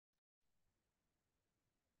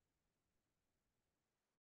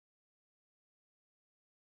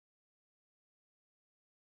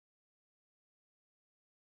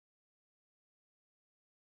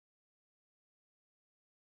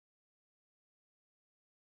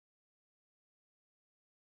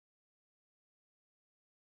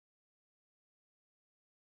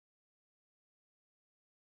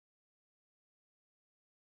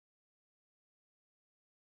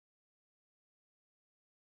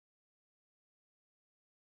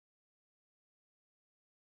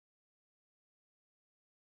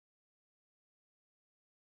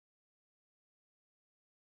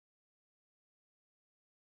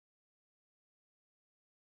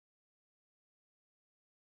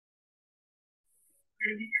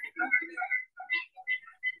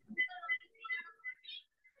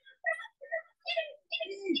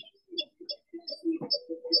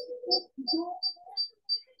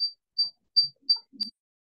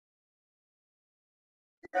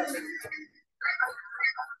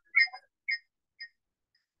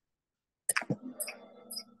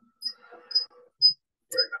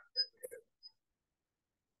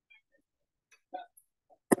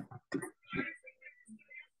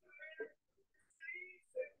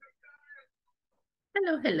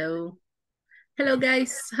Hello, hello. Hello,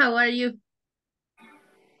 guys. How are you?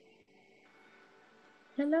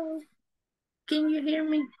 Hello. Can you hear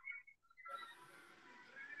me?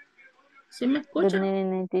 ¿Sí me Good escuchan?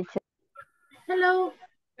 evening, teacher. Hello.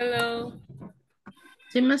 Hello.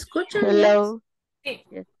 ¿Sí me escuchan? Hello. Yes.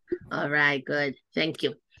 Yes. All right, good. Thank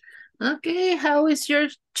you. Okay, how is your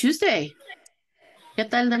Tuesday? ¿Qué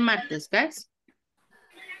tal de martes, guys?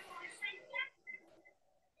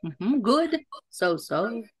 Good. So.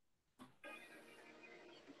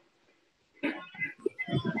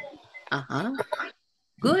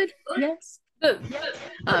 Good. Yes. Good.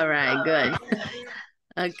 All right, good.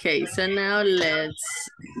 Okay, so now let's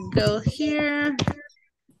go here.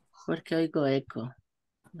 Porque oigo echo.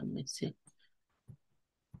 Let me see.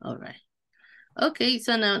 All right. Okay,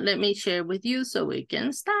 so now let me share with you so we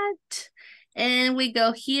can start. And we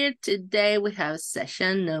go here. Today we have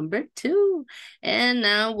session number 2. And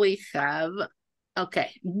now we have,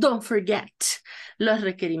 okay, don't forget los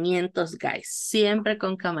requerimientos, guys. Siempre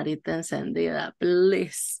con camarita encendida.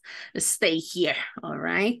 Please stay here, all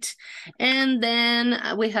right? And then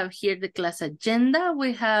we have here the class agenda.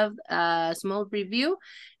 We have a small review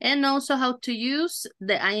and also how to use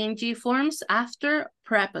the ing forms after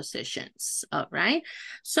prepositions, all right?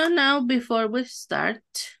 So now before we start,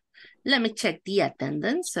 let me check the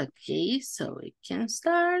attendance, okay, so we can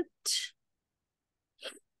start.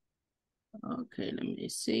 Okay, let me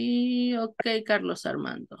see. Okay, Carlos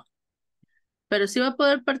Armando. Pero sí va a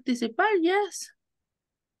poder participar, yes.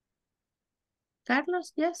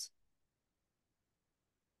 Carlos, yes.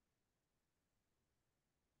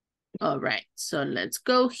 All right, so let's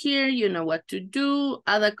go here. You know what to do.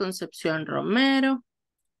 Ada Concepción Romero.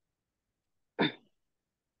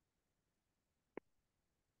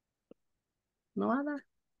 No, Ada.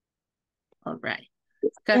 All right.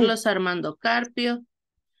 Carlos Armando Carpio.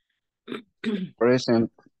 Present.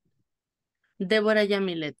 Débora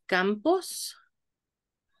Yamilet Campos.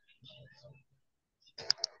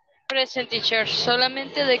 Present, teacher.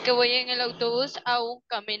 Solamente de que voy en el autobús a un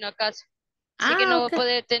camino a casa. Así que no voy a Okay.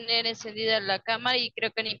 poder tener encendida la cámara y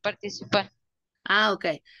creo que ni participar.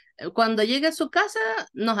 Okay. Cuando llegue a su casa,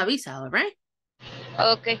 nos avisa, all right?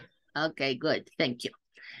 Ok. Okay, good. Thank you.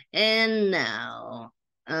 And now,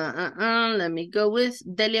 let me go with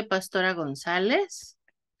Delia Pastora González.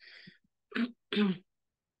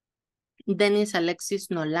 Denis Alexis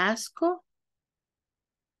Nolasco.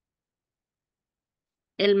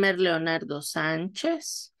 Elmer Leonardo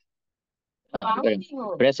Sánchez.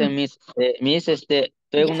 Present, Miss, estoy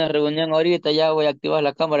en una reunión ahorita, ya voy a activar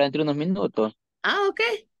la cámara entre unos minutos.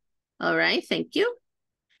 Okay. All right, thank you.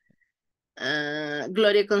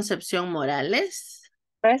 Gloria Concepción Morales.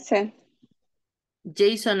 Present.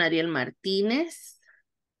 Jason Ariel Martínez.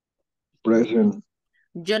 Present.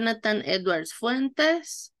 Jonathan Edwards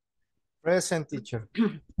Fuentes. Present, teacher.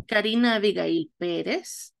 Karina Abigail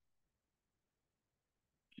Pérez.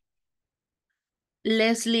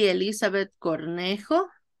 Leslie Elizabeth Cornejo.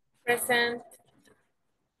 Present.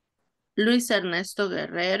 Luis Ernesto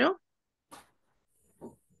Guerrero.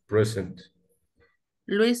 Present.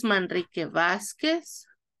 Luis Manrique Vázquez.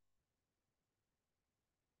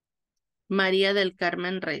 María del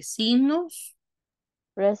Carmen Recinos.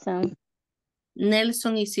 Present.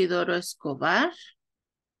 Nelson Isidoro Escobar.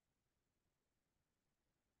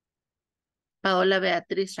 Paola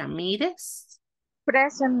Beatriz Ramírez.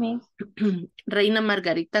 Present, Miss. Reina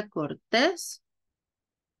Margarita Cortés.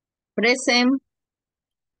 Present.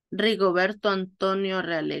 Rigoberto Antonio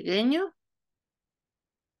Realegueño.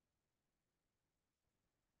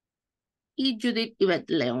 Y Judith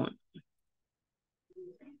Yvette León.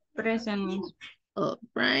 Present, Miss. All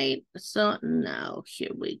right, so now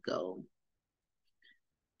here we go.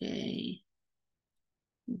 Okay,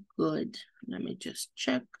 good. Let me just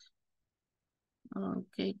check.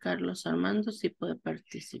 Okay, Carlos Armando sí puede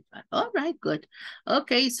participar. All right, good.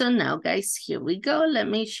 Okay, so now guys, here we go. Let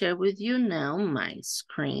me share with you now my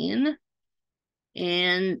screen.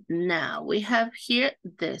 And now we have here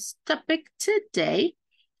this topic today.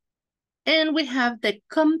 And we have the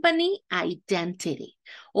company identity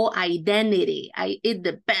o identity. It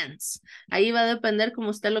depends. Ahí va a depender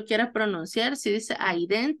como usted lo quiera pronunciar. Si dice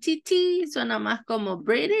identity, suena más como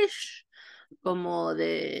British, como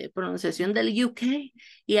de pronunciación del UK.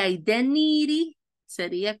 Y identity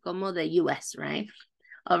sería como de US, right?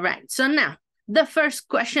 All right. So now, the first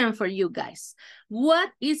question for you guys.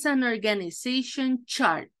 What is an organization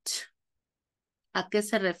chart? ¿A qué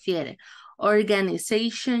se refiere?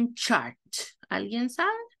 Organization chart. ¿Alguien sabe?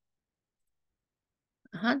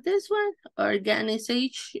 This one.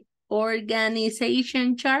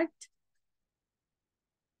 Organization chart.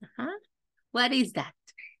 What is that?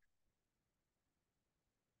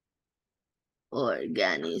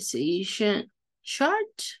 Organization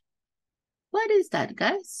chart. What is that,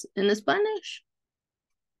 guys? In Spanish.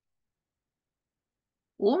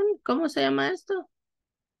 ¿Cómo se llama esto?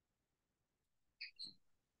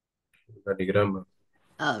 Organigrama.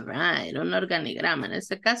 All right, un organigrama. En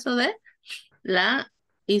este caso de la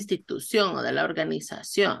institución o de la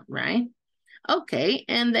organización, right? Okay,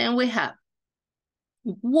 and then we have,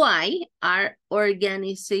 why are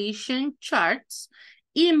organization charts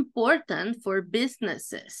important for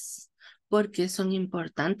businesses? ¿Por qué son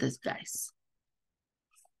importantes, guys?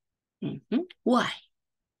 Why?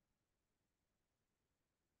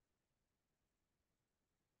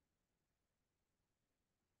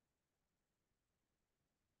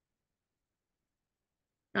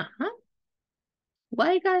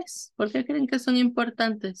 Why, guys? ¿Por qué creen que son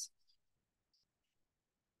importantes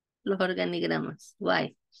los organigramas?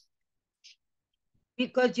 Why?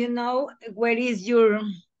 Because you know where you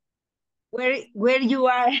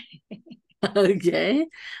are. Okay.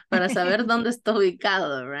 Para saber dónde está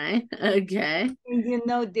ubicado, right? Okay. And you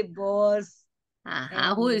know the boss.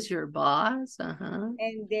 Who is your boss? And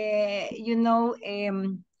you know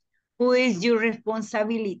who is your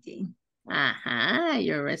responsibility.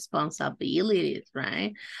 Your responsibilities,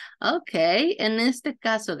 right? Okay, en este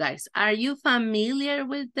caso, guys, are you familiar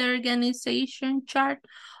with the organization chart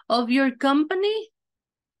of your company?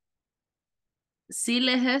 ¿Sí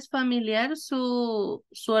les es familiar su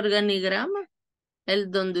organigrama? ¿El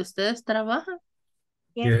donde ustedes trabajan?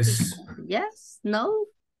 Yes. Yes, no.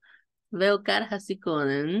 Veo caras así con,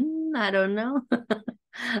 I don't know.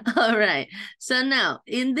 All right. So now,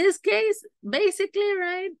 in this case, basically,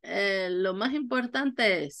 right, lo más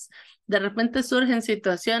importante es, de repente surgen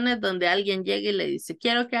situaciones donde alguien llega y le dice,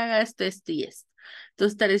 quiero que haga esto, esto y esto.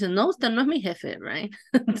 Entonces usted dice, no, usted no es mi jefe, right?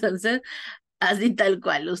 Entonces, así tal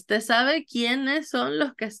cual. Usted sabe quiénes son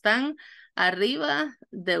los que están arriba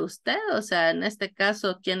de usted, o sea, en este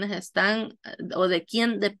caso, quiénes están, o de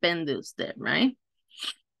quién depende usted, right?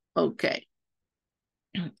 Okay.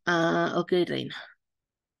 Okay, Reina.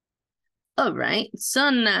 All right, so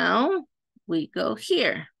now we go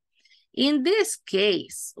here. In this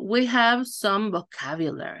case, we have some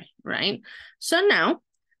vocabulary, right? So now,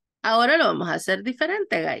 ahora lo vamos a hacer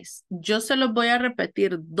diferente, guys. Yo se los voy a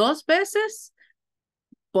repetir 2 veces.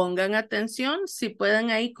 Pongan atención, si pueden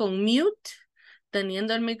ahí con mute,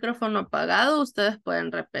 teniendo el micrófono apagado, ustedes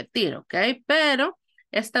pueden repetir, ¿ok? Pero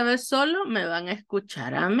esta vez solo me van a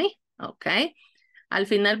escuchar a mí, ¿ok? Al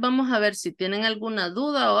final vamos a ver si tienen alguna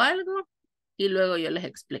duda o algo y luego yo les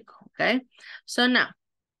explico, ¿ok? So now,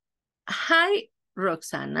 hi,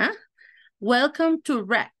 Roxana. Welcome to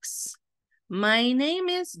Rex. My name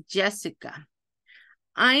is Jessica.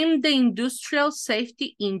 I'm the industrial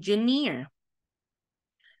safety engineer.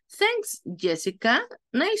 Thanks, Jessica.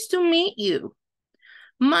 Nice to meet you.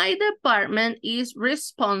 My department is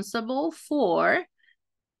responsible for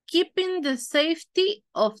keeping the safety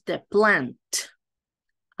of the plant.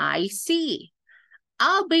 I see.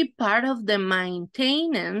 I'll be part of the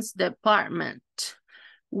maintenance department.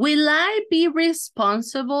 Will I be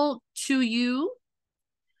responsible to you?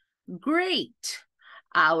 Great.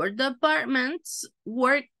 Our departments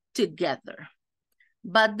work together,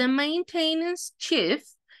 but the maintenance chief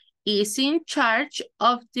is in charge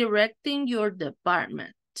of directing your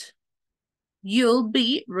department. You'll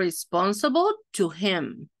be responsible to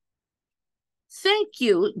him. Thank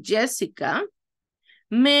you, Jessica.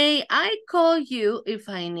 May I call you if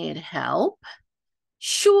I need help?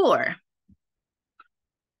 Sure.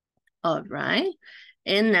 All right.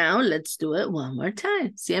 And now let's do it one more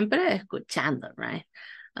time. Siempre escuchando, right?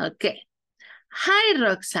 Okay. Hi,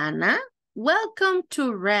 Roxana. Welcome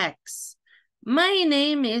to Rex. My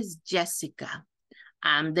name is Jessica.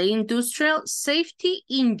 I'm the industrial safety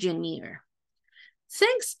engineer.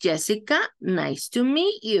 Thanks, Jessica. Nice to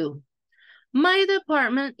meet you. My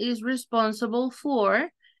department is responsible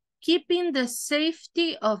for keeping the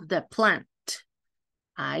safety of the plant.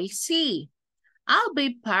 I see. I'll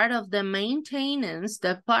be part of the maintenance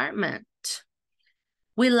department.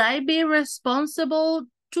 Will I be responsible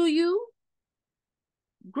to you?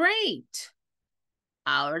 Great.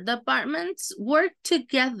 Our departments work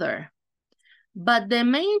together, but the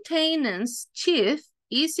maintenance chief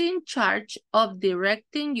is in charge of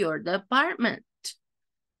directing your department.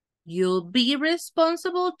 You'll be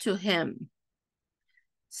responsible to him.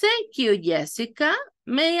 Thank you, Jessica.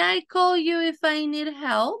 May I call you if I need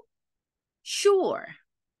help? Sure.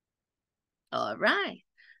 All right.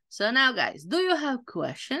 So now, guys, do you have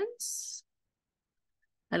questions?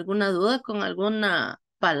 ¿Alguna duda con alguna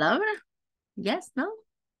palabra? Yes, no?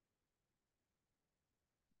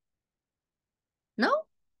 No?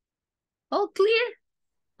 All clear?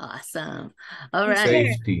 Awesome. All right.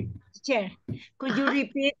 Safety. Teacher, could you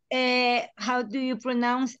repeat how do you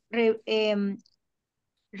pronounce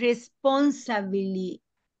responsibly?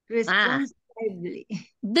 Responsibly.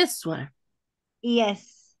 This one.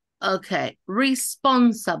 Yes. Okay.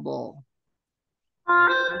 Responsible.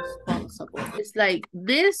 Responsible. It's like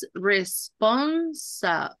this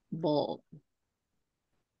responsible.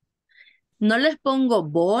 No les pongo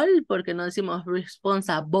ball porque no decimos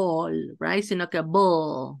responsible, right? Sino que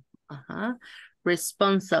bull.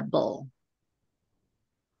 Responsible.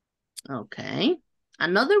 Okay.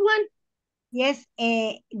 Another one? Yes,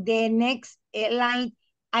 the next line,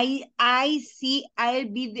 I see I'll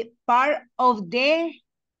be the part of the...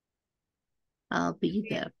 I'll be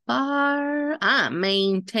the part.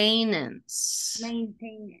 Maintenance.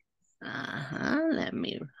 Maintenance. Let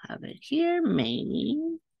me have it here.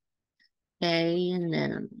 Maintenance.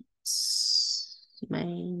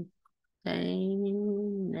 Maintenance.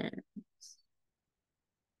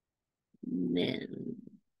 Maintenance.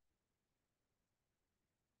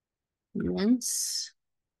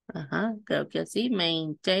 Creo que así.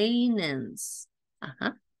 Maintenance.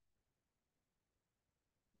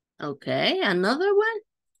 Okay, another one?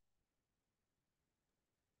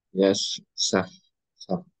 Yes,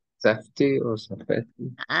 safety or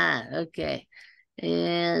safety. Okay.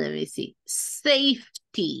 Let me see.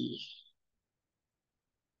 Safety.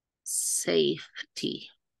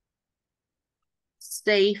 Safety.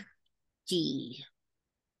 Safety.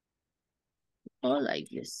 Or like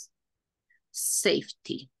this.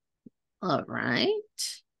 Safety. All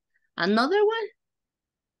right. Another one?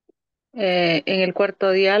 En el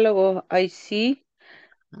cuarto diálogo, I see,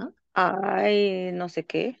 Huh? I no sé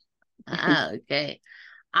qué. Okay.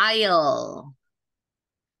 I'll.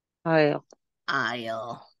 I'll.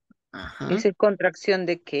 I'll. ¿Esa es contracción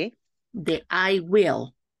de qué? De I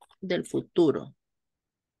will. Del futuro.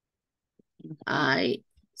 I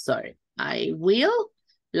will.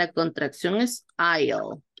 La contracción es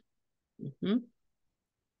I'll.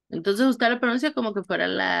 Entonces usted lo pronuncia como que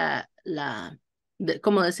fuera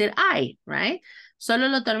como decir I, right? Solo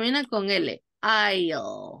lo termina con L.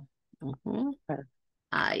 I'll.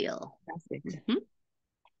 I'll.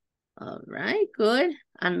 All right, good.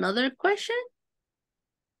 Another question?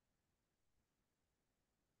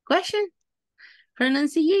 Question?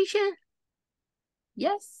 Pronunciation?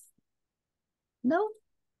 Yes? No?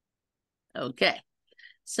 Okay.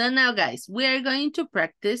 So now, guys, we are going to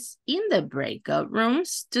practice in the breakout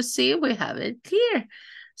rooms to see if we have it clear.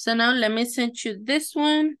 So now let me send you this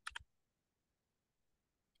one.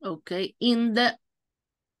 Okay, in the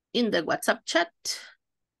WhatsApp chat.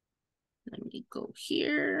 Let me go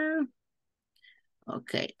here.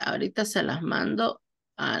 Okay, ahorita se las mando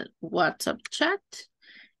al WhatsApp chat.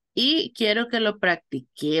 Y quiero que lo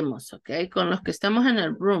practiquemos, ok, con los que estamos en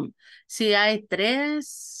el room. Si hay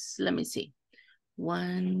 3, let me see.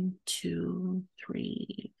 1, 2,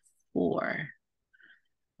 3, 4.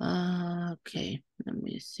 Okay, let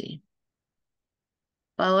me see.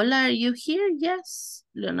 Paola, are you here? Yes.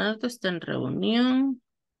 Leonardo está en reunión.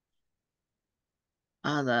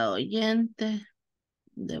 Ada oyente.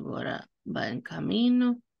 Débora va en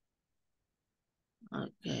camino.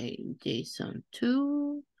 Okay, Jason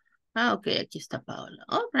 2. Okay, aquí está Paola.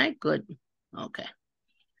 All right, good. Okay.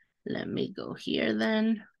 Let me go here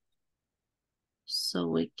then. So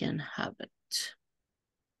we can have it.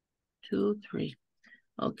 2, 3.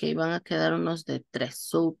 Okay, van a quedar unos de 3.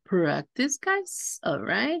 So practice, guys. All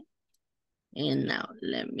right. And now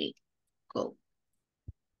let me go.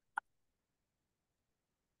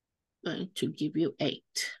 Going to give you 8.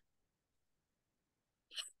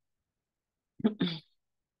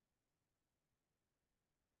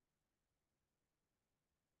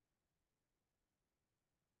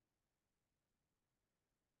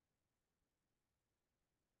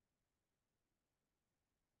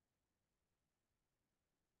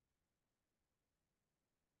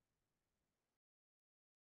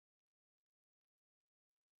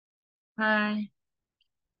 Hi.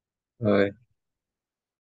 Hi.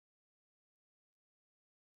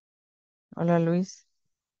 Hola Luis.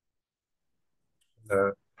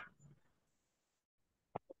 Uh,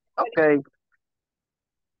 Ok,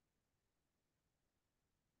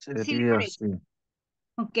 Sí, sería Lore. así.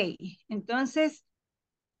 Ok, entonces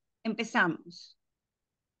empezamos.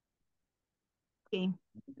 Ok.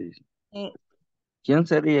 Dice, Eh, ¿quién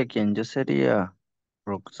sería quién? Yo sería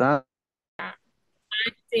Roxanne.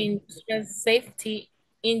 think a safety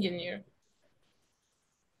engineer.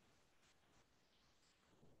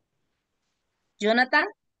 Jonathan,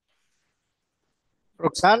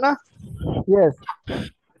 Roxana? Yes.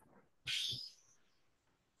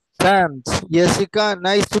 Thanks. Jessica,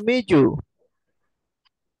 nice to meet you.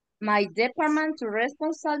 my department is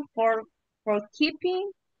responsible for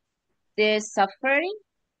keeping the safety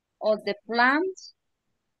of the plant.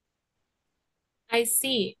 I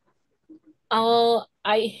see. I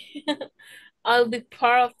I'll be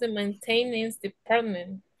part of the maintenance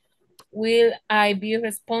department. Will I be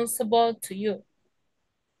responsible to you?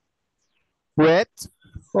 Wet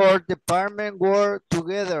or department work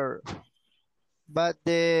together, but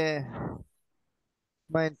the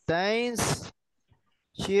maintenance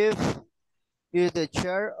chief is the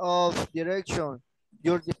chair of direction.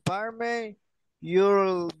 Your department,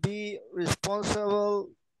 you'll be responsible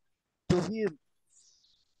to him.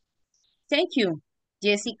 Thank you,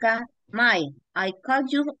 Jessica. I call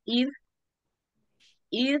you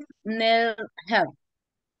if need help.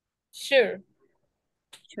 Sure.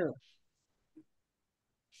 Sure.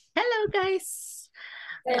 Hello, guys.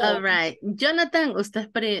 Hello. All right. Jonathan, usted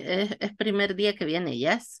es primer día que viene,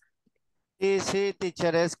 ¿yes? Sí, sí,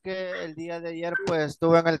 teacher, es que el día de ayer pues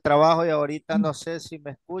estuve en el trabajo y ahorita no sé si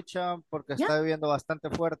me escuchan porque ¿Ya? está lloviendo bastante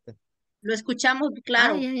fuerte. Lo escuchamos Ah,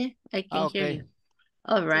 claro. yeah. I can Ok. hear you.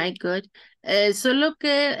 All Sí. right, good. Solo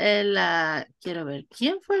que quiero ver,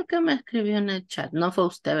 ¿quién fue el que me escribió en el chat? No fue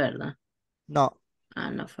usted, ¿verdad? No. Ah,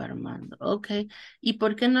 no fue Armando. Ok. ¿Y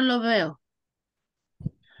por qué no lo veo?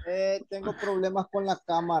 Tengo problemas con la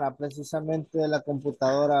cámara precisamente de la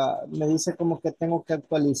computadora. Me dice como que tengo que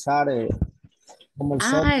actualizar como el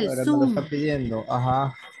Ah, el software, me lo está Zoom. pidiendo.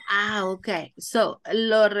 Ajá. Ah, ok. So,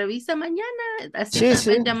 lo revisa mañana, así Sí, tal sí.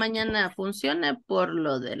 vez ya mañana funcione por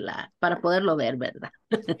lo de para poderlo ver, ¿verdad?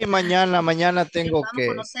 Y mañana tengo Vamos a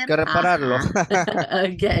conocer. que repararlo. Ajá.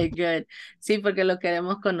 Ok, good. Sí, porque lo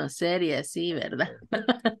queremos conocer y así, ¿verdad?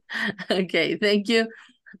 Ok, thank you.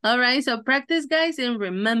 All right, so practice, guys, and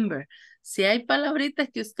remember, si hay palabritas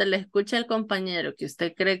que usted le escucha al compañero que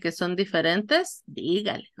usted cree que son diferentes,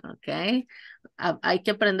 dígale, ok? Hay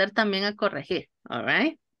que aprender también a corregir, all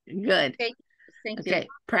right? Good. Ok, thank you. Okay,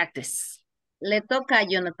 practice. Le toca a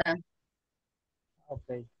Jonathan.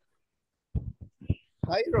 Ok.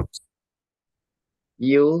 Hi, Rox.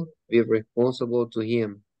 you'll be responsible to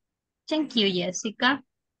him. Thank you, Jessica.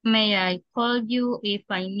 May I call you if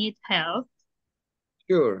I need help?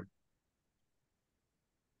 Sure.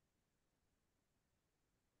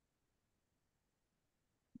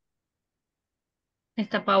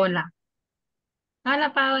 Está Paola.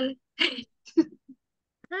 Hola, Paola.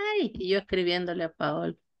 Ay, y yo escribiéndole a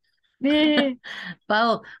Paol. Eh,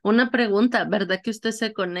 Pao, una pregunta, ¿verdad que usted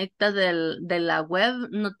se conecta de la web?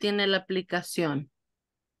 ¿No tiene la aplicación?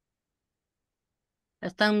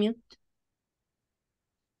 ¿Está en mute?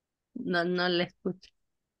 No, no le escucho.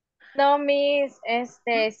 No,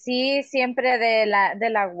 sí, siempre de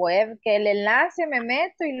la web, que el enlace me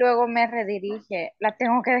meto y luego me redirige. La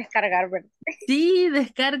tengo que descargar, ¿verdad? Sí,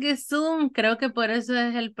 descargue Zoom, creo que por eso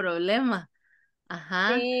es el problema.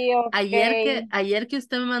 Ajá. Sí, ok. Ayer que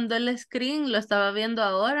usted me mandó el screen, lo estaba viendo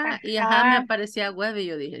ahora y ajá, me Ajá. aparecía web y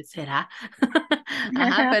yo dije, ¿será?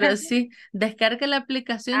 Ajá, pero sí, descargue la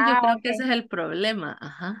aplicación, yo Ah, creo que ok. ese es el problema.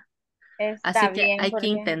 Ajá. Está Así que bien, hay que porque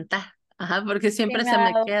intentar. Ajá, porque sí siempre me se ha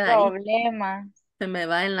me dado queda ahí, problemas. se me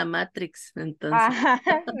va en la Matrix, entonces. Ajá,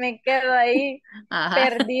 me quedo ahí Ajá,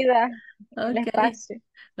 perdida en el ok. espacio.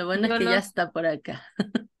 Lo bueno es yo que ya los, está por acá.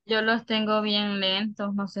 yo los tengo bien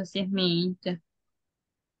lentos, no sé si es mi inter.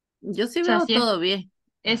 Yo sí O sea, veo sí todo bien.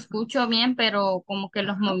 escucho bien, pero como que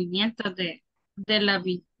los Ajá. movimientos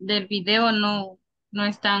del video no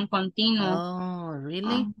están continuos. Oh, Ah,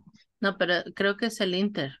 really? No, pero creo que es el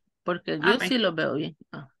Inter, porque yo ve, sí lo veo bien.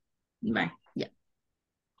 Ah, ve. ya.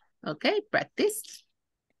 Ok, practice.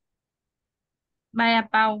 Vaya,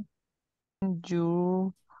 Pau.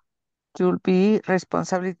 You, you'll be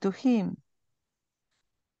responsible to him.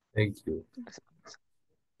 Thank you.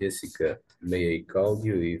 Jessica, may I call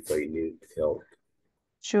you if I need help?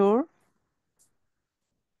 Sure.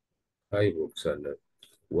 Hi, Roxana.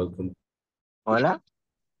 Welcome. Hola.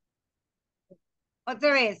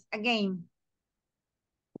 Otra vez, again.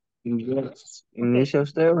 Yes. Okay. ¿Inicia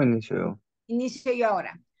usted o inicio yo? Inicio yo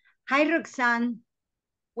ahora. Hi, Roxanne.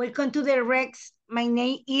 Welcome to the Rex. My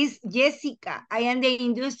name is Jessica. I am the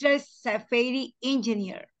industrial safety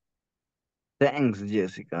engineer. Thanks,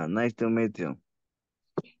 Jessica. Nice to meet you.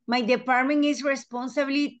 My department is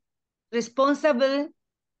responsible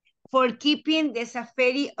for keeping the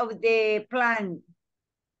safety of the plant.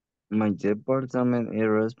 My department is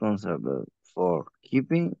responsible for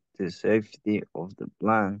keeping the safety of the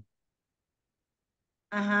plant.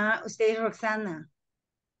 Ajá, usted es Roxana.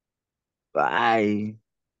 Bye.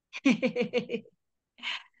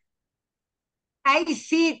 I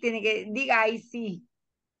see, tiene que, diga I see.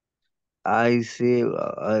 I see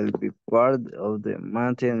I'll be part of the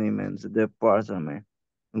maintenance department.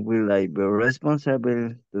 Will I be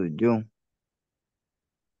responsible to you?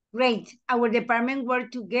 Great. Our department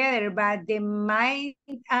work together, but the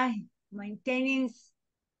maintenance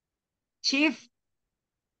chief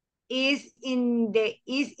is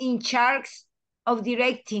in charge of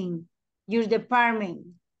directing your department.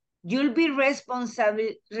 You'll be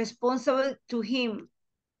responsible to him.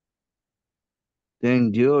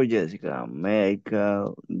 Thank you, Jessica. May I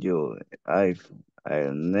call you if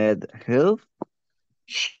I need help?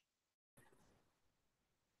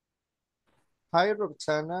 Hi,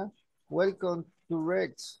 Roxana. Welcome to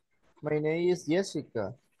Rex. My name is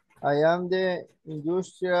Jessica. I am the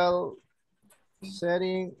industrial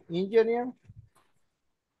setting engineer.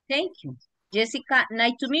 Thank you. Jessica,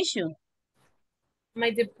 nice to meet you. My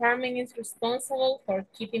department is responsible for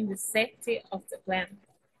keeping the safety of the plant.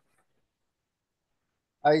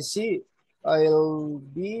 I see. I'll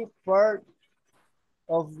be part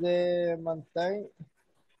of the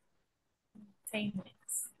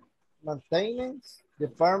maintenance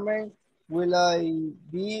department. Will I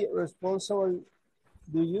be responsible?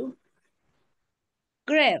 Do you?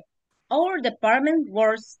 Great. Our department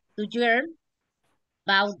works together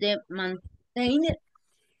about the maintain.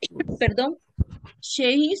 Perdón.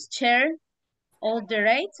 She is chair of the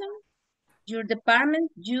rating. Your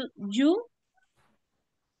department,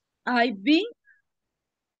 I be.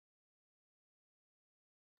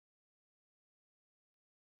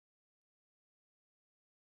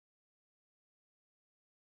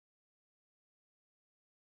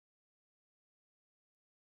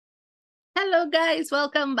 Hello guys,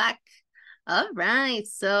 welcome back. All right,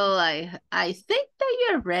 so I think that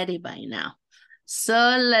you're ready by now.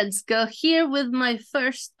 So let's go here with my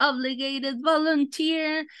first obligated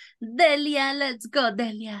volunteer, Delia. Let's go,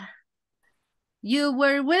 Delia. You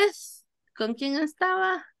were with, ¿con quién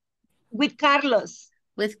estaba? With Carlos.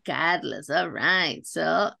 With Carlos, all right.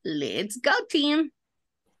 So let's go, team.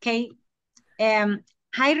 Okay.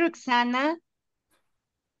 Hi, Roxana.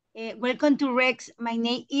 Welcome to Rex. My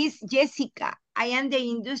name is Jessica. I am the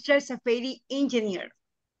industrial safety engineer.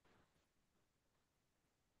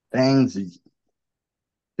 Thanks,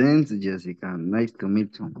 Jessica. Nice to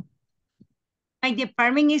meet you. My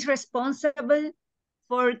department is responsible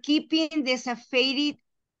for keeping the safety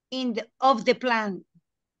of the plant.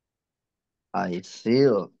 I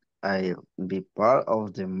feel I'll be part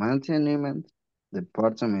of the maintenance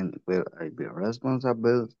department. Will I be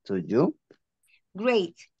responsible to you?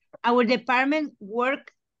 Great. Our department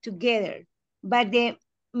work together, but the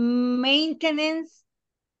maintenance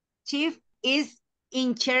chief is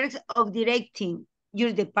in charge of directing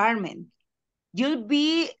your department. You'll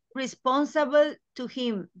be responsible to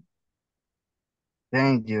him.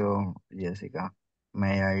 Thank you, Jessica.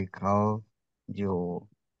 May I call you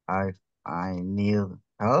if I need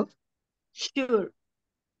help? Sure.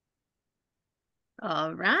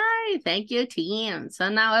 All right, thank you, team. So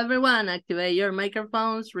now everyone, activate your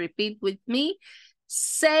microphones. Repeat with me.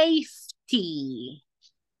 Safety.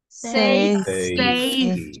 Safety.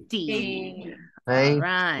 All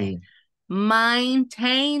right.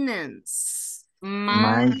 Maintenance.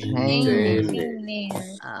 Maintenance.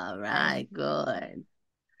 All right, good.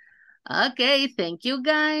 Okay, thank you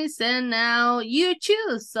guys. And now you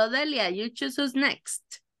choose. So Delia, you choose who's next.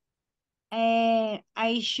 I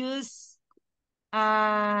choose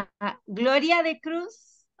Gloria de Cruz.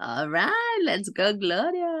 All right, let's go,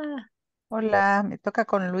 Gloria. Hola, me toca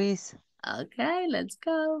con Luis. Okay, let's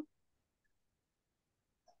go.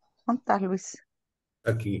 ¿Dónde estás, Luis?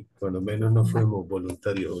 Aquí, por lo menos no fuimos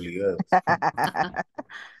voluntarios obligados.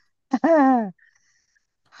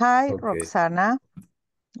 Hi, Okay. Roxana.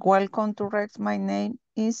 Welcome to Rex. My name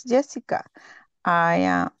is Jessica.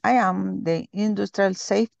 I am the industrial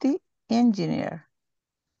safety engineer.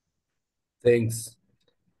 Thanks,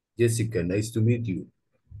 Jessica. Nice to meet you.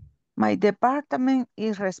 My department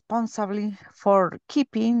is responsible for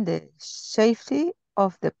keeping the safety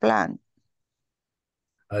of the plant.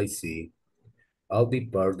 I see. I'll be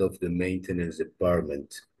part of the maintenance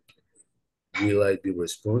department. Will I be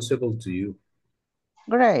responsible to you?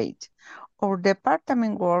 Great. Our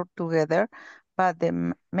department work together, but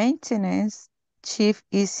the maintenance chief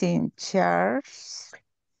is in charge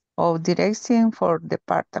of directing for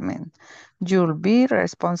department. You'll be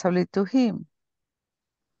responsible to him.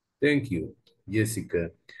 Thank you,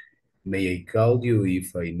 Jessica. May I call you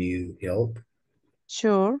if I need help?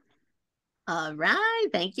 Sure. All right,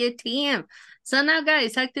 thank you, Tim. So now,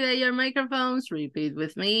 guys, activate your microphones. Repeat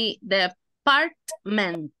with me.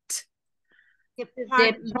 Department.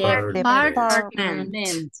 Department.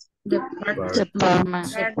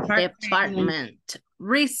 Department. Department.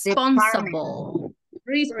 Responsible.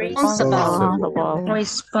 Responsible.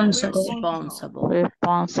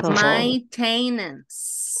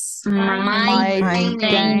 Maintenance.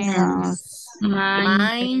 Maintenance.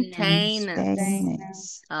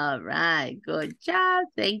 All right, good job.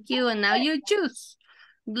 Thank you. And now you choose.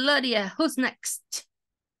 Gloria, who's next?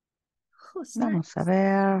 Vamos a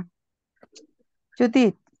ver.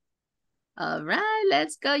 Judith. All right,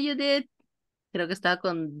 let's go, Judith. Creo que estaba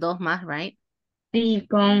con dos más, right? Sí,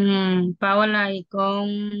 con Paola y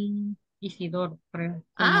con Isidoro, creo.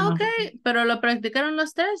 Ok. Pero lo practicaron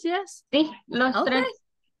los tres, yes? Sí, los tres.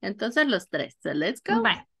 Entonces los tres. So let's go.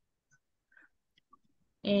 Bye.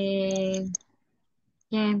 ¿Quién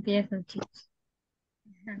empieza, chicos?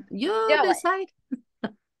 You decide.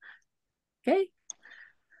 Okay.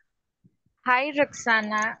 Hi,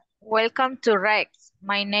 Roxana. Welcome to Rex.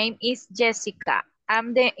 My name is Jessica.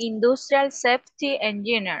 I'm the industrial safety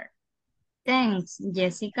engineer. Thanks,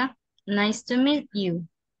 Jessica. Nice to meet you.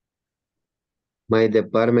 My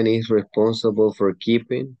department is responsible for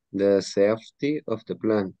keeping the safety of the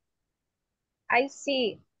plant. I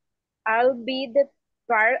see. I'll be the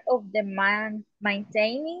part of the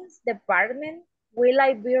maintenance department. Will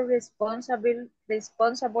I be responsible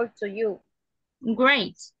to you?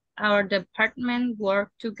 Great. Our department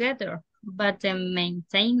work together, but the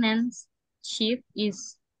maintenance chief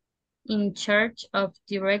is in charge of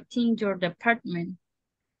directing your department.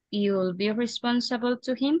 You will be responsible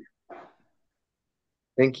to him?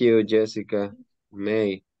 Thank you, Jessica.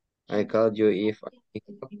 May I call you if I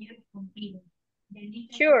need help?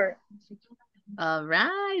 Sure. All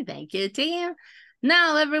right. Thank you, Tim.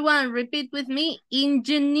 Now, everyone, repeat with me.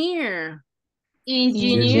 Engineer.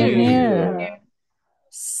 Engineer.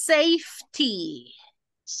 Safety.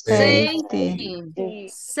 Safety.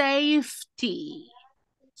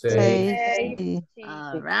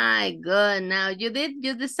 All right, good. Now, you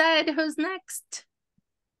decide who's next.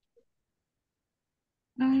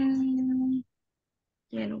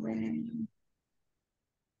 Quiero ver.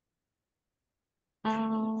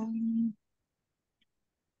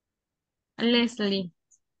 Leslie.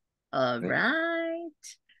 All right.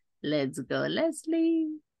 Let's go,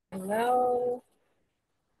 Leslie. Hello.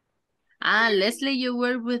 Leslie, you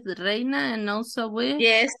were with Reina and also with?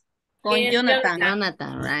 Yes, con Jonathan.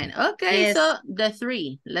 Jonathan, right. Okay, Yes. so the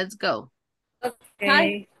three. Let's go.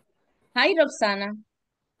 Okay. Hi, Roxana.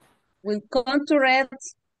 Welcome to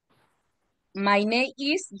Reds. My name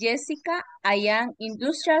is Jessica. I am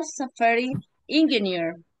industrial safety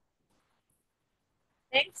engineer.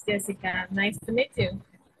 Thanks, Jessica. Nice to meet you.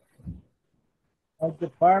 Our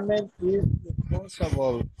department is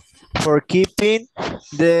responsible for keeping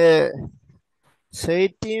the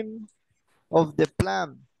safety of the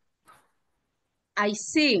plant. I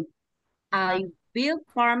see. I build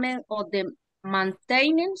department of the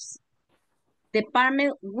maintenance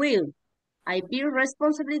department. Will I be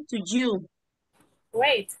responsible to you?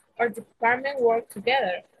 Great. Our department work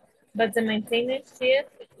together, but the maintenance chief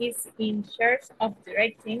is in charge of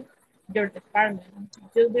directing your department.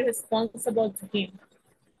 You'll be responsible to him.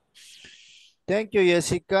 Thank you,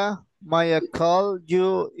 Jessica. May I call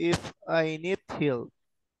you if I need help?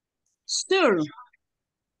 Sure.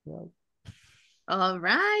 All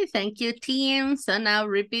right, thank you, team. So now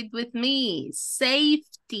repeat with me.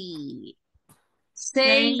 Safety.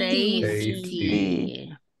 Safety.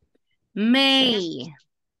 May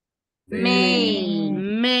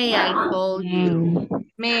I call you?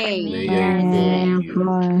 May I call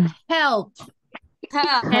you? Help.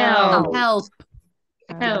 Help.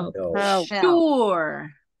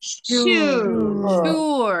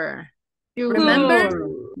 Sure.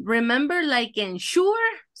 Remember like ensure?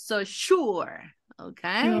 So sure.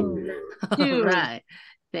 Okay. All right.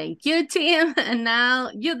 Thank you, Tim. And now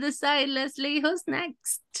you decide, Leslie, who's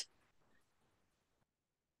next?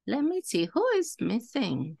 Let me see who is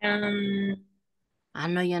missing. Ah,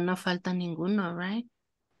 no, ya no falta ninguno, right?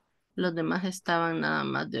 Los demás estaban nada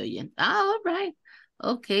más de oyente. Ah, all right.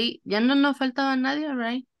 Ok, ya no nos faltaba nadie,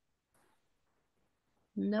 right?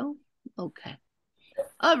 No? Okay.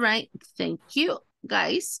 All right, thank you,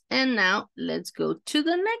 guys. And now let's go to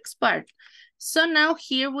the next part. So now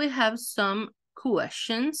here we have some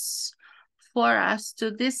questions for us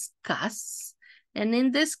to discuss. And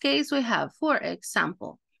in this case, we have, for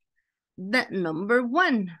example, the number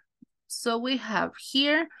 1. So we have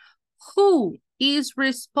here, who is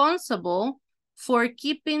responsible for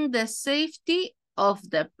keeping the safety of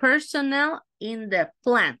the personnel in the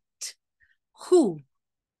plant? Who?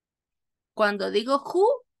 Cuando digo who,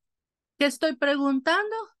 ¿qué estoy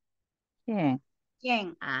preguntando? ¿Quién?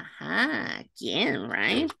 ¿Quién? Ajá, ¿quién,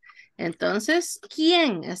 right? Entonces,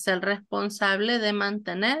 ¿quién es el responsable de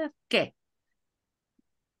mantener qué?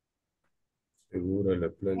 Segura la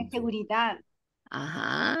La planta. seguridad.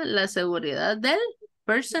 Ajá, la seguridad del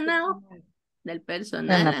personal. Del En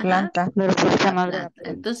personal, la ajá. planta. De la planta.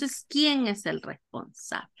 Entonces, ¿quién es el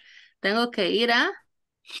responsable? Tengo que ir a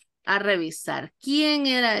revisar. ¿Quién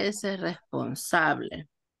era ese responsable?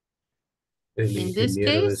 El In this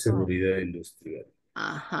ingeniero de case, seguridad industrial.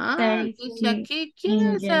 ajá, dice Safety aquí, ¿quién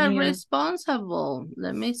es el engineer. responsible?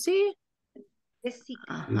 Let me see. Jessica.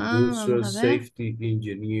 Ajá, Industrial vamos a ver. safety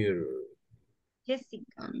engineer.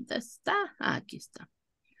 Jessica. ¿Dónde está? Ah, aquí está.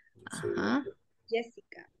 Ajá.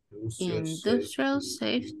 Jessica. Industrial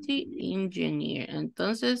Safety Engineer.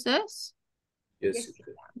 Entonces es Jessica.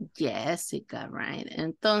 Jessica, right?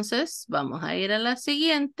 Entonces, vamos a ir a la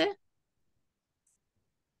siguiente.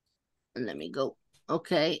 Let me go. Ok,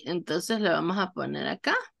 entonces le vamos a poner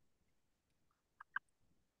acá.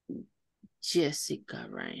 Jessica,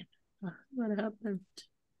 right? What happened?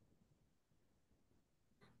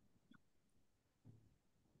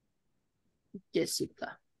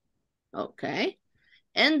 Jessica. Okay.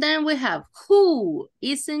 And then we have who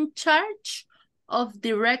is in charge of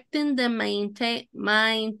directing the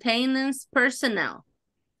maintenance personnel?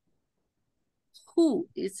 Who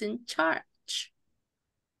is in charge?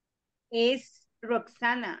 Es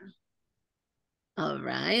Roxana. All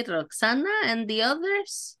right, Roxana and the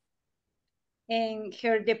others? En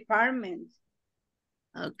her department.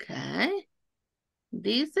 Okay.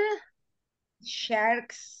 Dice?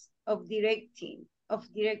 Sharks of directing.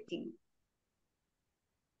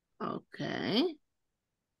 Okay.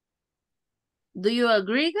 Do you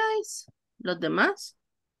agree, guys? ¿Los demás?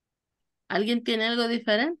 ¿Alguien tiene algo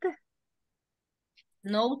diferente?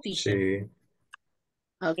 No, teacher. Sí.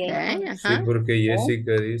 Okay, Sí, ajá. porque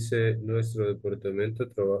Jessica dice, nuestro departamento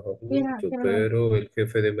trabaja junto, pero el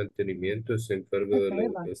jefe de mantenimiento se encarga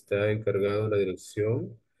está encargado de la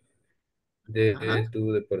dirección Ajá. de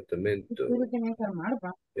tu departamento.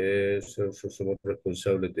 Eso somos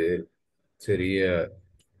responsables de él. Sería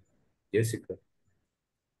Jessica.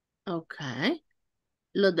 Okay.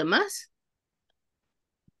 ¿Los demás?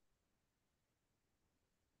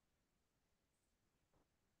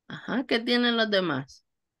 Ajá, ¿qué tienen los demás?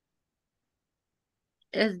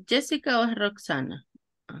 ¿Es Jessica o es Roxana?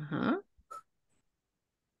 Ajá.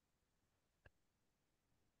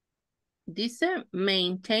 Dice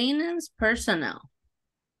maintenance personnel.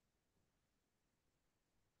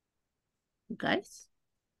 Guys.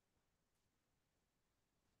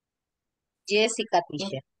 Jessica,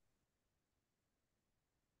 teacher.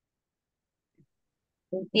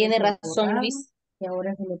 Tiene razón, Luis. Que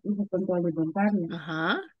ahora se le puso control de contarlo.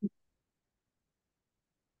 Ajá.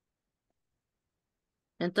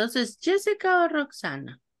 Entonces, ¿Jessica o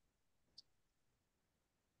Roxana?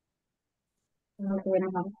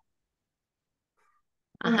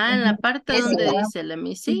 Ajá, en la parte donde dice, let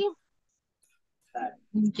me see.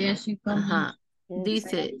 Jessica. Ajá.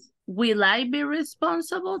 Dice, will I be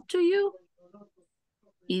responsible to you?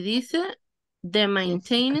 Y dice, the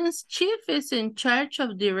maintenance chief is in charge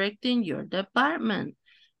of directing your department.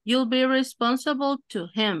 You'll be responsible to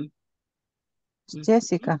him.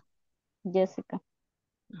 Jessica. Jessica.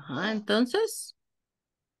 Ajá, entonces.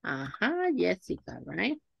 Ajá, Jessica,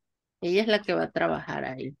 right? Ella es la que va a trabajar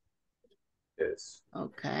ahí. Yes.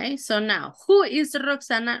 Okay, so now, who is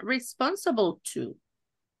Roxana responsible to?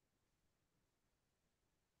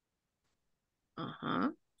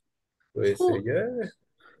 Ajá. Pues ella es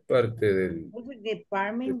parte del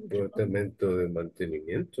departamento de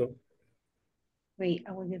mantenimiento. Wait,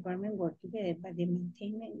 our department work together, but the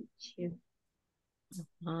maintenance chief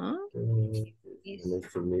Nice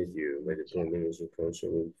to meet you. My department is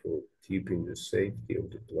responsible for keeping the safety of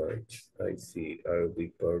the plant. I see. I'll be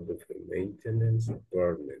part of the maintenance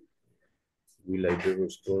department. Will I be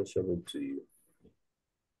responsible to you?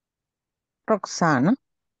 Roxana.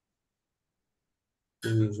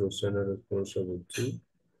 Who is Rosana responsible to?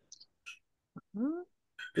 Ujú.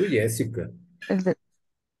 To Jessica. El de-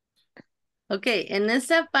 Ok, en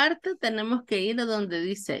esa parte tenemos que ir a donde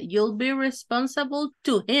dice, you'll be responsible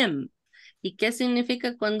to him. ¿Y qué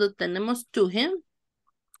significa cuando tenemos to him?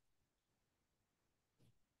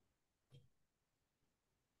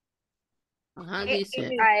 Ajá, dice,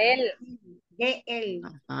 A él. De él,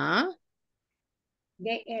 ajá.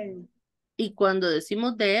 de él, Y cuando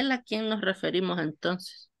decimos de él, ¿a quién nos referimos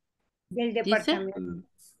entonces? del Dice, departamento.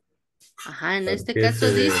 ajá, en Al este jefe caso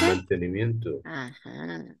de dice, mantenimiento.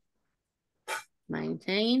 ajá,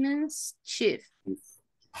 maintenance chief.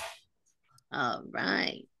 All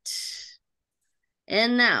right.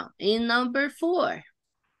 And now, in number 4,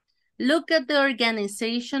 look at the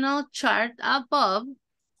organizational chart above.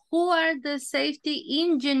 Who are the safety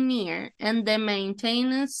engineer and the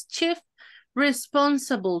maintenance chief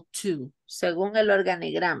responsible to? Según el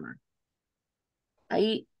organigrama.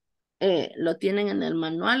 Ahí lo tienen en el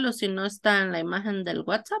manual o si no está en la imagen del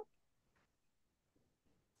WhatsApp.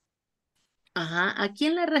 Ajá, ¿a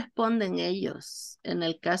quién le responden ellos? En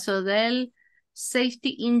el caso del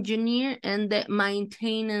safety engineer and the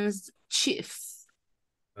maintenance chief.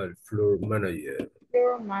 Al floor manager.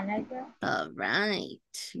 Floor manager. All right,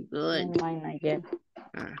 good. Manager.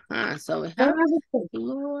 Ajá, so we have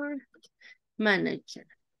floor manager.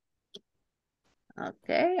 Ok,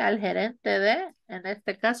 al gerente de, en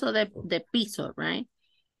este caso de piso, right?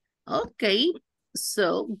 Okay,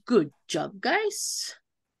 so good job, guys.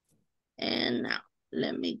 And now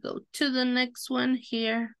let me go to the next one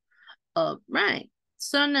here. All right,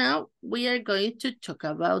 so now we are going to talk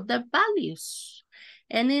about the values.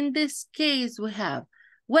 And in this case, we have,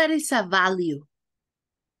 what is a value?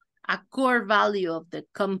 A core value of the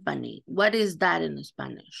company. What is that in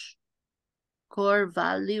Spanish? Core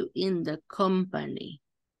value in the company.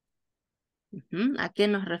 ¿A qué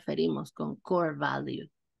nos referimos con core value?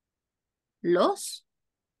 ¿Los?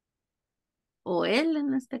 ¿O él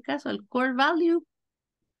en este caso? ¿El core value?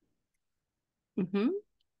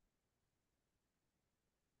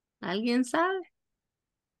 ¿Alguien sabe?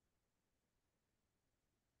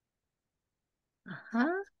 Ajá,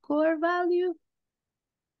 core value.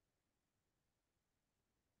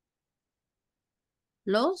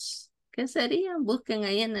 ¿Los? ¿Qué serían? Busquen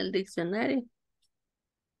ahí en el diccionario.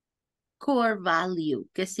 Core value.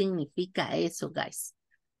 ¿Qué significa eso, guys?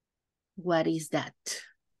 What is that?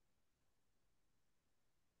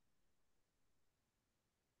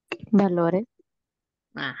 Valores.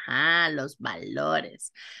 Ajá, los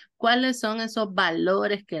valores. ¿Cuáles son esos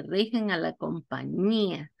valores que rigen a la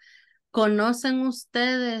compañía? ¿Conocen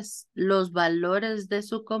ustedes los valores de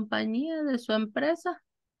su compañía, de su empresa?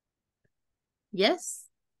 Yes?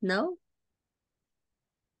 No?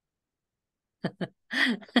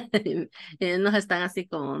 Nos están así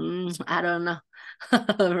como, I don't know.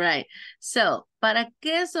 All right. So, ¿para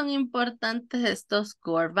qué son importantes estos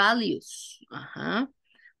core values? Ajá.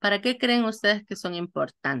 ¿Para qué creen ustedes que son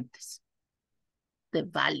importantes? The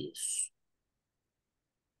values.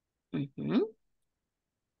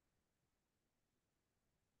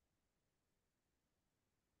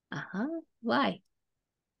 Ajá. Why?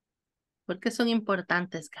 ¿Por qué son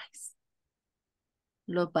importantes, guys?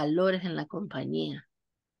 Los valores en la compañía.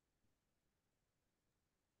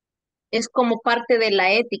 Es como parte de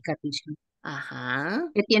la ética, teacher, Ajá.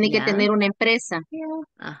 que tiene que Ya. tener una empresa.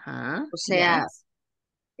 Ajá. O sea, Yes.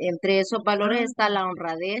 entre esos valores está la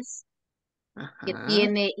honradez que Ajá.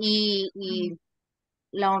 tiene y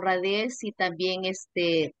la honradez y también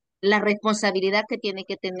la responsabilidad que tiene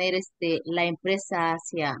que tener la empresa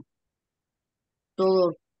hacia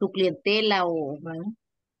todo su clientela o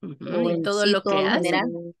Y en todo sí lo todo que en hace. general.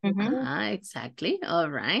 Ujú. Ajá, exactly.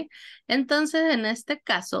 All right. Entonces, en este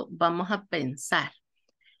caso, vamos a pensar.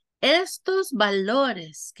 Estos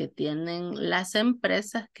valores que tienen las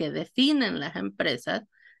empresas, que definen las empresas,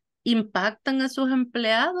 ¿impactan a sus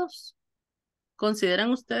empleados? ¿Consideran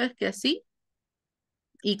ustedes que sí?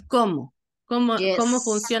 ¿Y cómo? ¿Cómo Yes,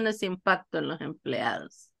 funciona ese impacto en los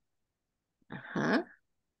empleados? Ajá.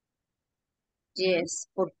 yes,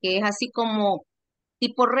 porque es así como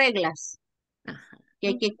tipo reglas Ajá. que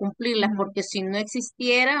hay que cumplirlas, porque si no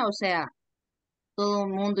existiera, o sea, todo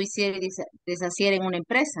el mundo hiciera y deshaciera en una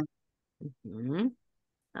empresa.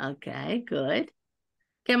 Ok, good.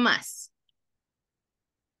 ¿Qué más?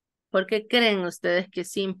 ¿Por qué creen ustedes que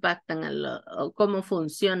sí impactan o cómo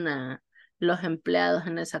funcionan los empleados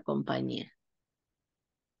en esa compañía?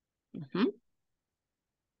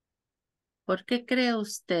 ¿Por qué cree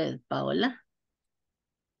usted, Paola?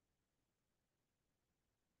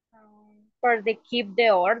 For the keep the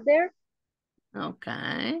order. Ok.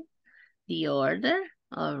 The order.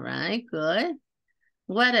 All right, good.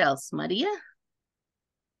 What else, María?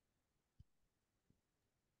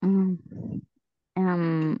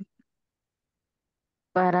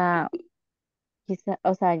 Para, quizá,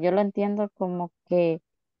 o sea, yo lo entiendo como que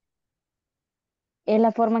es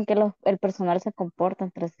la forma en que el personal se comporta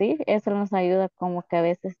entre sí. Eso nos ayuda como que a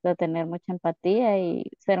veces a tener mucha empatía y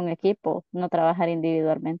ser un equipo, no trabajar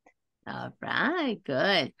individualmente. All right,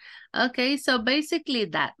 good. Okay, so basically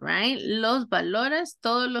that, right? Los valores,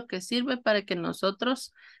 todo lo que sirve para que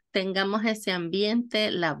nosotros tengamos ese ambiente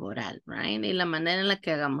laboral, right? Y la manera en la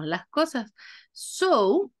que hagamos las cosas.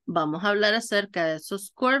 So, vamos a hablar acerca de esos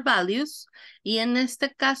core values y en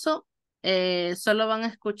este caso solo van a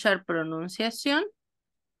escuchar pronunciación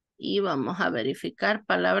y vamos a verificar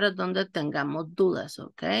palabras donde tengamos dudas,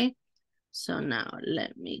 okay? So now,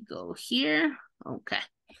 let me go here. Okay.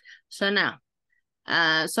 So now,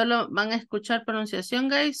 solo van a escuchar pronunciación,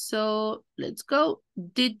 guys. So let's go.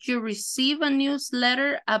 Did you receive a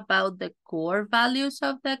newsletter about the core values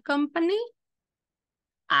of the company?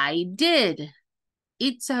 I did.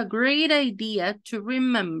 It's a great idea to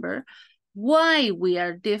remember why we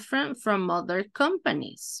are different from other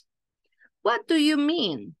companies. What do you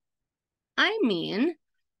mean? I mean,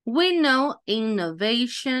 we know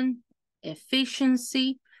innovation,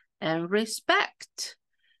 efficiency, and respect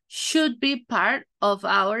should be part of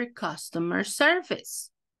our customer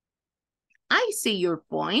service. I see your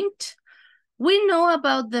point. We know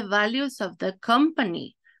about the values of the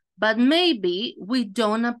company, but maybe we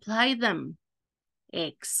don't apply them.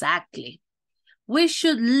 Exactly. We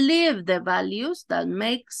should live the values that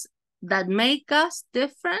make us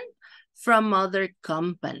different from other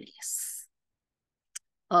companies.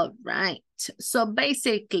 All right. So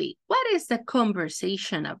basically, what is the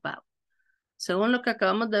conversation about? Según lo que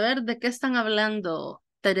acabamos de ver, ¿de qué están hablando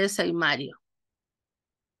Teresa y Mario?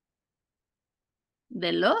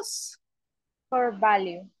 De los Core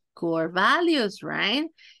value. core values,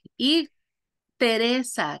 right? Y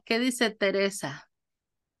Teresa, ¿qué dice Teresa?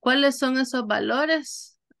 ¿Cuáles son esos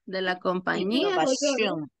valores de la compañía?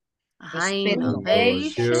 Innovación, Ajá, Innovación,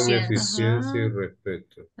 innovation, eficiencia y ajá,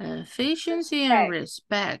 respeto. efficiency and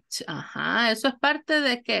respect. Ajá, ¿eso es parte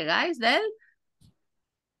de qué, guys? Del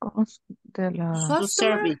De la... to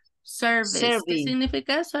customer service. ¿Qué serving.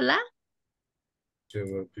 significa eso, la?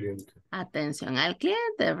 Atención al cliente. Atención al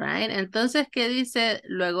cliente, right? Entonces, ¿qué dice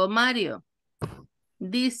luego Mario?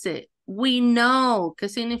 Dice, we know. ¿Qué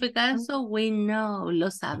significa eso? We know. Lo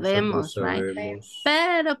sabemos, Nosotros right? sabemos,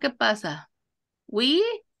 Pero, ¿qué pasa? We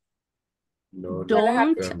no lo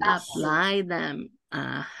don't aplicamos. apply them.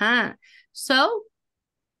 Ajá. So,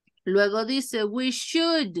 luego dice, we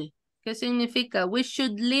should. ¿Qué significa? We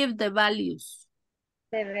should live the values.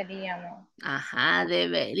 Deberíamos. Ajá,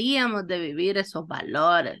 deberíamos de vivir esos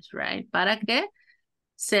valores, right? ¿Para qué?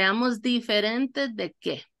 Seamos diferentes de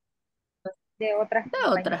qué? De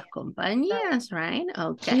otras compañías, right?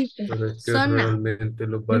 Okay. Pero es que So now. realmente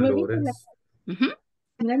los valores,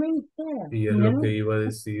 y es lo que iba a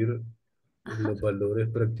decir, los valores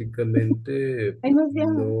prácticamente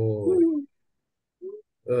no...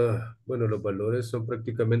 bueno, los valores son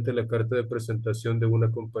prácticamente la carta de presentación de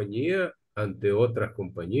una compañía ante otras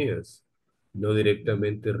compañías. No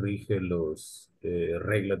directamente rige los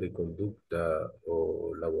reglas de conducta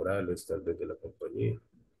o laborales tal vez de la compañía.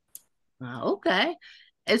 Ok.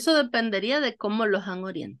 Eso dependería de cómo los han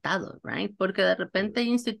orientado, right? Porque de repente hay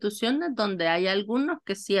instituciones donde hay algunos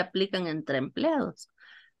que sí aplican entre empleados.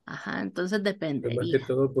 Ajá, entonces Pero más que dependería.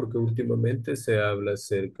 todo porque últimamente se habla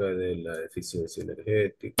acerca de la eficiencia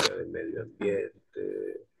energética, del medio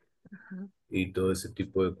ambiente y todo ese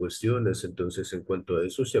tipo de cuestiones. Entonces, en cuanto a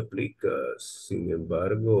eso se aplica. Sin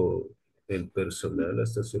embargo, el personal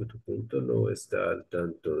hasta cierto punto no está al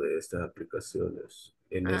tanto de estas aplicaciones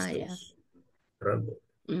en Yeah. estos ramos.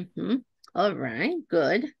 All right,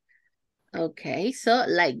 good. Okay, so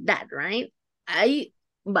like that, right? Hay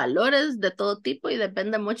valores de todo tipo y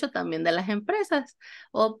depende mucho también de las empresas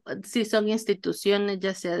o si son instituciones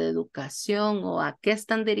ya sea de educación o a qué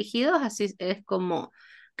están dirigidos, así es como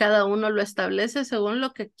cada uno lo establece según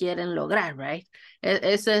lo que quieren lograr, right?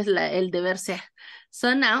 Eso es el deber ser.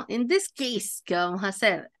 So now, in this case, ¿qué vamos a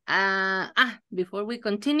hacer? Before we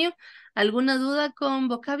continue, ¿alguna duda con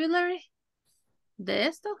vocabulary de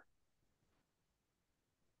esto?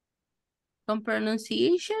 ¿Con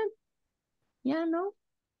pronunciation? Ya, ¿no?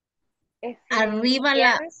 Arriba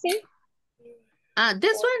la...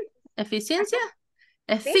 This one, eficiencia.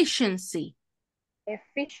 Efficiency.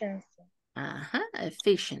 Efficiency. Ajá,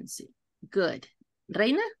 efficiency. Good.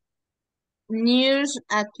 Reina. News,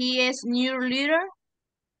 aquí es newsletter.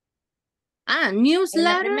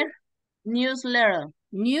 Newsletter. Newsletter.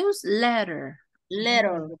 Newsletter.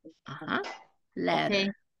 Letter. Ajá. Letter.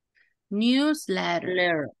 Okay. Newsletter.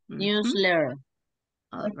 Letter. Newsletter.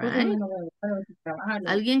 All right.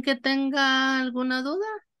 ¿Alguien que tenga alguna duda?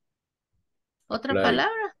 ¿Otra Apply.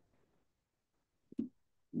 palabra?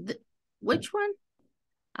 Which one?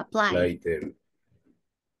 Apply. Apply them.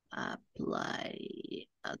 Apply.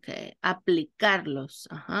 Okay. Aplicarlos.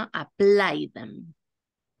 Ajá. Apply them.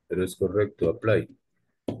 Pero es correcto, apply.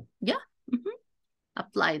 Ya.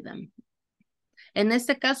 Apply them. En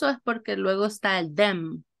este caso es porque luego está el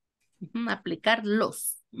them.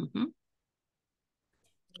 Aplicarlos.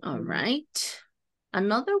 All right.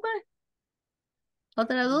 Another one.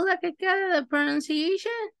 ¿Otra duda que quede de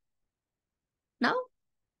pronunciation? No?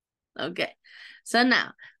 Okay. So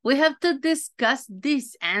now we have to discuss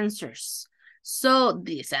these answers.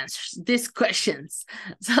 These questions.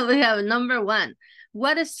 So we have number one.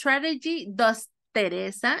 What strategy does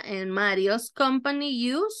Teresa and Mario's company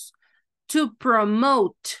use to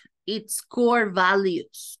promote its core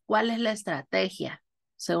values? ¿Cuál es la estrategia?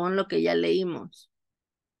 Según lo que ya leímos.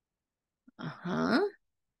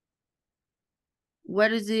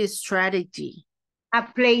 What is the strategy?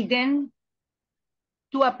 Apply them.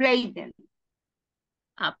 To apply them.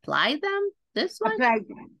 Apply them? This one? Apply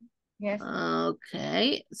them. Yes.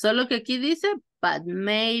 Okay. Solo que aquí dice, but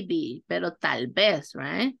maybe, pero tal vez,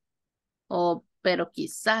 right? O pero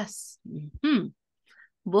quizás.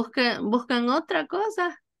 Buscan otra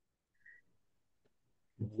cosa.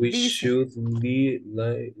 We Dice. should live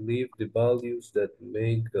the values that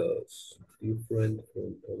make us different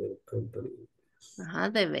from other companies.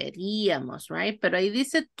 Deberíamos, right? Pero ahí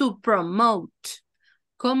dice to promote.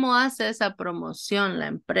 ¿Cómo hace esa promoción la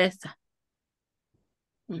empresa?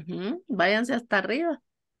 Váyanse hasta arriba.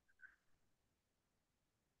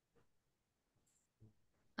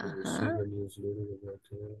 Ajá.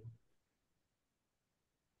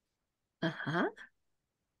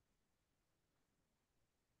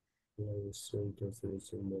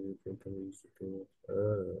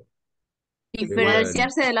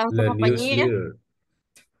 Diferenciarse de la otra compañía.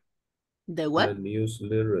 ¿De what? La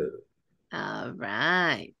newsletter. All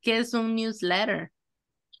right. ¿Qué es un newsletter?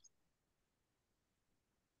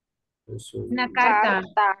 Una carta.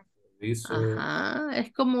 Ajá.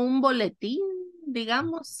 Es como un boletín,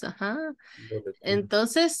 digamos. Ajá. Boletín.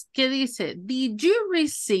 Entonces, ¿qué dice? Did you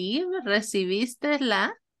receive? ¿Recibiste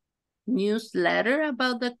la newsletter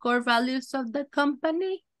about the core values of the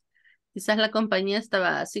company? Quizás la compañía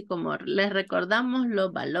estaba así como, les recordamos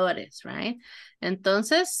los valores, right?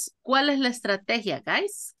 Entonces, ¿cuál es la estrategia,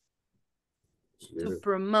 guys? To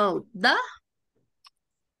promote the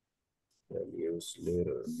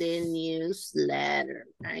newsletter. The newsletter,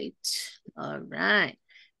 right? All right.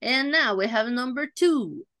 And now we have number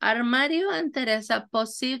two. Are Mario and Teresa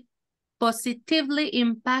positively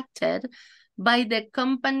impacted by the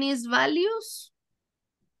company's values?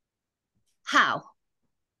 How?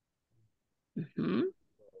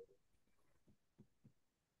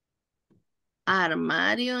 Are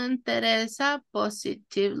Mario and Teresa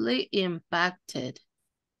positively impacted?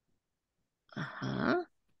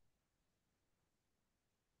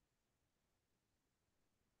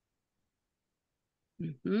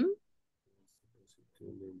 Impacted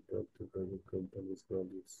by the company's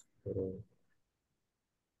values.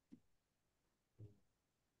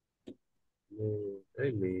 I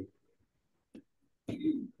mean,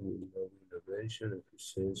 innovation,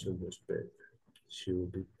 efficiency, and respect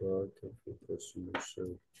should be part of the customer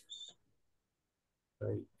service.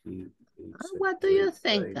 What do you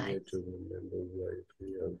think, guys?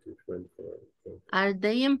 Are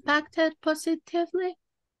they impacted positively?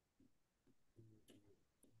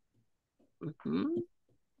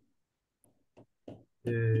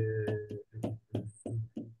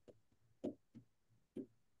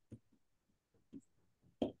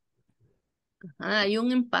 ¿Hay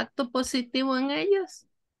un impacto positivo en ellos?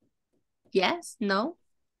 Yes, no.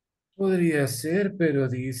 Podría ser, pero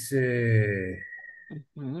dice,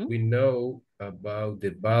 we know about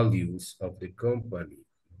the values of the company,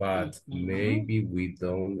 but maybe we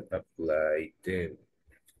don't apply them.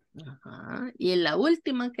 Y la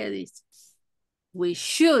última que dice, we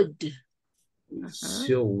should. We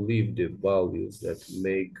should live the values that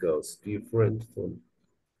make us different from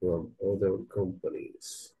other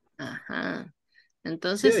companies.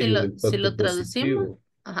 Entonces, Sí, si lo traducimos,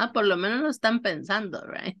 positivo. por lo menos lo están pensando,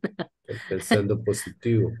 right? Pensando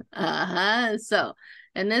positivo. So,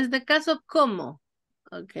 en este caso, ¿cómo?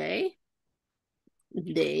 Okay.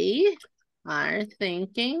 They are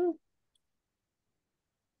thinking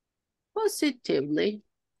positively.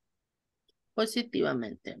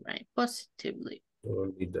 Positivamente, right? Positively.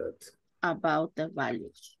 Only that. about the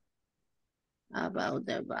values. About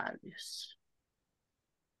the values.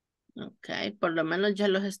 Ok, por lo menos ya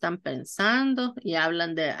los están pensando y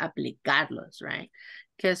hablan de aplicarlos, right?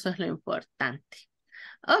 Que eso es lo importante.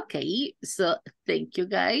 Okay, so thank you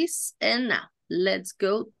guys. And now let's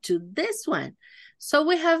go to this one. So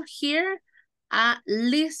we have here a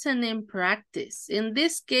listening practice. In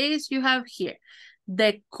this case, you have here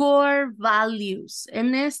the core values.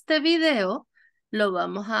 En este video lo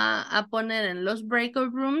vamos a poner en los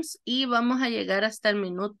breakout rooms y vamos a llegar hasta el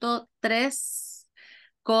minuto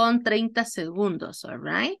 3:30, all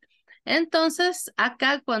right? Entonces,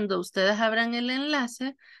 acá cuando ustedes abran el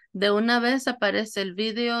enlace, de una vez aparece el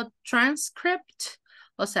video transcript,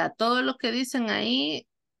 o sea, todo lo que dicen ahí,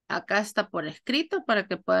 acá está por escrito para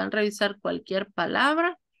que puedan revisar cualquier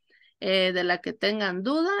palabra de la que tengan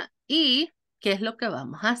duda y qué es lo que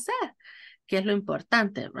vamos a hacer, qué es lo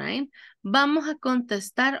importante, right? Vamos a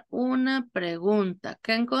contestar una pregunta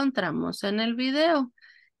que encontramos en el video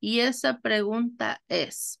y esa pregunta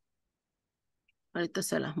es, ahorita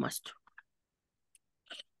se las muestro.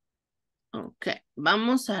 Ok,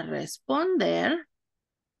 vamos a responder.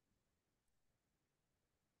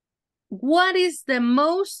 What is the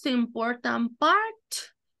most important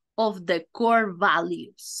part of the core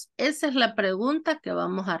values? Esa es la pregunta que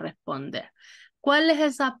vamos a responder. ¿Cuál es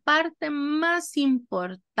esa parte más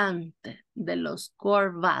importante de los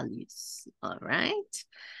core values? All right.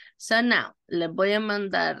 So now, les voy a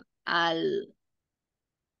mandar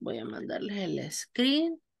voy a mandarles el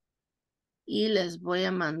screen y les voy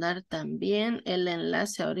a mandar también el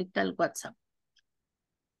enlace ahorita al WhatsApp.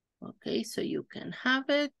 Ok, so you can have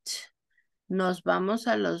it. Nos vamos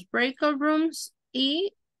a los breakout rooms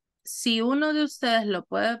y si uno de ustedes lo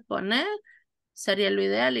puede poner, sería lo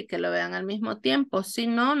ideal y que lo vean al mismo tiempo. Si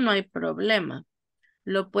no, no hay problema.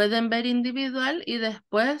 Lo pueden ver individual y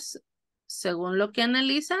después, según lo que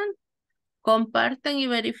analizan, comparten y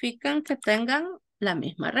verifican que tengan la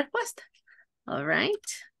misma respuesta. All right.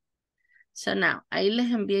 So now, ahí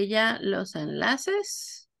les envié ya los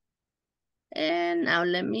enlaces. And now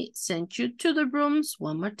let me send you to the rooms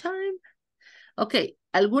one more time. Ok,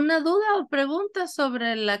 ¿alguna duda o pregunta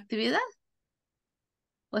sobre la actividad?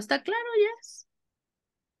 ¿O está claro? Yes.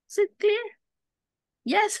 Is it clear?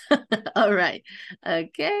 Yes. All right.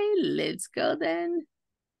 Okay, let's go then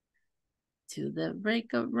to the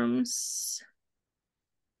breakout rooms.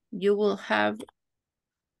 You will have,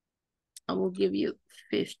 I will give you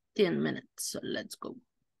 15 minutes. So let's go.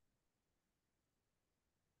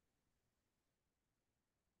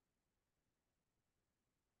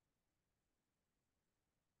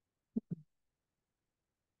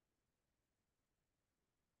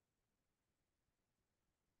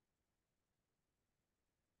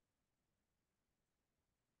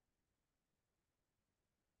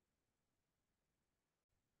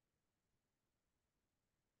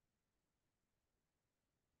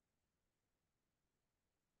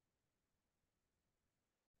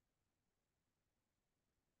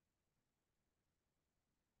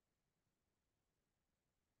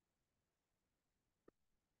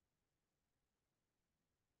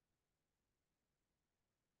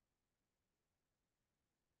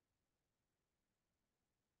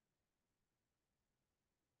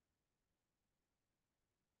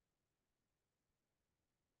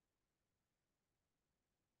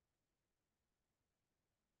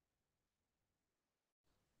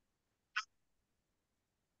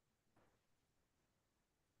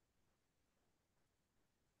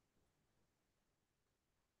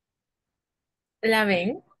 ¿La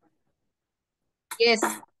ven? Yes.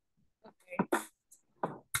 Hi,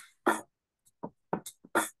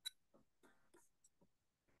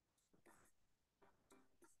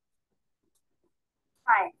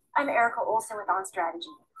 I'm Erica Olson with On Strategy.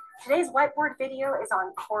 Today's whiteboard video is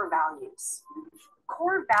on core values.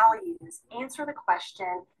 Core values answer the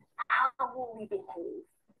question, how will we behave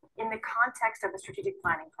in the context of the strategic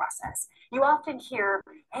planning process? You often hear,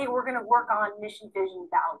 hey, we're going to work on mission, vision,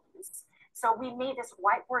 values. So we made this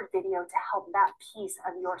whiteboard video to help that piece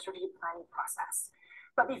of your strategic planning process.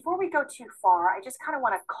 But before we go too far, I just kind of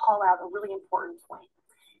want to call out a really important point.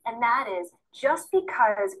 And that is, just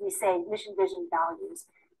because we say mission, vision, values,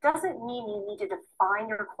 doesn't mean you need to define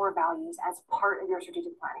your core values as part of your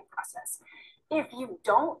strategic planning process. If you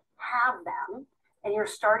don't have them and you're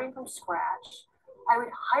starting from scratch, I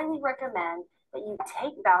would highly recommend that you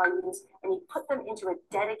take values and you put them into a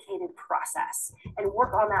dedicated process and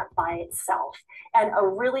work on that by itself. And a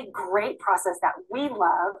really great process that we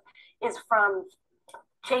love is from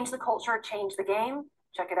Change the Culture, Change the Game.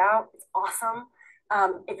 Check it out. It's awesome.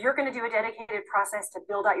 If you're going to do a dedicated process to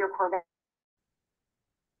build out your core values,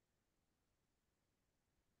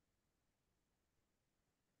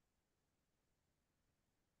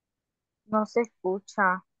 No se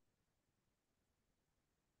escucha.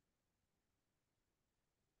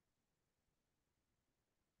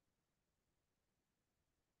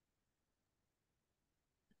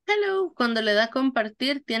 Hello, cuando le da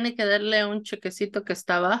compartir, tiene que darle un chequecito que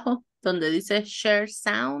está abajo, donde dice share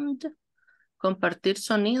sound, compartir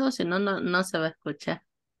sonido, si no, no se va a escuchar.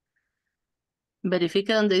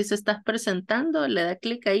 Verifique donde dice estás presentando, le da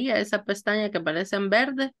clic ahí a esa pestaña que aparece en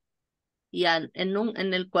verde y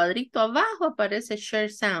en el cuadrito abajo aparece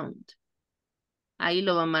share sound. Ahí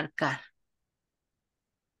lo va a marcar.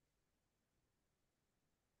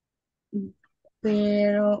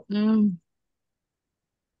 Pero, pero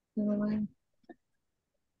bueno.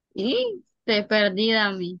 Y te perdí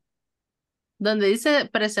a mí. Donde dice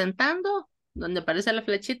presentando, donde aparece la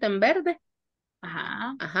flechita en verde.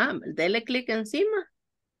 Ajá, Ajá, dele clic encima.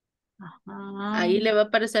 ajá, Ahí le va a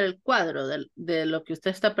aparecer el cuadro de lo que usted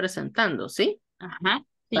está presentando, ¿sí? ajá,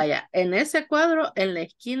 sí. Vaya, en ese cuadro, en la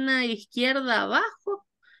esquina izquierda abajo,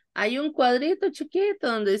 hay un cuadrito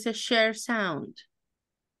chiquito donde dice Share Sound.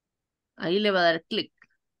 Ahí le va a dar clic.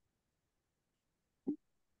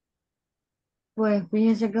 Pues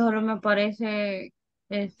fíjese que solo me parece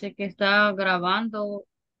que está grabando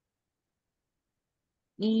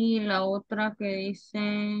y la otra que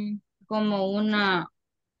dice como una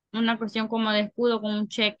cuestión como de escudo con un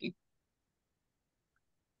cheque.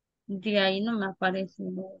 De ahí no me aparece.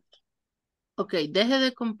 Ok, deje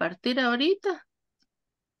de compartir ahorita.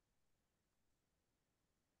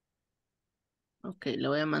 Ok, le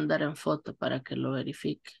voy a mandar en foto para que lo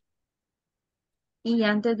verifique. Y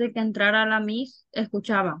antes de que entrara la Miss,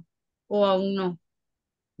 escuchaba. O aún no.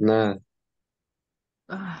 Nada.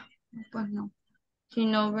 Ah, pues no. Si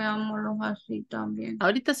no, veámoslos así también.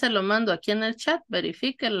 Ahorita se lo mando aquí en el chat,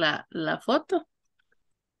 verifique la foto.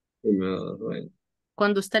 No, bueno.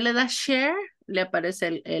 Cuando usted le da share, le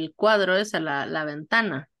aparece el cuadro esa, la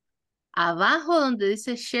ventana. Abajo donde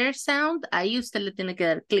dice share sound, ahí usted le tiene que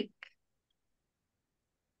dar clic.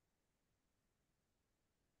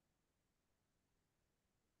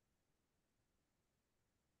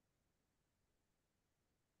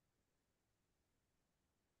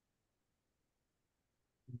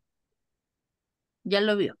 Ya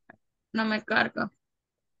lo vio. No me carga.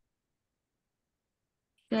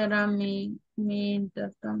 Era mi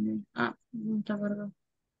Inter también. Ah, no está cargado.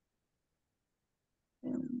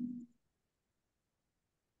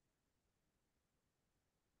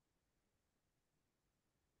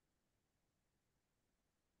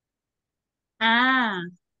 Ah,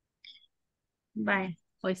 vaya.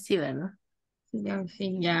 Hoy sí, ¿verdad?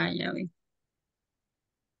 Sí, ya vi.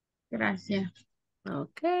 Gracias.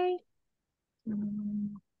 Ok.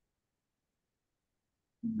 Mm,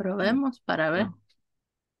 Probemos para ver.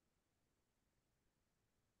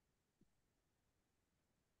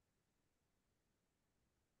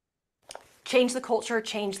 Change the culture,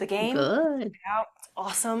 change the game. Good. Yeah,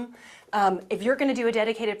 awesome. If you're going to do a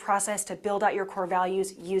dedicated process to build out your core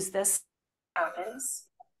values, use this. Happens.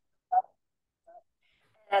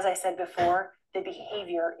 As I said before, the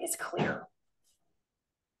behavior is clear.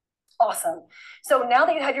 Awesome. So now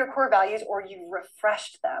that you have your core values or you've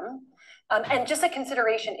refreshed them, and just a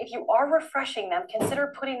consideration, if you are refreshing them,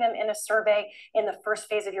 consider putting them in a survey in the first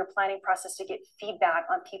phase of your planning process to get feedback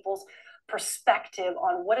on people's perspective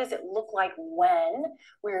on what does it look like when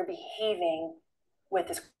we're behaving with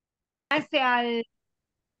this. Al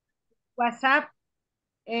WhatsApp,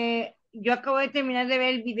 yo acabo de terminar de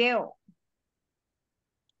ver el video.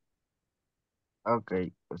 Ok,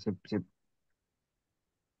 pues sí,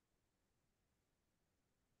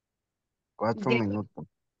 4 minutos.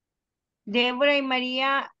 Débora y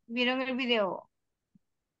María vieron el video.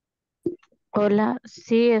 Hola,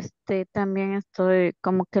 sí, también estoy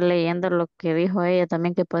como que leyendo lo que dijo ella,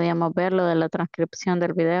 también que podíamos ver lo de la transcripción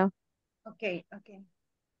del video. Ok.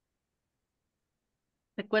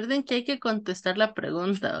 Recuerden que hay que contestar la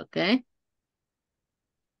pregunta, ¿ok?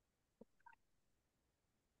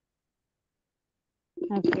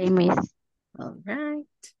 Ok, Miss. All right.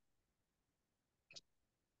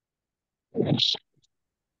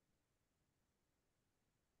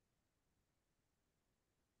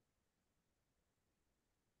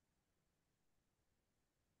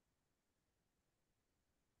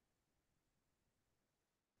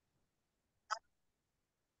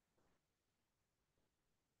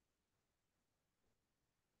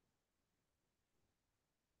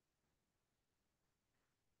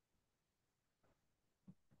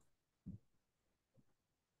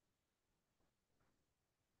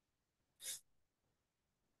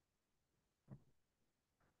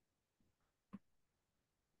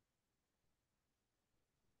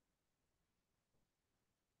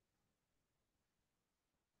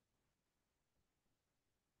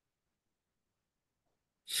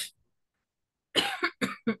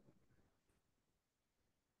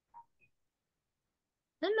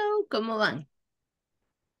 Hello, ¿cómo van?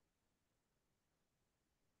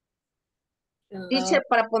 Teacher,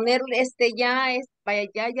 para ponerle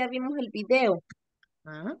vaya, ya vimos el video,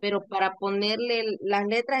 Ah, pero para ponerle las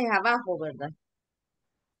letras es abajo, ¿verdad?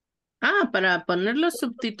 para ponerlo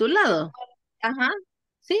subtitulado. Ajá.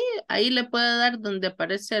 Sí, ahí le puede dar donde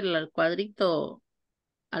aparece el cuadrito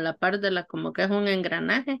a la par de como que es un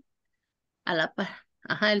engranaje, a la par.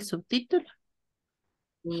 Ajá, el subtítulo.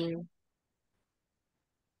 Mm,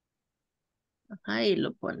 Ajá, ahí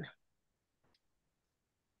lo pone.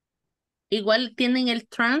 Igual tienen el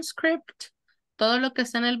transcript. Todo lo que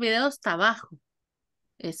está en el video está abajo,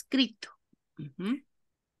 escrito. Ujú,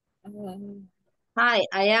 Hi,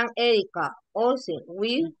 I am Erika. Awesome.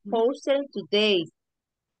 We ujú. posted today.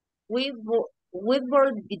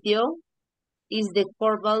 Whiteboard video is the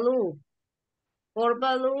core value. Core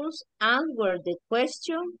values answer the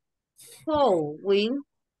question how will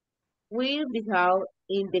behave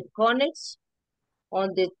in the context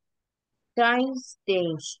on the time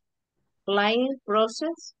stage. Planning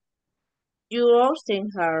process. You often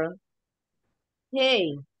hear,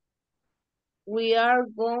 hey, we are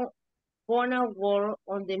gonna work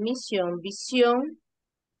on the mission, vision,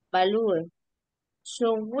 value.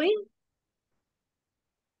 So we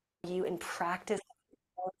you in practice,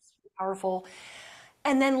 powerful.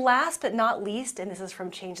 And then last but not least, and this is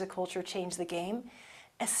from Change the Culture, Change the Game,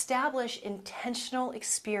 establish intentional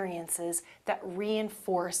experiences that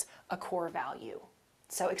reinforce a core value.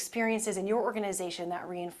 So experiences in your organization that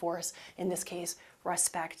reinforce, in this case,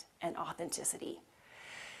 respect and authenticity.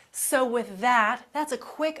 So with that, that's a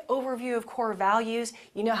quick overview of core values.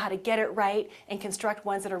 You know how to get it right and construct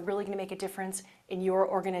ones that are really going to make a difference in your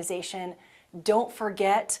organization. Don't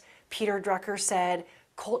forget, Peter Drucker said,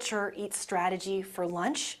 culture eats strategy for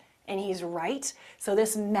lunch, and he's right. So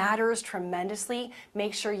this matters tremendously.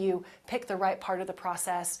 Make sure you pick the right part of the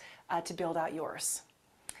process to build out yours.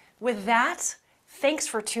 With that, thanks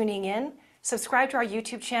for tuning in. Subscribe to our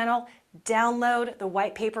YouTube channel. Download the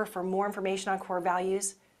white paper for more information on core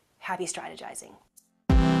values. Happy strategizing.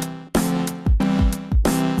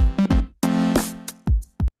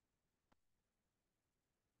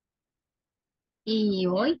 Y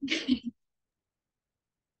hoy,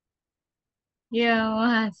 ¿qué vamos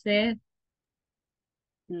a hacer?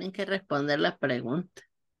 Tienen que responder la pregunta.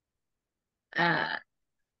 Ah,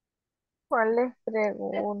 ¿Cuáles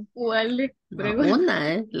preguntas? ¿cuál es No,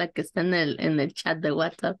 una es la que está en el chat de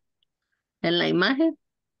WhatsApp. En la imagen.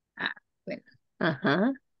 Ah, bueno,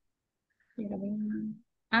 Ajá. quiero ver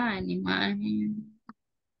en imagen.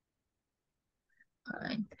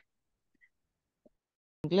 Ay,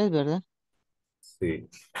 Inglés, ¿verdad? Sí.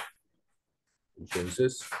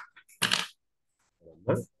 Entonces,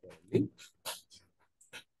 para mí.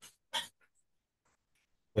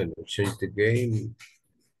 Bueno, change the game.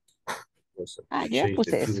 Ah, yo ya Change the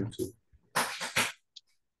puse eso. tool to.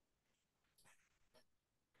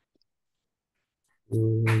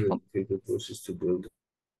 Take the process to build.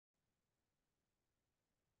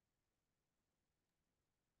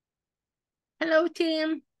 Hello,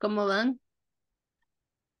 team. ¿Cómo van?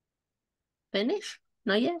 Finish?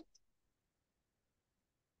 No yet.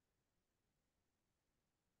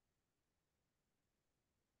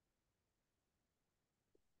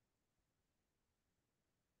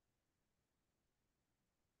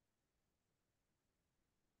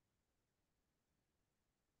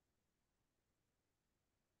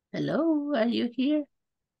 Hello, are you here?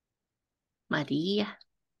 María.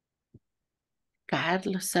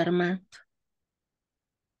 Carlos, Armando.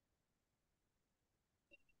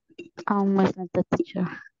 Aún me falta, teacher.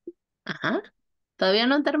 Ajá. ¿Todavía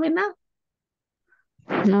no han terminado?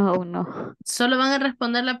 No, aún no. Solo van a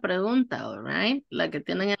responder la pregunta, all right? La que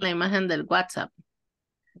tienen en la imagen del WhatsApp.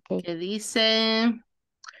 Okay. Que dice,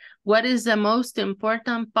 what is the most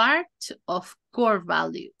important part of core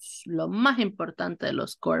values? Lo más importante de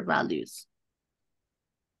los core values.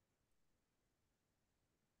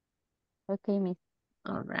 Okay, miss.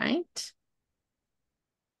 All right.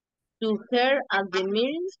 to her at the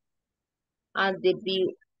meeting and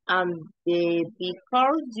the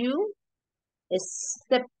because you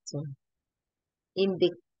accept. In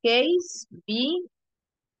the case B,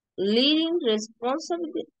 leading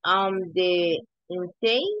responsibility the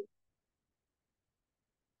intake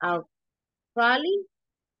actually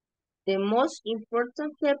the most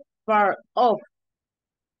important part of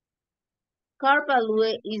car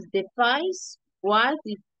value is the price what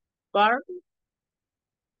the part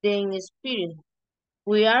the experience.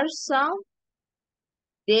 We are some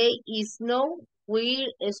there is no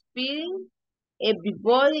we experience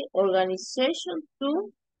everybody organization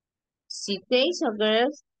to cities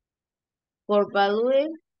against core value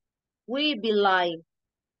will be like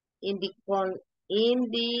in the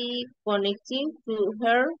connecting to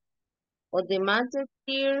her or the matter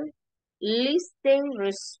here, listing,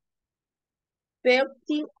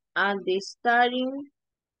 respecting, and the starting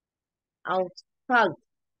out fact.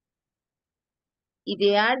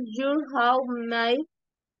 They are your how my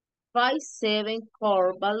 5-7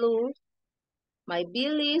 core values might be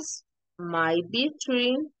list, might be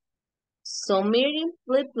three. Summating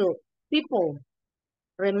people.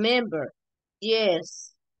 Remember,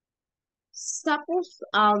 yes. Suppose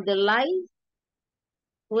on the line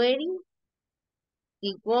waiting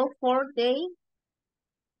the go for day,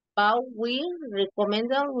 but we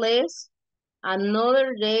recommend less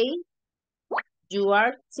another day you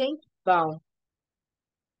are thinking about.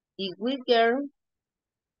 The weaker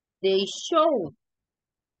they show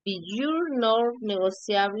be your no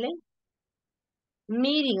negotiable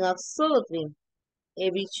meeting absolutely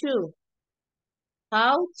every two.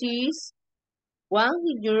 How is one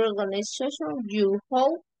in your organization you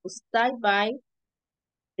hope to stay by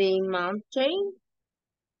the mountain?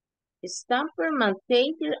 Stamper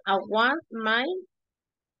maintained a one mile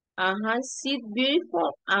and has it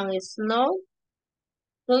beautiful and snow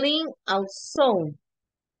clean outside.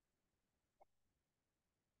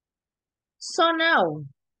 So now,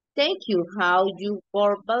 thank you how you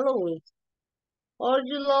were valued. Or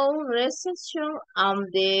you low reception and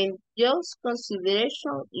the just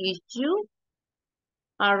consideration is you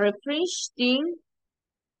are refreshing.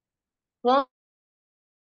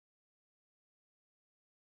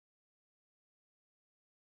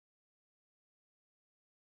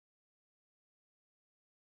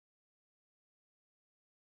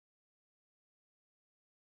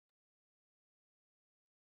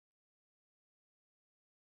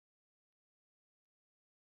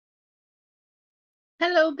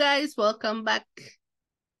 Hello, guys. Welcome back.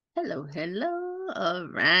 Hello, hello. All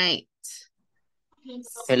right.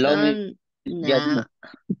 Hello, So now, Yasmin.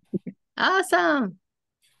 awesome.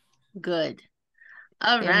 Good.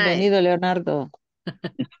 All right. Bienvenido, Leonardo.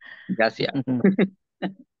 Gracias.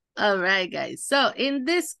 All right, guys. So in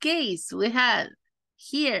this case, we have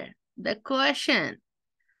here the question.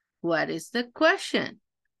 What is the question?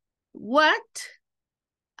 What?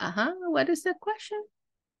 What is the question?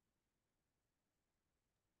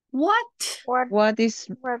 What? What is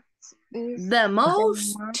The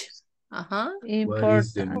most? What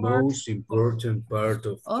is the important? most important part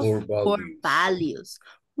of core Core values? values.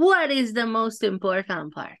 What is the most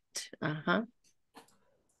important part?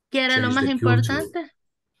 ¿Qué era lo Change más the importante? culture.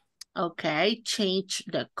 Okay, change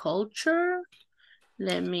the culture.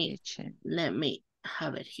 Let me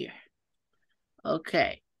have it here.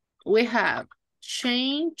 Okay, we have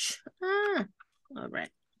change. All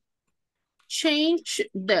right. Change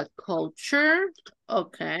the culture.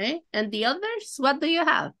 Okay, and the others, what do you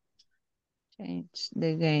have? Change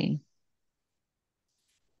the game.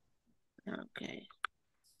 Okay,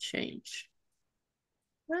 change.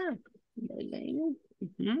 The game.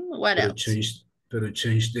 What else? Pero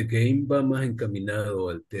change the game va más encaminado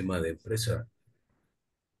al tema de empresa.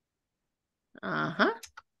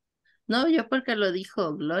 No, yo porque lo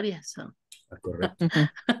dijo Gloria, so. Correcto.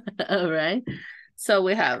 All right. So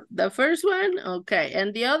we have the first one. Okay.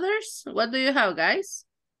 And the others? What do you have, guys?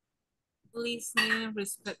 Listening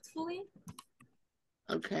respectfully.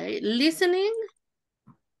 Okay. Listening.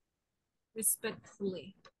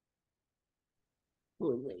 Respectfully.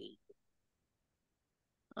 Fully.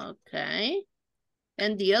 Okay.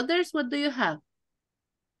 And the others, what do you have?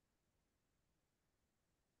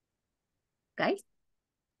 Guys?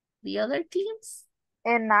 The other teams?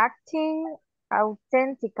 Enacting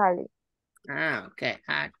authentically. Okay.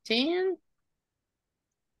 Acting.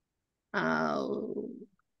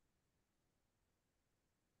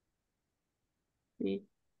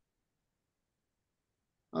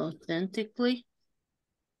 Authentically.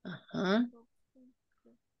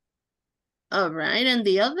 All right. And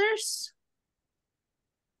the others?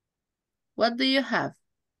 What do you have?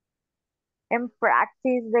 And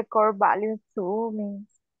practice the core value too means.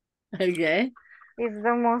 Okay. It's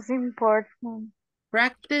the most important.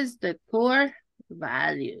 Practice the core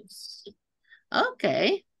values.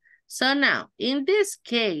 Okay. So now, in this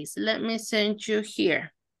case, let me send you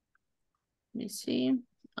here. Let me see.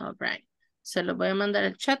 All right. Se lo voy a mandar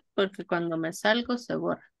al chat porque cuando me salgo se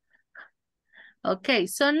borra. Okay,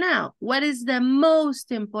 so now, what is the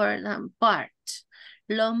most important part?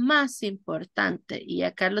 Lo más importante. Y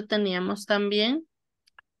acá lo teníamos también.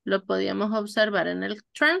 Lo podíamos observar en el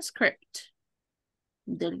transcript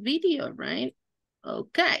del video, right?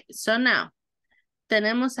 Okay, so now,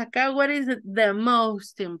 tenemos acá what is the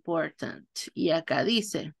most important. Y acá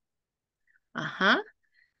dice, Ajá.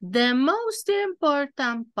 The most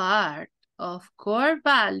important part of core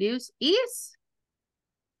values is,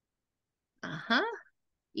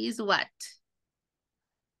 is what?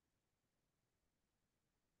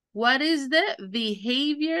 What is the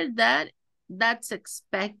behavior that's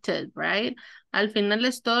expected, right? Al final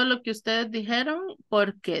es todo lo que ustedes dijeron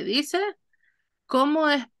porque dice, ¿cómo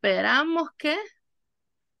esperamos que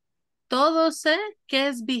todo se, qué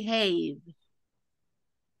es behave?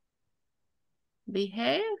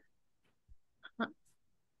 Behave.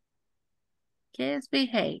 ¿Qué es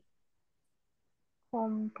behave?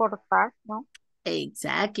 Comportar, ¿no?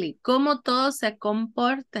 Exactly. Cómo todos se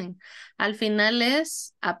comporten. Al final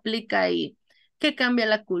aplica ahí. ¿Qué cambia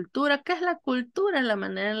la cultura? ¿Qué es la cultura? La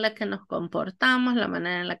manera en la que nos comportamos, la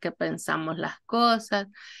manera en la que pensamos las cosas.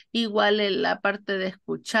 Igual en la parte de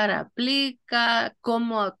escuchar aplica,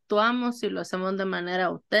 cómo actuamos, si lo hacemos de manera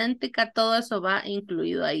auténtica, todo eso va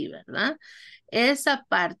incluido ahí, ¿verdad? Esa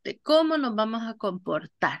parte, cómo nos vamos a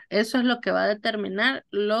comportar, eso es lo que va a determinar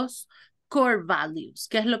los core values,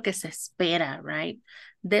 que es lo que se espera, right?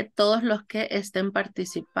 De todos los que estén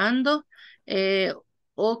participando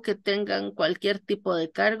o que tengan cualquier tipo de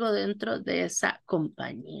cargo dentro de esa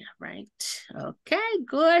compañía, right? Okay,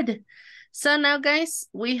 good. So now, guys,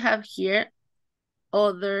 we have here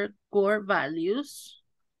other core values.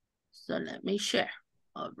 So let me share,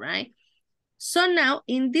 all right? So now,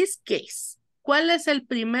 in this case, ¿cuál es el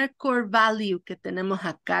primer core value que tenemos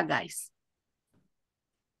acá, guys?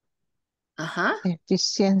 Ajá.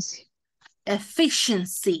 Eficiencia.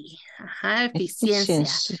 Efficiency. Ajá, eficiencia.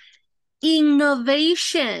 Efficiency.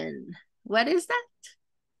 Innovation. What is that?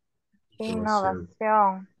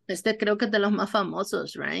 Innovación. Este creo que es de los más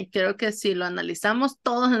famosos, right? Creo que si lo analizamos,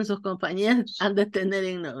 todos en sus compañías han de tener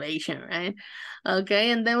innovation, right?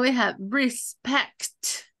 Okay, and then we have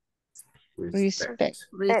respect. Respect.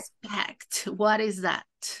 Respect. What is that?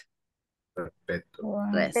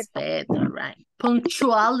 Respeto. Respeto, right?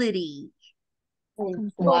 Punctuality.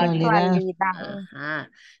 Puntualidad. Ajá.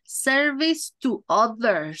 Service to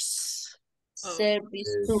others.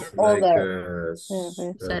 Service to It's like others.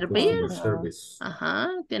 Servir. customer service.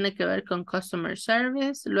 Ajá, tiene que ver con customer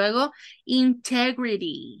service. Luego,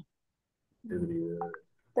 integrity.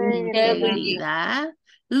 Integridad.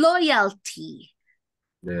 Loyalty.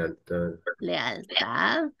 Lealtad.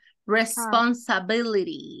 Lealtad.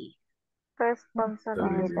 Responsibility.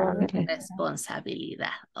 Responsabilidad.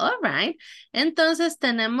 Responsabilidad. All right. Entonces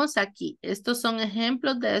tenemos aquí, estos son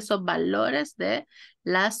ejemplos de esos valores de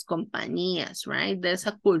las compañías, right? De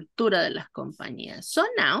esa cultura de las compañías. So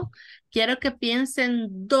now, quiero que piensen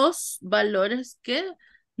dos valores que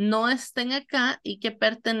no estén acá y que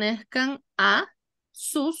pertenezcan a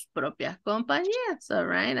sus propias compañías, all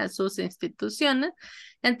right? A sus instituciones.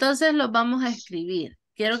 Entonces los vamos a escribir.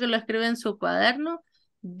 Quiero que lo escriban en su cuaderno.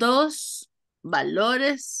 Dos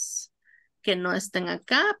valores que no estén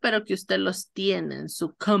acá, pero que usted los tiene en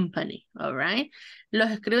su company, all right?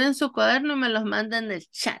 Los escribe en su cuaderno y me los manda en el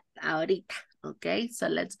chat ahorita, ok? So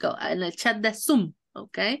let's go. En el chat de Zoom,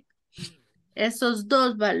 ok? Esos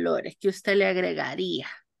dos valores que usted le agregaría.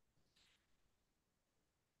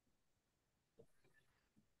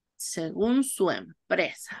 Según su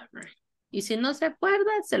empresa, right? Y si no se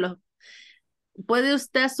acuerda, puede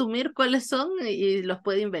usted asumir cuáles son y los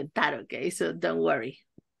puede inventar, ok? So don't worry.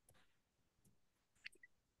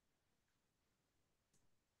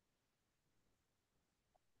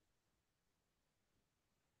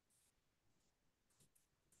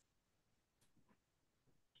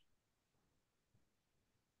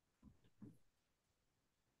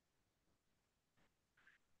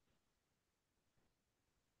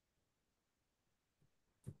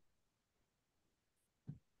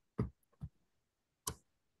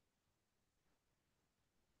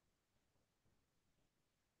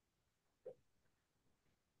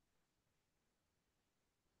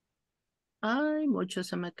 Ay, muchos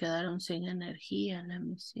se me quedaron sin energía, let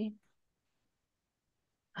me see.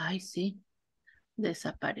 Ay, sí,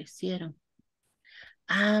 desaparecieron.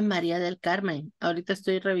 Ah, María del Carmen, ahorita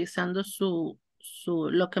estoy revisando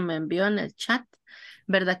lo que me envió en el chat.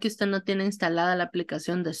 ¿Verdad que usted no tiene instalada la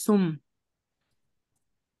aplicación de Zoom?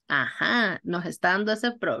 Ajá, nos está dando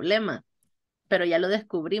ese problema, pero ya lo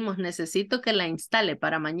descubrimos. Necesito que la instale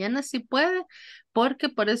para mañana si puede, porque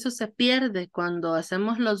por eso se pierde cuando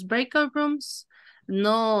hacemos los breakout rooms.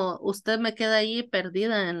 No, usted me queda ahí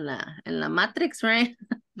perdida en la Matrix, right?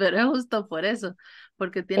 Pero es justo por eso,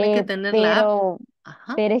 porque tiene que tener la app.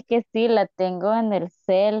 Ajá. Pero es que sí la tengo en el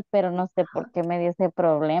cel, pero no sé por qué me dio ese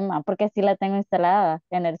problema, porque sí la tengo instalada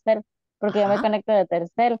en el cel, porque yo me conecto desde el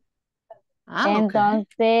cel, Ah, ok.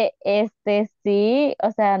 Entonces, sí,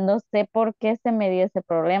 o sea, no sé por qué se me dio ese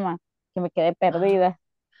problema, que me quedé perdida,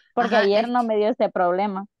 porque Ajá, ayer no me dio ese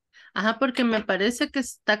problema, ajá, porque me parece que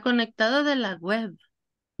está conectado de la web.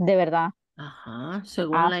 de verdad. Ajá,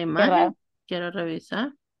 según Ah, la qué raro. imagen. Quiero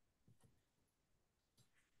revisar.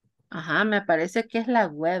 Ajá, me parece que es la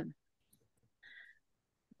web.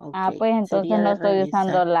 Ok, Ah, pues entonces sería no de estoy revisar.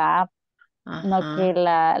 usando la app, no que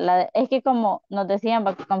Ajá, es que como nos decían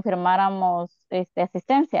para que confirmáramos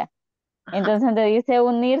asistencia. ajá. Entonces donde dice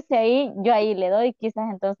unirse ahí, yo ahí le doy, quizás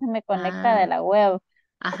entonces me conecta de Ah, la web,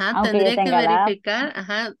 ajá, aunque yo tendría que tenga la app. verificar,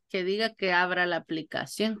 ajá, que diga que abra la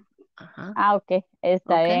aplicación. Ajá. Ah, ok,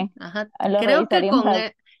 está Ok, bien. ajá. Lo Creo que revisaría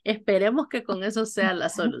más. esperemos que con eso sea la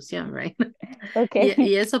solución, right? Ok,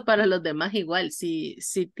 Y eso para los demás igual, si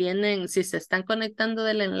se están conectando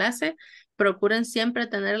del enlace, procuren siempre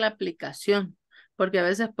tener la aplicación, porque a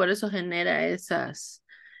veces por eso genera esos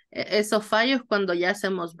fallos cuando ya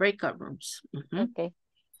hacemos breakout rooms. Ujú. ok.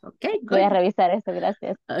 Ok, Voy good. a revisar eso,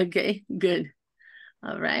 gracias. Ok, good.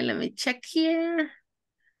 All right, let me check here.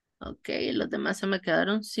 Ok, los demás se me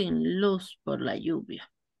quedaron sin luz por la lluvia.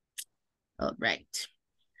 All right.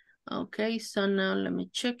 Okay, so now let me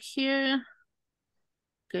check here.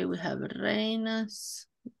 Okay, we have reinas,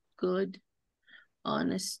 good,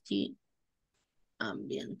 honesty,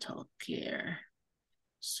 ambiental care,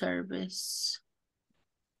 service.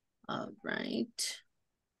 All right.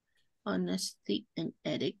 Honesty and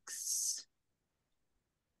ethics.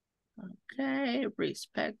 Okay,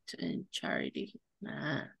 respect and charity.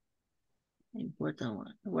 Important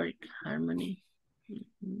one. Work harmony.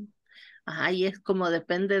 Ajá, y es como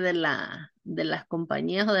depende de las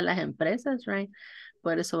compañías o de las empresas, right?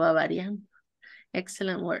 Por eso va variando.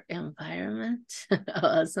 Excellent work environment.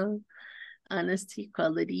 Awesome. Honesty,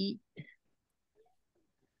 quality.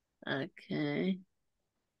 Okay.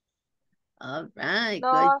 All right.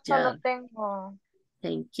 Good No, solo job. tengo.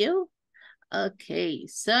 Thank you. Okay.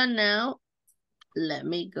 So now let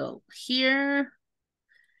me go here.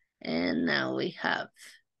 And now we have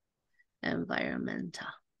environmental.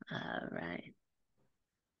 All right.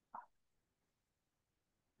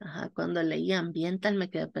 Ajá, cuando leí ambiental me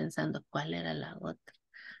quedé pensando cuál era la otra.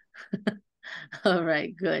 All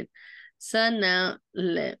right, good. So now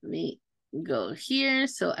let me go here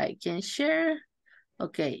so I can share.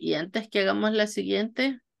 Ok, y antes que hagamos la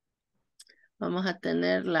siguiente, vamos a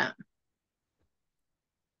tener la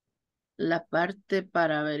parte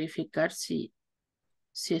para verificar si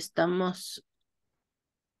estamos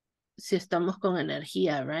con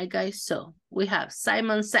energía, right guys? So, we have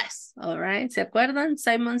Simon says, all right? ¿Se acuerdan?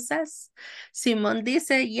 Simon says. Simon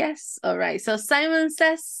dice yes, all right. So Simon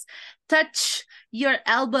says, touch your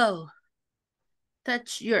elbow.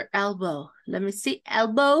 Touch your elbow. Let me see,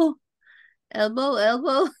 elbow, elbow,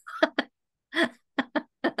 elbow.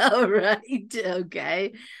 All right,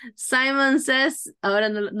 okay. Simon says, ahora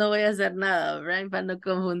no voy a hacer nada, right? Para no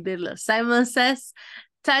confundirlo. Simon says,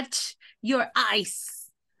 touch your eyes.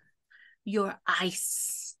 Your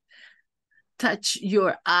eyes. Touch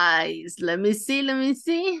your eyes. Let me see, let me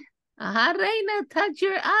see. Ajá, Reina, touch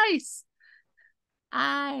your eyes.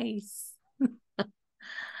 Eyes.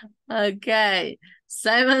 Okay.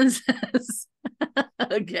 Simon says,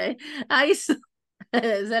 okay. Eyes.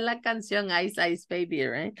 Esa es la canción Ice Ice Baby,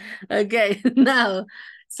 right? Okay, now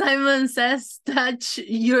Simon says, touch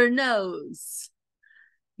your nose.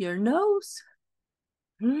 Your nose?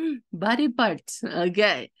 Body parts.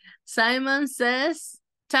 Okay. Simon says,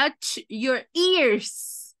 touch your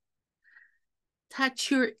ears.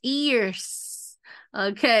 Touch your ears.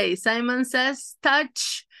 Okay. Simon says,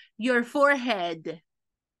 touch your forehead.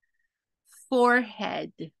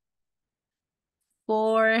 Forehead.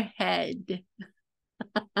 Forehead.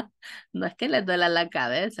 No es que le duela la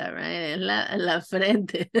cabeza, right? Es la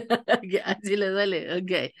frente. Así le duele.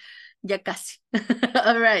 Okay. Ya casi.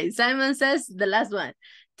 All right. Simon says the last one.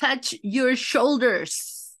 Touch your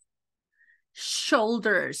shoulders.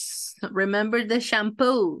 Shoulders. Remember the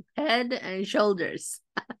shampoo. Head and shoulders.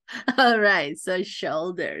 All right. So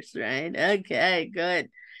shoulders, right? Okay, good.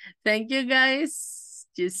 Thank you, guys.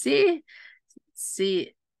 You see?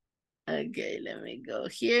 See. Okay, let me go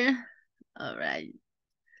here. All right.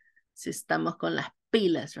 Si estamos con las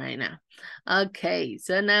pilas right now. Okay,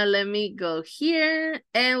 so now let me go here.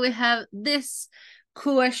 And we have these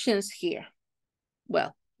questions here.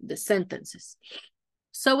 Well, the sentences.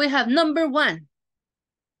 So we have number 1.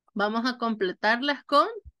 Vamos a completarlas con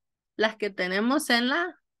las que tenemos en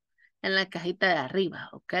la cajita de arriba,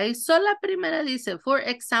 okay? So la primera dice, for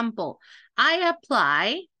example, I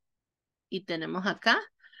apply, y tenemos acá,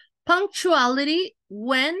 punctuality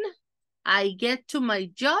when I get to my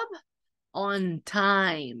job On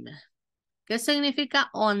time. ¿Qué significa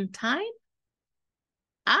on time?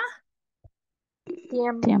 Ah,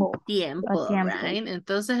 Tiempo. tiempo, right?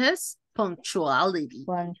 Entonces es punctuality.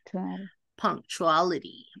 Punctual.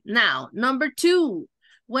 Punctuality. Now, number 2.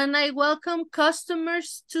 When I welcome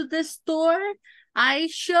customers to the store, I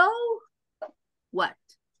show what?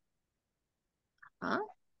 Huh?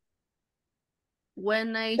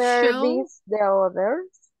 When I Service the others.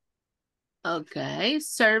 show, okay,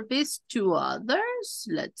 service to others.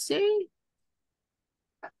 Let's see.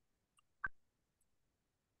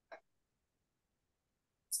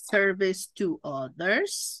 Service to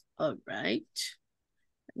others. All right.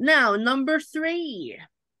 Now, number 3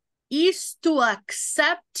 is to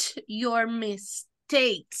accept your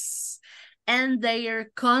mistakes and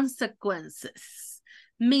their consequences.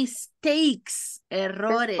 Mistakes,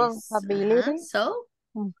 errores. Responsibility. So,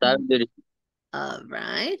 all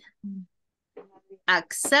right.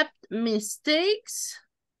 Accept mistakes.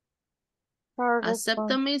 Or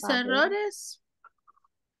Acepto mis responsibility. errores.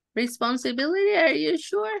 Responsibility, are you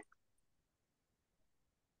sure?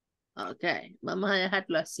 Okay, vamos a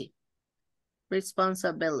dejarlo así.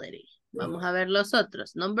 Responsibility. Vamos a ver los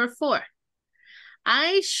otros. Number 4.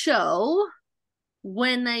 I show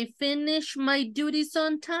when I finish my duties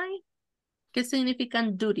on time. ¿Qué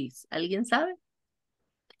significan duties? ¿Alguien sabe?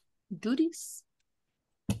 Duties.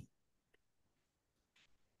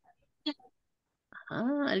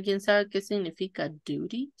 ¿Alguien sabe qué significa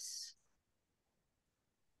duties?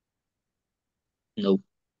 No.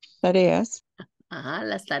 Tareas. Ajá,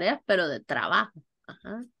 las tareas, pero de trabajo.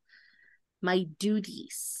 Ajá. My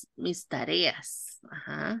duties, mis tareas.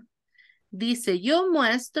 Ajá. Dice, yo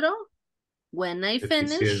muestro when I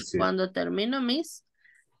finish, Eficiencia. cuando termino mis,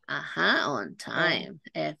 ajá, on time.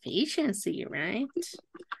 Efficiency, right?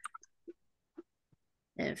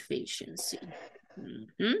 Efficiency.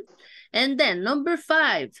 And then number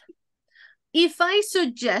 5. If I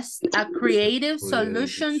suggest a creative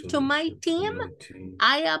solution to my team,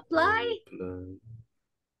 I apply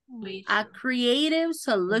a creative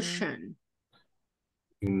solution.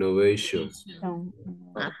 Innovation.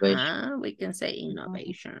 We can say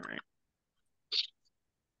innovation, right?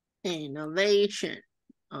 Innovation.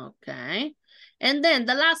 Okay. And then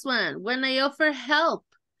the last one, when I offer help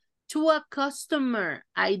to a customer,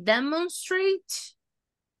 I demonstrate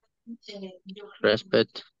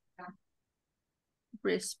Respect.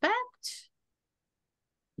 respect.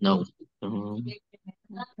 No.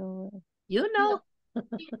 You know.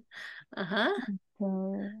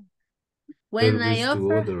 When I Service to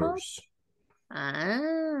offer help. others.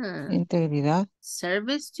 Integridad.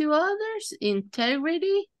 Service to others,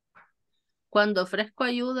 integrity. Cuando ofrezco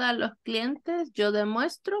ayuda a los clientes, yo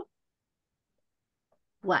demuestro.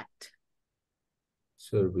 What?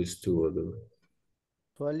 Service to others.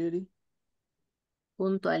 Quality.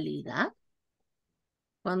 Puntualidad.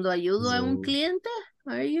 Cuando ayudo a un cliente,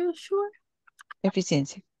 are you sure?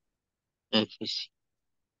 Eficiencia.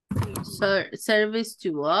 Service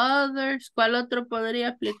to others. ¿Cuál otro podría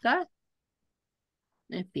aplicar?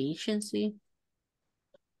 Efficiency.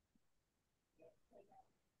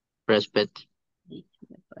 Respect. Me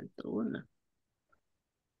faltó una.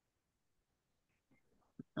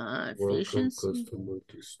 Welcome Efficiency. customer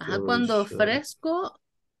to store Cuando and shop. ofrezco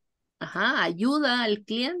ayuda al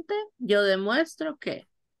cliente, yo demuestro que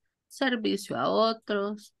servicio a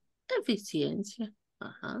otros, eficiencia.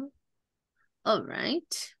 All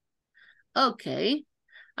right. Ok.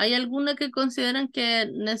 ¿Hay alguna que consideran que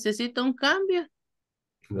necesita un cambio?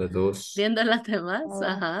 La 2. Viendo las demás.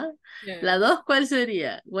 La 2, ¿cuál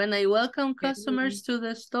sería? When I welcome customers to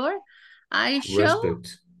the store, I show.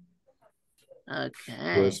 Respect.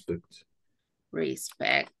 Okay. Respect.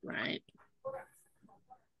 Respect, right?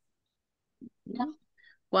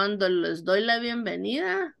 Cuando les doy la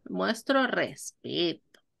bienvenida, muestro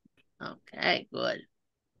respeto. Okay, good.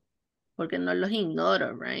 Porque no los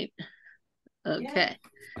ignoro, right? Okay,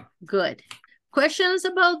 good. Questions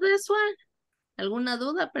about this one? ¿Alguna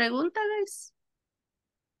duda, pregunta, guys?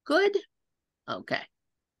 Good? Okay.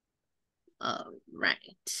 All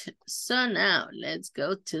right. So now, let's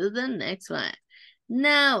go to the next one.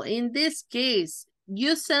 Now, in this case,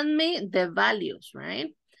 you send me the values,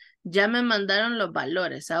 right? Ya me mandaron los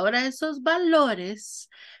valores. Ahora esos valores,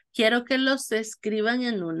 quiero que los escriban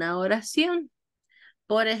en una oración.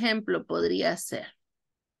 Por ejemplo, podría ser,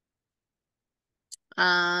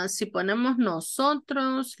 si ponemos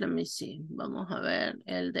nosotros, let me see, vamos a ver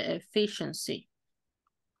el de efficiency.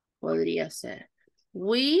 Podría ser,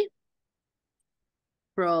 we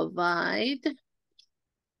provide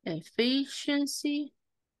efficiency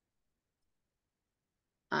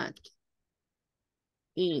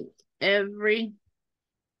in every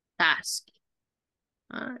task.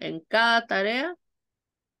 En cada tarea,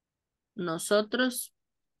 nosotros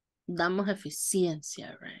damos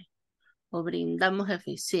eficiencia, right? O brindamos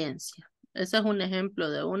eficiencia. Ese es un ejemplo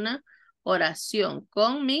de una oración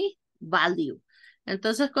con mi value.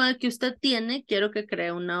 Entonces, con el que usted tiene, quiero que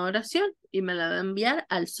cree una oración y me la va a enviar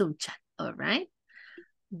al Zoom chat, all right?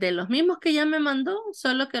 De los mismos que ya me mandó,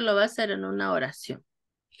 solo que lo va a hacer en una oración.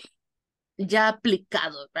 Ya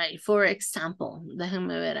aplicado, right? For example,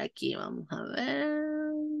 déjenme ver aquí, vamos a ver.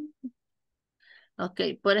 Ok,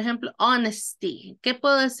 por ejemplo, honesty. ¿Qué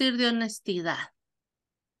puedo decir de honestidad?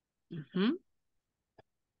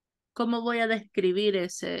 ¿Cómo voy a describir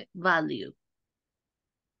ese value?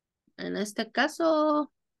 En este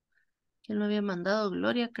caso, ¿quién lo había mandado?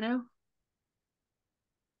 Gloria, creo.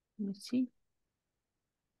 Sí.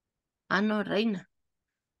 Ah, no, Reina.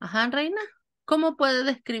 Ajá, Reina. ¿Cómo puede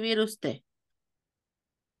describir usted?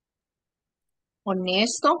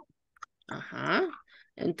 Honesto, Ajá.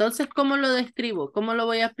 Entonces, ¿cómo lo describo? ¿Cómo lo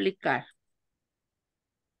voy a aplicar?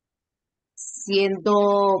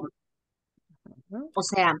 siendo, o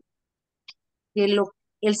sea, que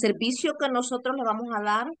el servicio que nosotros le vamos a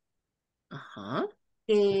dar, Ajá.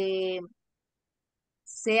 que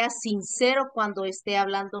sea sincero cuando esté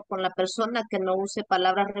hablando con la persona, que no use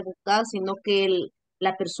palabras rebuscadas, sino que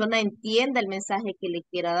la persona entienda el mensaje que le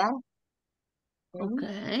quiera dar. Ok.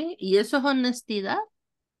 ¿Y eso es honestidad?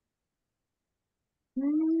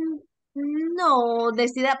 Mm, No,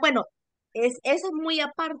 honestidad, bueno, eso es muy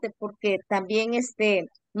aparte porque también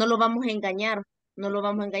no lo vamos a engañar, no lo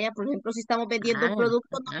vamos a engañar. Por ejemplo, si estamos vendiendo un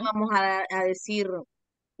producto, no Ajá. vamos a decir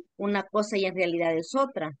una cosa y en realidad es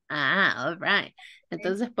otra. All right.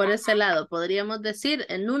 Entonces, por ese lado, podríamos decir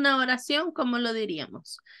en una oración, ¿cómo lo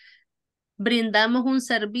diríamos? Brindamos un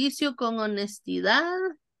servicio con honestidad.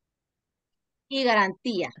 Y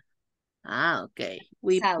garantía. Ok.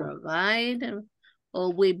 We Sabe. provide o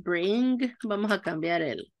we bring. Vamos a cambiar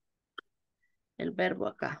el verbo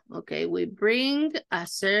acá. Ok. We bring a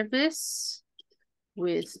service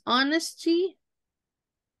with honesty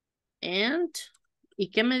and... ¿Y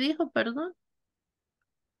qué me dijo, perdón?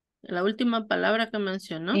 La última palabra que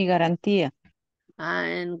mencionó. Y garantía.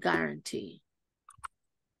 And guarantee.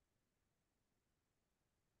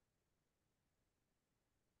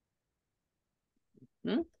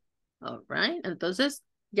 All right. Entonces,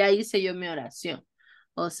 ya hice yo mi oración.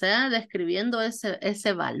 O sea, describiendo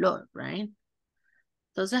ese valor, right?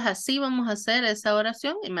 Entonces, así vamos a hacer esa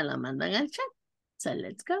oración y me la mandan al chat. So,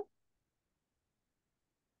 let's go.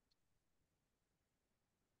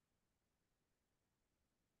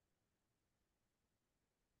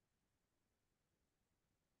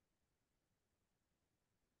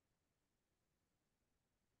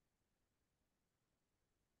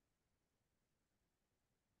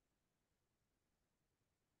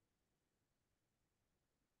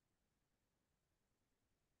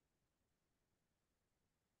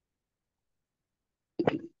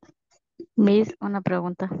 Miss, una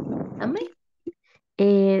pregunta. ¿A mí?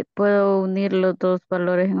 ¿Puedo unir los dos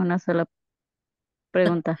valores en una sola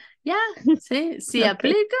pregunta? Ya, sí. Si Ok.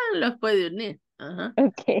 aplican, los puede unir. Ajá.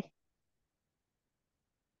 Ok.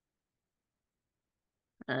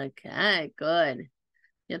 Okay, good.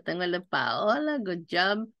 Yo tengo el de Paola. Good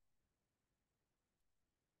job.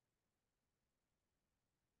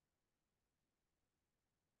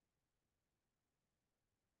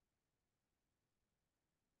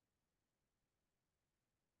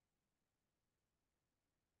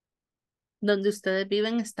 ¿Donde ustedes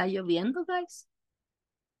viven está lloviendo, guys?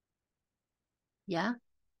 Yeah.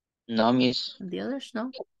 No, Miss. The others,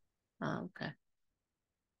 no? Okay.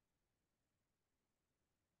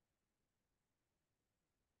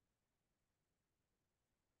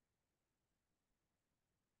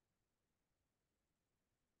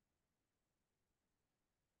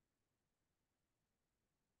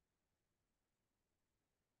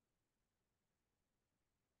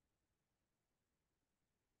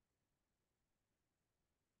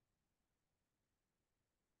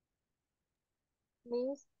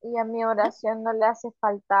 Miss, y a mi oración no le hace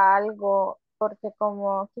falta algo, porque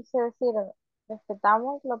como quise decir,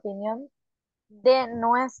 respetamos la opinión de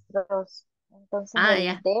nuestros. Entonces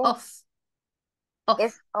Ya. el de Off.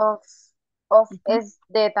 es of Ujú. es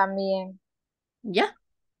de también. Ya.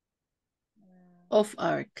 Of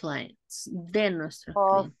our clients. De nuestros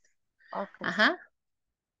Of, clientes. ok. Ajá.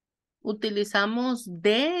 Utilizamos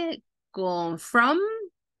de con from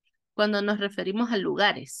cuando nos referimos a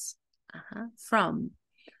lugares. Ajá. From.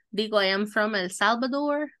 Digo, I am from El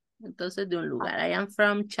Salvador. Entonces, de un lugar. I am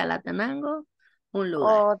from Chalatenango. Un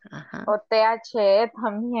lugar. O, Ajá. o THE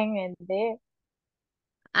también el de.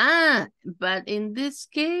 But in this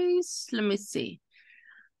case, let me see.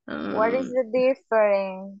 What is the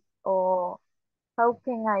difference? Or how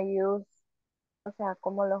can I use? O sea,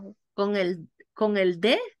 ¿cómo lo? Con el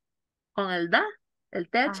de, con el da, el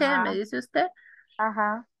TH, me Ajá. dice usted.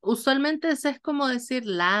 Ajá. Usualmente ese es como decir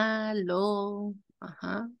la, lo,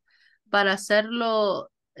 ajá. Para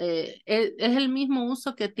hacerlo, es el mismo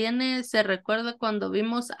uso que tiene, se recuerda cuando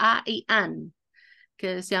vimos a y an,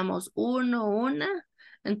 que decíamos uno, una.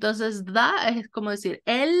 Entonces, da es como decir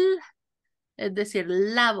el, es decir,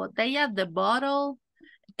 la botella, the bottle,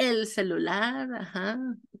 el celular, ajá.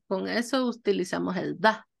 Con eso utilizamos el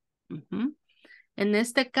da. Ujú. En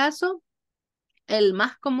este caso, el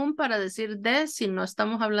más común para decir de, si no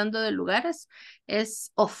estamos hablando de lugares,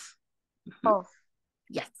 es of. Ujú. Of.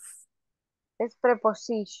 Yes. Es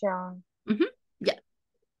preposition. Ujú. Yeah.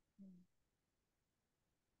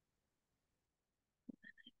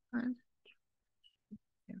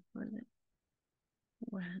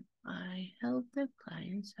 When I help the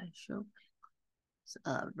clients, I show.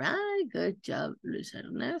 All right, good job, Luis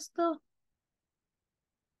Ernesto.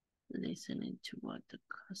 Listening to what the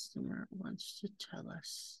customer wants to tell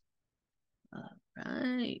us. All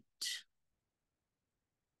right.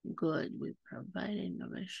 Good, we provide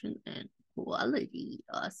innovation and quality.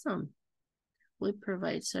 Awesome. We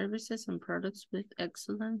provide services and products with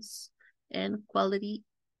excellence and quality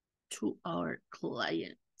to our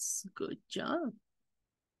clients. Good job.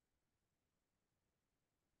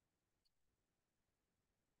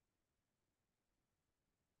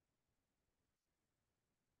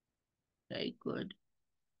 Very good.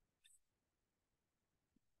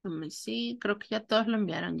 Let me see. Creo que ya todos lo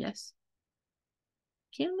enviaron, yes.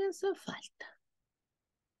 ¿Quién me hace falta?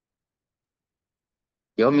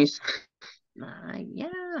 Yo, Miss.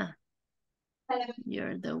 Yeah.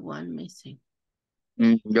 You're the one missing.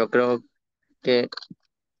 Yo creo que,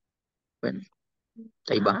 bueno,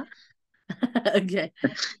 ahí va. Okay.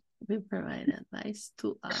 We provide advice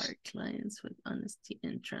to our clients with honesty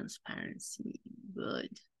and transparency. Good.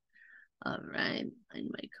 All right.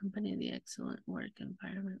 In my company, the excellent work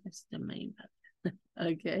environment is the main factor.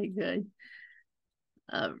 Okay, good.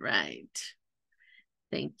 All right.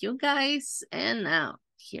 Thank you, guys. And now,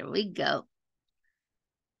 here we go.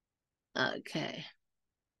 Okay.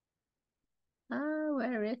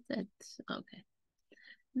 Where is it? Okay.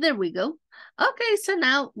 There we go. Okay, so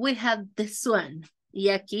now we have this one. Y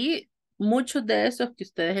aquí, muchos de esos que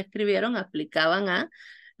ustedes escribieron aplicaban a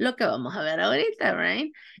lo que vamos a ver ahorita,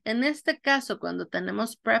 right? En este caso, cuando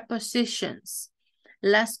tenemos prepositions,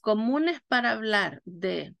 las comunes para hablar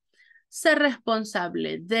de ser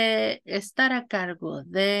responsable, de estar a cargo,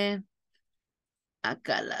 de...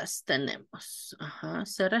 Acá las tenemos. Ajá,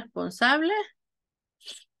 ser responsable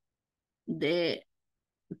de...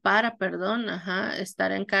 perdón, ajá,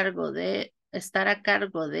 estar a cargo de,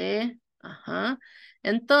 ajá.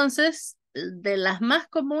 Entonces, de las más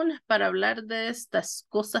comunes para hablar de estas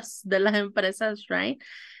cosas de las empresas, right,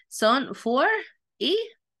 son for y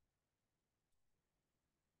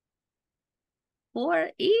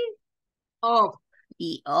Of.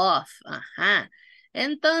 y of, ajá.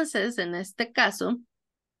 Entonces, en este caso,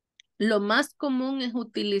 lo más común es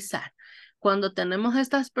utilizar cuando tenemos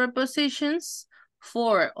estas prepositions,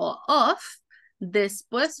 for o of,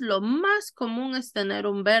 después lo más común es tener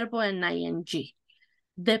un verbo en ing.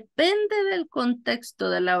 Depende del contexto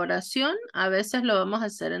de la oración, a veces lo vamos a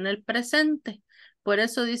hacer en el presente. Por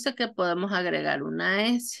eso dice que podemos agregar una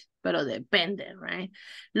S, pero depende, right?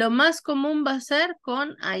 Lo más común va a ser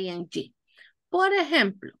con ing. Por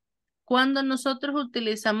ejemplo, cuando nosotros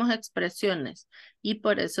utilizamos expresiones, y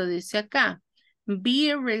por eso dice acá,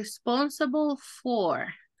 be responsible for.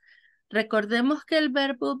 Recordemos que el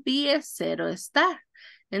verbo be es cero estar.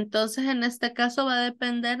 Entonces, en este caso va a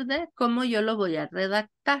depender de cómo yo lo voy a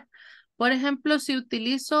redactar. Por ejemplo, si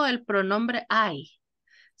utilizo el pronombre I.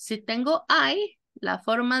 Si tengo I, la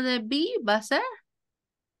forma de be va a ser...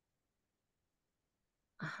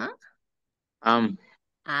 Ajá.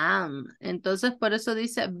 Entonces, por eso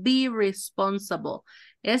dice be responsible.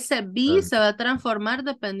 Ese be se va a transformar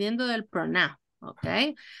dependiendo del pronoun,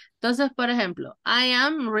 ¿ok? Entonces, por ejemplo, I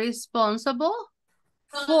am responsible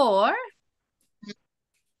for...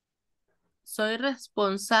 Soy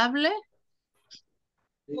responsable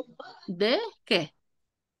de ¿qué?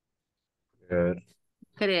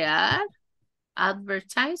 Crear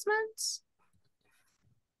advertisements.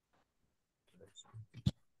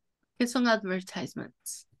 ¿Qué son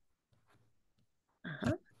advertisements?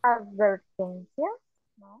 Ajá. Advertencias,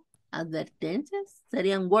 ¿no? Advertencias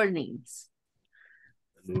serían warnings.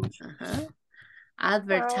 Ajá.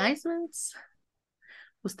 Advertisements.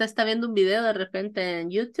 Usted está viendo un video de repente en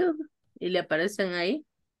YouTube y le aparecen ahí.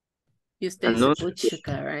 Y usted dice, Anuncios.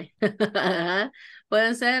 puchica, right? Ajá.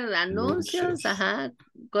 Pueden ser anuncios, ajá,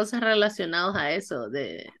 cosas relacionadas a eso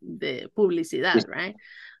de publicidad, right?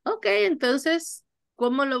 Ok, entonces,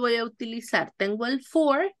 ¿cómo lo voy a utilizar? Tengo el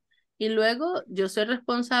for y luego yo soy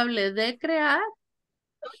responsable de crear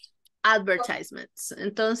advertisements.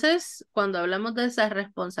 Entonces, cuando hablamos de esas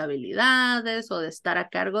responsabilidades o de estar a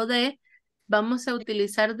cargo de, vamos a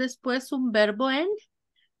utilizar después un verbo en.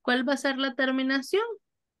 ¿Cuál va a ser la terminación?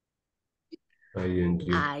 ING.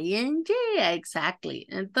 ING, exactly.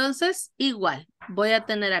 Entonces, igual, voy a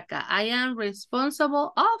tener acá, I am responsible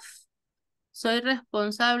of, soy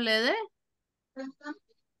responsable de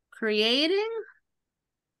creating,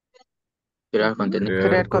 Crear contenido.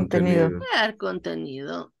 Crear contenido. crear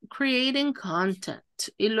contenido, creating content.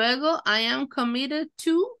 Y luego, I am committed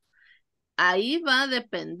to, ahí va a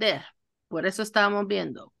depender. Por eso estábamos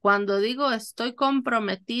viendo. Cuando digo estoy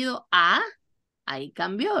comprometido a, ahí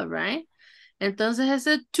cambió, right? Entonces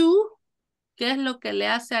ese to, ¿qué es lo que le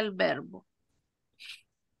hace al verbo?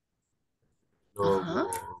 Ajá.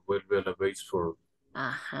 No, vuelve a la base form.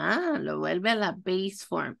 Ajá, lo vuelve a la base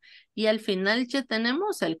form. Y al final ya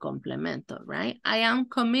tenemos el complemento, right? I am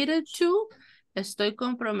committed to, estoy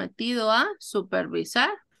comprometido a supervisar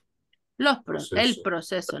el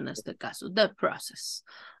proceso en este caso, the process.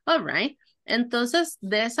 All right. Entonces,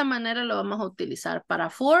 de esa manera lo vamos a utilizar para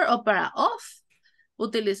for o para of.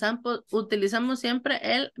 Utilizamos siempre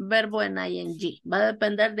el verbo en ing. Va a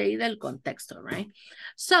depender de ahí del contexto, right?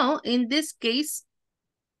 So, in this case,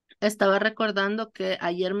 estaba recordando que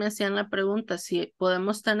ayer me hacían la pregunta si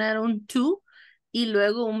podemos tener un to y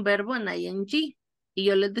luego un verbo en ing. Y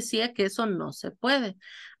yo les decía que eso no se puede,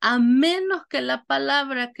 a menos que la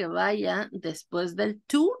palabra que vaya después del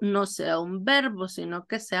to no sea un verbo, sino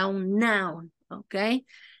que sea un noun, ¿ok?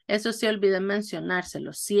 Eso sí olvidé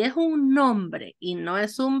mencionárselo. Si es un nombre y no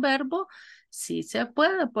es un verbo, sí se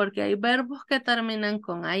puede, porque hay verbos que terminan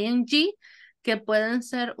con ing que pueden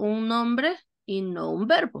ser un nombre y no un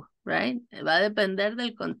verbo, right? Va a depender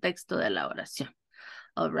del contexto de la oración.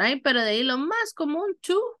 All right, pero de ahí lo más común,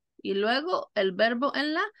 to, y luego el verbo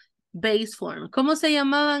en la base form. ¿Cómo se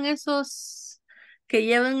llamaban esos que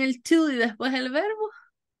llevan el to y después el verbo?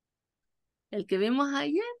 El que vimos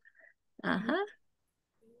ayer. Ajá.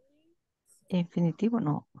 Infinitivo,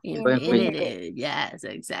 no. Infinitive, yes,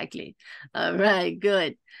 exactly. All right,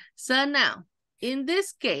 good. So now, in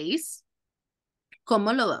this case,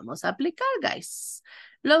 ¿cómo lo vamos a aplicar, guys?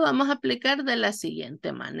 Lo vamos a aplicar de la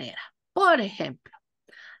siguiente manera. Por ejemplo,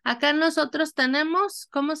 acá nosotros tenemos,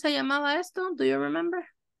 ¿cómo se llamaba esto? Do you remember?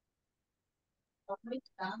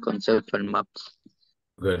 Conceptual map.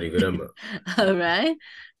 Organigrama. All right.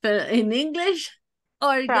 Pero en English,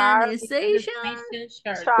 organization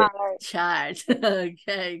chart.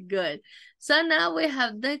 Okay, good. So now we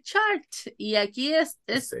have the chart. Y aquí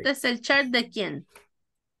este es el chart de quién?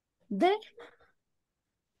 ¿De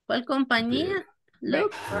cuál compañía?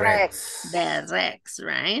 Look. Rex. De Rex,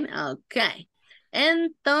 right? Okay.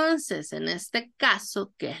 Entonces, en este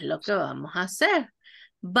caso, ¿qué es lo que vamos a hacer?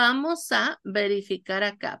 Vamos a verificar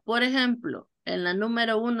acá. Por ejemplo, en la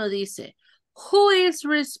número 1 dice, who is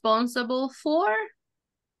responsible for?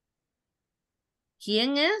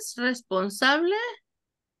 ¿Quién es responsable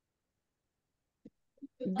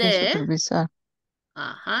de supervisar?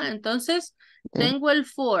 Ajá, entonces tengo el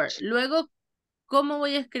for. Luego, ¿cómo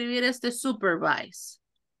voy a escribir este supervise?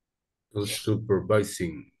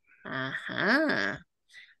 Supervising. Ajá.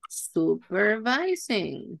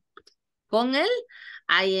 Supervising. Con el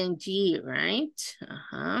ing, right?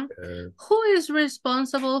 Ajá. Who is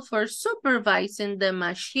responsible for supervising the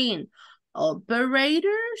machine?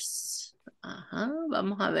 Operators. Ajá,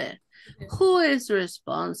 vamos a ver. Who is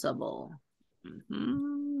responsible?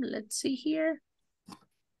 Let's see here.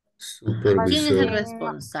 ¿Quién es el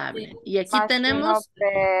responsable? Y aquí tenemos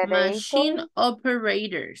machine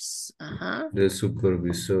operators. Ajá. The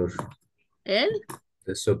supervisor. ¿El?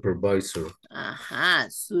 The supervisor. Ajá,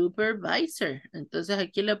 supervisor. Entonces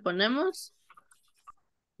aquí le ponemos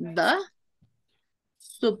the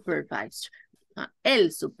supervisor.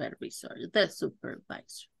 El supervisor, the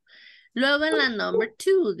supervisor. Luego en la number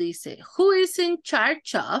 2 dice, who is in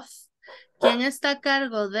charge of? ¿Quién está a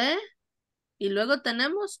cargo de? Y luego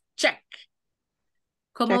tenemos check.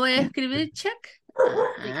 ¿Cómo voy a escribir check?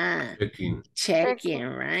 Ajá. Checking,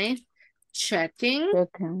 right?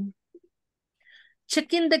 Checking.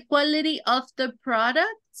 Checking the quality of the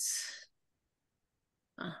products.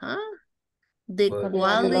 Ajá. The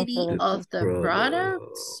quality of the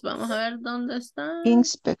products. Vamos a ver dónde está.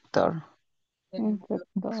 Inspector.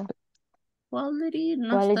 Quality no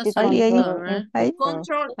Quality está solito, control right?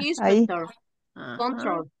 Control ahí. inspector. Ajá.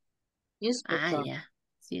 Control Ah, inspector. ya.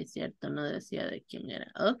 Sí, es cierto, no decía de quién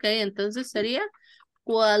era. Ok, entonces sería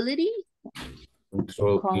Quality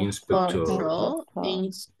Control inspector. Control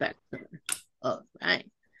Inspector. All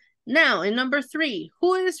right. Now, in number 3,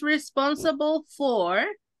 who is responsible for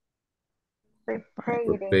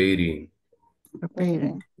Preparing.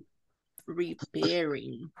 Repairing.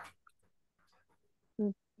 repairing?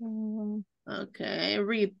 Okay,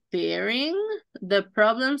 repairing the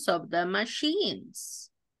problems of the machines.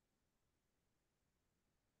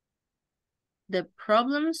 The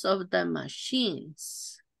problems of the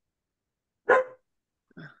machines.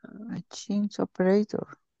 Machines operator.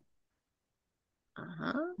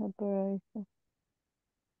 Operator.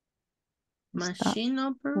 Machine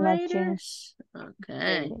operators.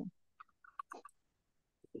 Okay.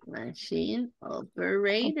 Machine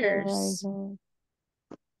operators.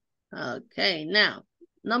 Okay, now,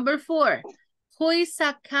 number 4. Who is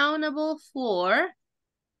accountable for?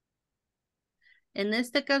 En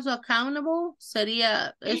este caso, accountable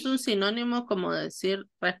sería, es un sinónimo como decir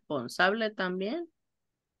responsable también.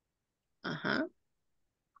 Ajá.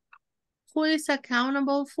 Who is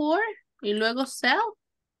accountable for? Y luego self.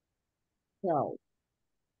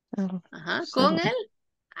 Ajá, con el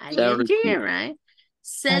ing, right?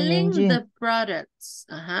 Selling ING. the products.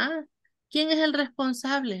 Ajá. ¿Quién es el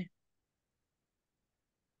responsable?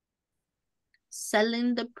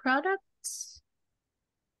 Selling the products.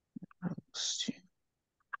 Sí.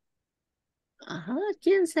 Ajá,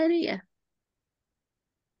 ¿quién sería?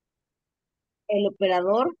 El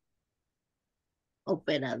operador.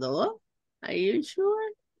 Operador. Are you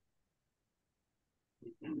sure?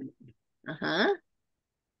 Ajá.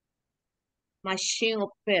 Machine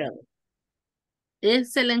operator.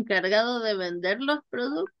 ¿Es el encargado de vender los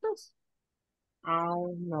productos?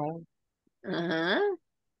 Oh, no. Ajá.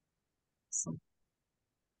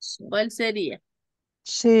 ¿Cuál sería?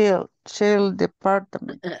 Sales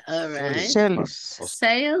department. All right.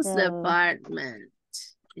 Sales department.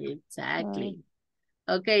 Exactly.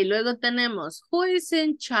 Okay, luego tenemos who is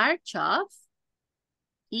in charge of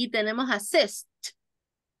y tenemos assist.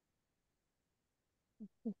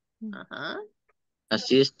 Ajá.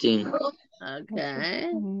 Assisting.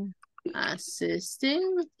 Okay.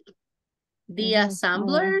 Assisting. The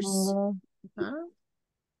assemblers. Ajá.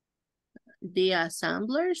 The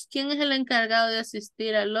assemblers. ¿Quién es el encargado de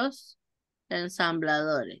asistir a los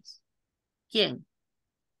ensambladores? ¿Quién?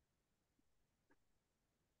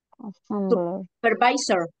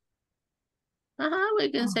 Supervisor. Ajá,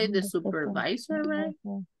 we can say the supervisor, right?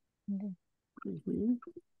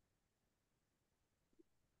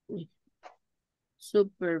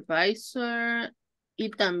 Supervisor.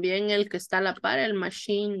 Y también el que está a la par, el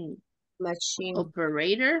machine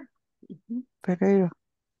operator. Operator.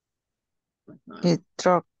 Y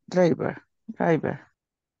truck driver.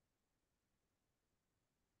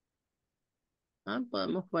 Ah,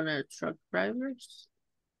 podemos poner truck drivers.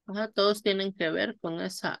 Ajá, todos tienen que ver con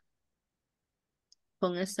ese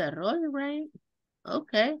rol, right?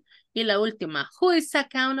 Okay. Y la última, who is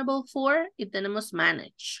accountable for? Y tenemos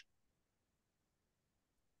manage.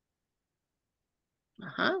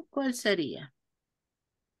 Ajá, ¿cuál sería?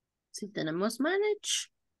 Si tenemos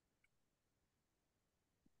manage.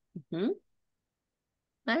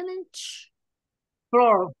 Manage.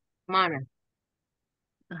 Floor manager.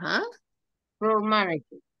 Ajá. Floor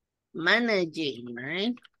manager. Managing,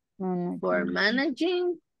 right? For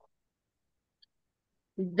managing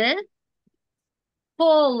the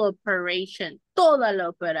whole operation, toda la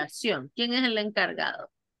operación. ¿Quién es el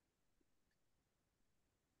encargado?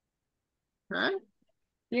 ¿Ah?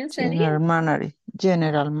 ¿Quién sería?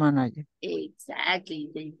 General manager.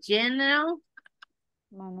 Exactly, the general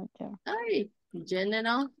manager.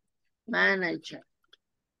 General manager.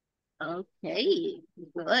 Okay,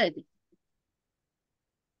 good.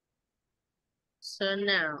 So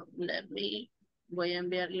now, voy a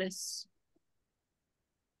enviarles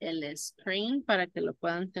el screen para que lo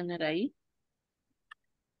puedan tener ahí.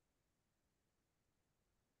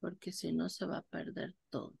 Porque si no se va a perder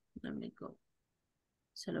todo. Let me go.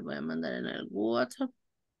 Se lo voy a mandar en el WhatsApp.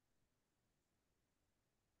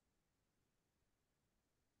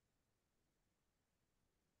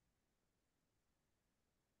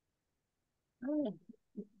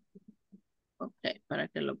 Ok, para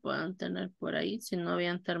que lo puedan tener por ahí si no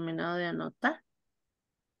habían terminado de anotar.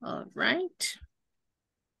 All right.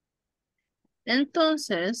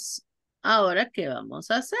 Entonces, ahora, ¿qué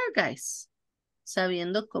vamos a hacer, guys?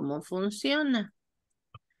 Sabiendo cómo funciona.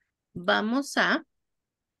 Vamos a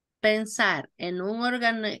pensar en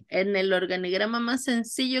en el organigrama más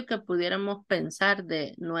sencillo que pudiéramos pensar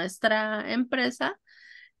de nuestra empresa.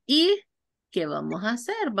 ¿Y qué vamos a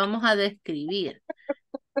hacer? Vamos a describir.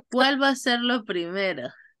 ¿Cuál va a ser lo primero?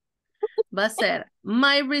 Va a ser,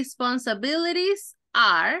 my responsibilities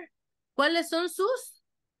are. ¿Cuáles son sus?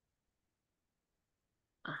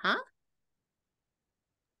 Ajá.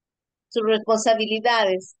 Sus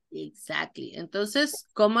responsabilidades. Exactly. Entonces,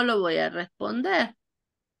 ¿cómo lo voy a responder?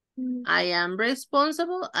 I am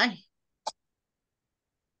responsible. Ay.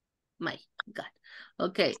 My God.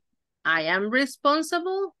 Okay. I am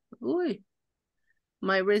responsible. Uy.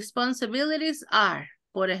 My responsibilities are.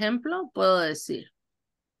 Por ejemplo, puedo decir.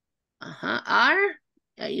 Ajá. Are.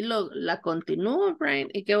 Ahí la continúo, right?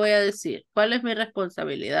 ¿Y qué voy a decir? ¿Cuál es mi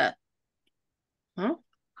responsabilidad? ¿Ah?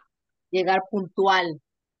 Llegar puntual.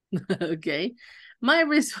 Okay. My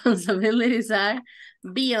responsibilities are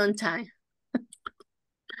be on time.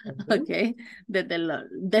 Okay.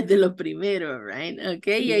 Desde lo primero, right?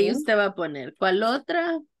 Okay. Y ahí Bien. usted va a poner, ¿cuál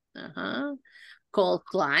otra? Ajá. Call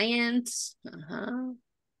clients. Ajá.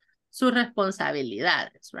 Sus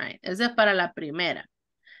responsabilidades, right? Esa es para la primera.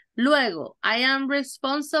 Luego, I am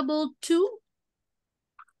responsible to.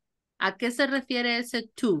 ¿A qué se refiere ese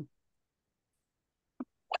to?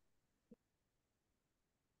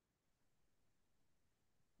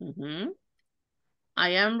 Ujú.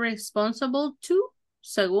 I am responsible to,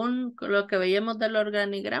 según lo que veíamos del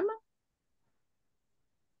organigrama.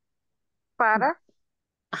 Para.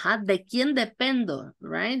 Ajá, ¿de quién dependo?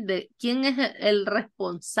 Right? ¿De quién es el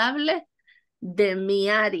responsable de mi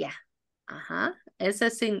área? Ajá,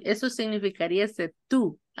 eso significaría ese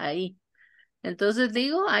to ahí. Entonces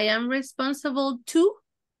digo, I am responsible to.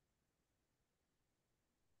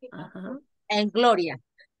 Ajá. En gloria.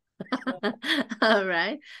 All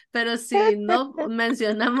right. Pero si no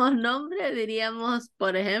mencionamos nombre, diríamos,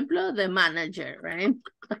 por ejemplo, the manager, right?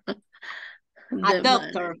 A The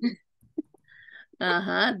doctor. manager.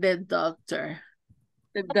 Ajá, the doctor.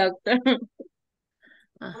 The doctor.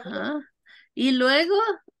 Ajá. Y luego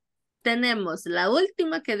tenemos la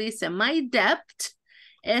última que dice, my debt.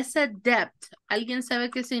 Esa debt. ¿Alguien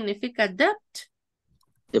sabe qué significa debt?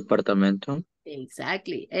 Departamento.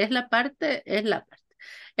 Exactly. Es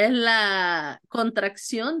la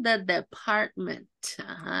contracción de department.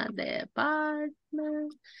 Ajá,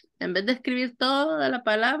 department. En vez de escribir toda la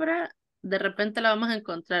palabra, de repente la vamos a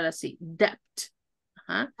encontrar así. Debt.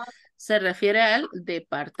 Ajá. Se refiere al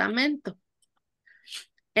departamento.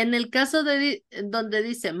 En el caso donde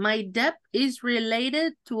dice, my debt is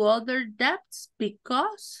related to other debts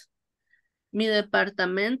because mi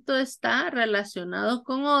departamento está relacionado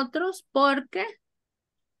con otros porque,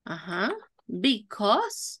 ajá,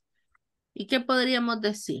 because, ¿y qué podríamos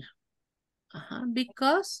decir? Ajá,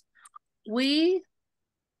 because we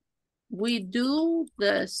do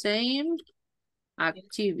the same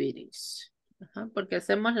activities. Ajá, porque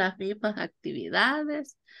hacemos las mismas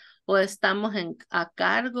actividades o estamos a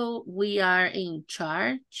cargo. We are in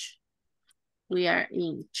charge. We are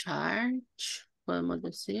in charge, podemos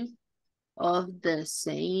decir, of the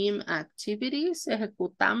same activities.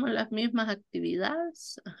 Ejecutamos las mismas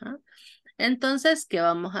actividades. Ajá. Entonces, ¿qué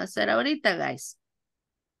vamos a hacer ahorita, guys?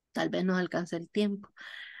 Tal vez nos alcance el tiempo.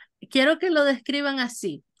 Quiero que lo describan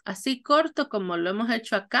así corto como lo hemos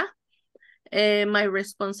hecho acá. My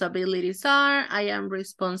responsibilities are, I am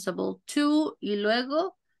responsible to, y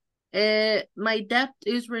luego, my debt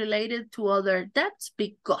is related to other debts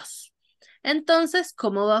because. Entonces,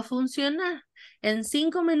 ¿cómo va a funcionar? En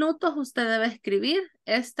 5 minutos usted debe escribir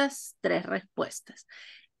estas 3 respuestas.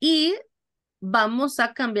 Y vamos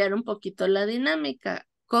a cambiar un poquito la dinámica.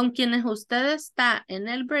 Con quienes usted está en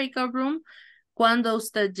el breakout room, cuando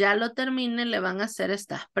usted ya lo termine, le van a hacer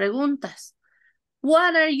estas preguntas.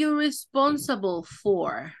 What are you responsible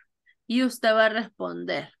for? Y usted va a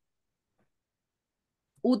responder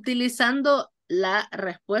utilizando la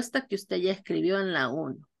respuesta que usted ya escribió en la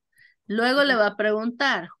 1. Luego le va a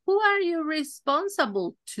preguntar, who are you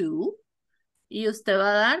responsible to? Y usted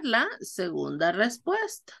va a dar la segunda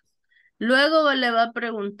respuesta. Luego le va a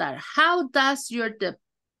preguntar, how does your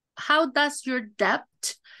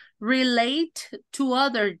debt relate to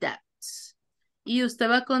other debts? Y usted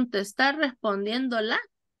va a contestar respondiendo la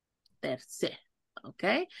tercera, ¿ok?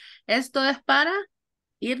 Esto es para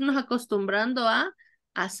irnos acostumbrando a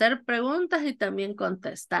hacer preguntas y también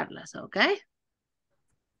contestarlas, ¿ok?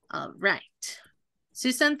 All right.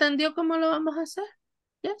 ¿Sí se entendió cómo lo vamos a hacer?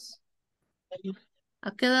 Yes.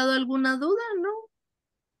 ¿Ha quedado alguna duda? ¿No?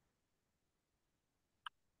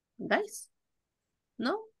 Guys?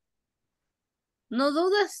 ¿No? ¿No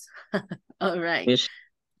dudas? All right. Yes.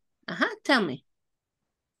 Ajá, tell me.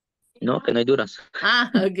 No, que no hay duras.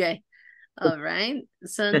 Ah, okay. All right.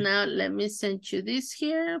 So now let me send you this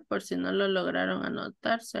here. Por si no lo lograron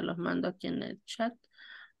anotar, se los mando aquí en el chat.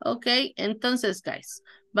 Ok, entonces, guys,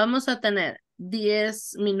 vamos a tener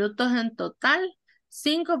 10 minutos en total,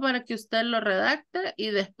 5 para que usted lo redacte y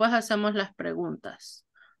después hacemos las preguntas.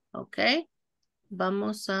 Ok,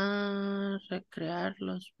 vamos a recrear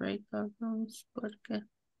los breakout rooms porque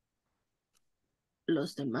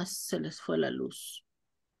los demás se les fue la luz.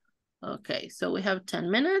 Okay, so we have 10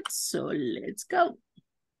 minutes, so let's go.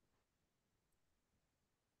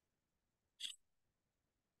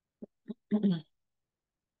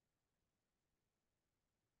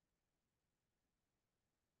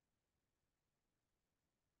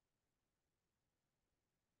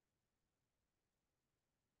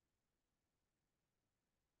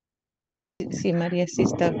 Sí, María sí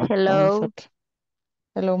está con Hello. nosotros.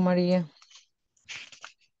 Hello, María.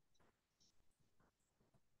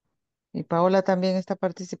 Y Paola también está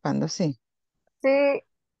participando, sí. Sí,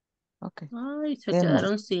 Ok. Ay, se Démosle.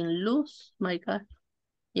 quedaron sin luz, my God.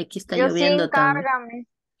 Y aquí está yo sí, lloviendo también. encárgame.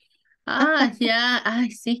 Ah, ya,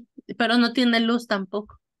 ay, sí, pero no tiene luz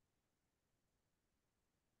tampoco.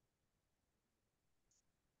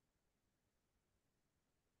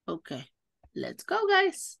 Ok, let's go,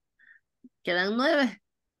 guys. Quedan 9.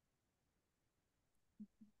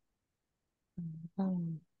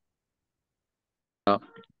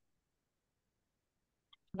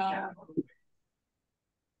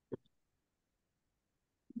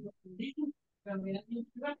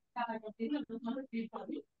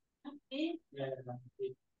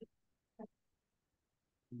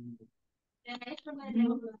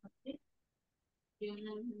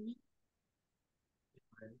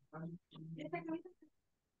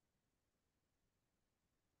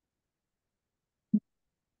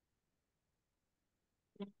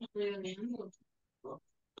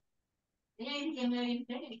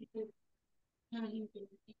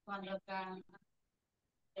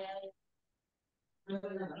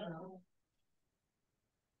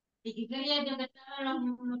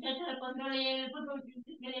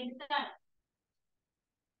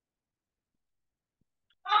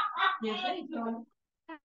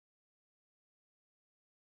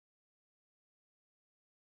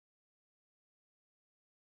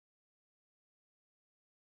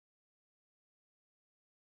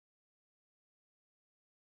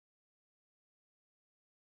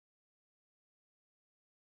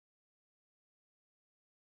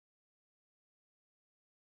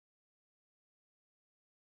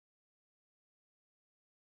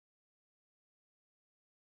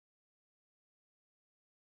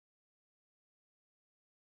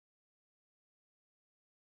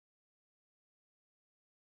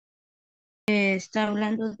 Está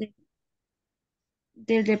hablando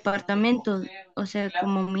del departamento, o sea,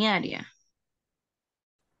 como mi área.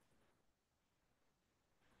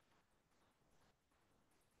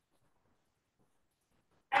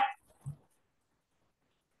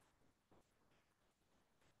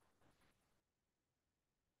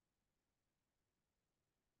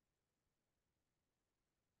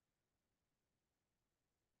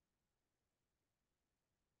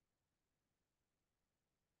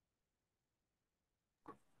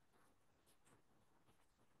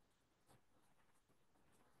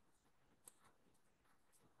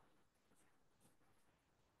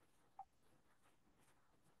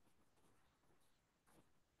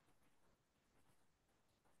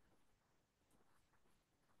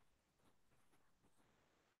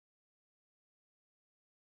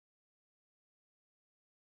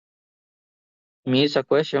 Me is a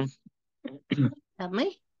question.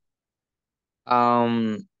 ¿Dame?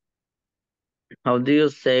 Um, how do you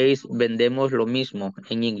say vendemos lo mismo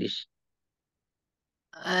en English?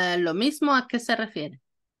 Lo mismo, ¿a qué se refiere?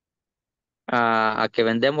 A que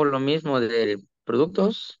vendemos lo mismo de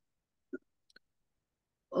productos.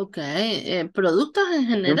 Ok, ¿productos en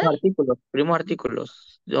general? Primos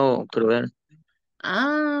artículos. Yo creo ver.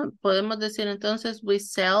 Ah, podemos decir entonces, we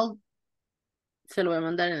sell, se lo voy a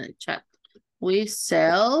mandar en el chat. We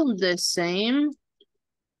sell the same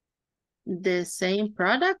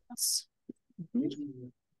products.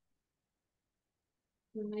 Ujú.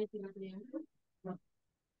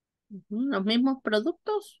 Ujú, los mismos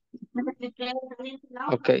productos.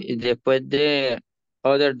 Ok, y después de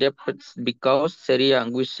other depots because sería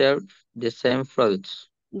we serve the same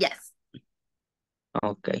products. Yes.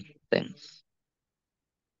 Ok, thanks.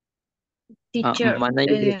 Teacher,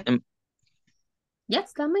 Manager,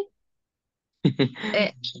 Yes, dame.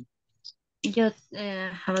 just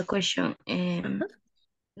have a question.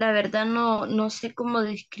 La verdad no sé cómo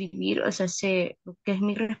describir, o sea, sé lo que es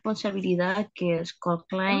mi responsabilidad, que es call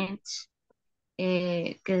clients,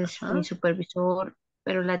 que es mi Ajá. supervisor,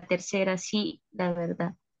 pero la tercera sí, la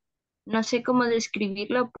verdad. No sé cómo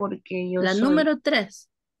describirla porque yo La soy, número 3.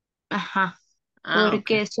 ajá, Ah, ok.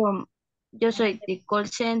 porque yo soy de call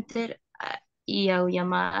center y hago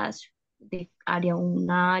llamadas de área,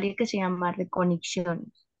 una área que se llama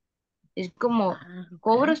reconexiones. Es como, Ah, ok.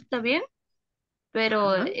 cobro está bien,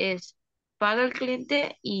 pero Ajá. es paga el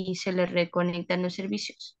cliente y se le reconectan los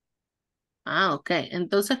servicios. Ah, ok.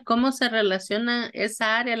 Entonces, ¿cómo se relaciona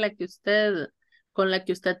esa área con la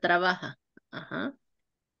que usted trabaja? Ajá.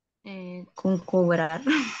 Con cobrar.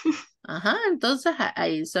 Ajá. Entonces,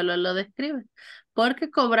 ahí solo lo describe. Porque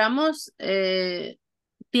cobramos,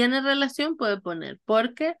 tiene relación, puede poner,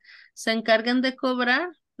 porque se encargan de cobrar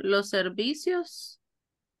los servicios.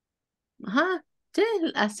 Ajá. Sí,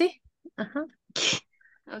 así. Ajá.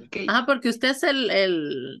 Ok. Ajá, porque usted es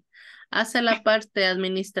hace la parte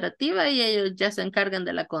administrativa y ellos ya se encargan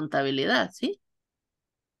de la contabilidad, ¿sí?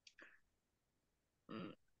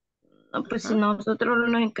 No, pues si Ajá. nosotros no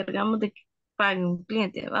nos encargamos de que pague un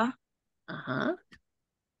cliente, ¿va? Ajá.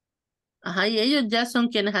 Ajá, y ellos ya son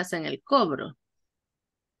quienes hacen el cobro.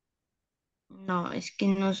 No, es que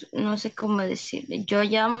no sé cómo decirle. Yo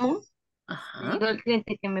llamo, le Ajá, digo al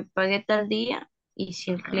cliente que me pague tal día y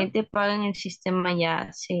si el ajá. cliente paga en el sistema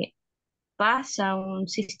ya se pasa a un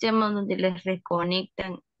sistema donde les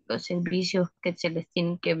reconectan los servicios que se les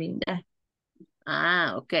tienen que brindar.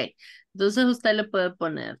 Ah, ok. Entonces usted le puede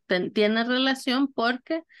poner, tiene relación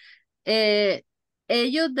porque eh,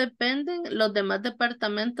 ellos dependen, los demás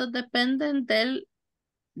departamentos dependen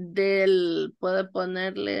puede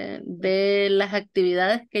ponerle, de las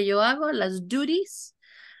actividades que yo hago, las duties.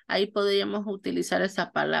 Ahí podríamos utilizar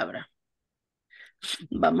esa palabra.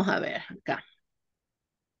 Vamos a ver acá.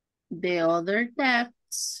 The other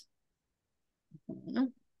debts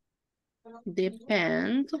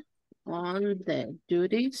depend on the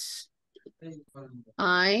duties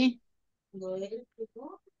I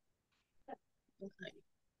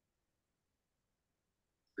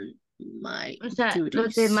my O sea, los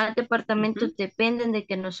duties. demás departamentos Ujú. dependen de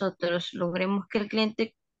que nosotros logremos que el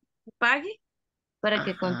cliente pague para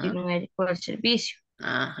que Ajá, continúe con el servicio.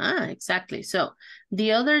 ajá, exactly. So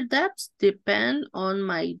the other debts depend on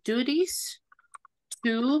my duties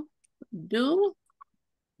to do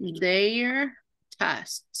their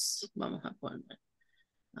tasks. Vamos a poner.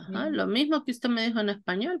 Ajá, lo mismo que usted me dijo en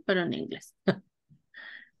español, pero en inglés.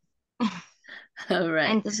 All right.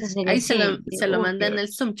 Entonces sería Ahí así, de se lo manda en el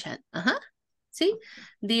others. Zoom chat. Ajá. ¿Sí?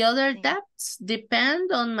 The other Sí. debts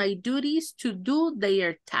depend on my duties to do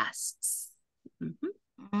their tasks. Ujú.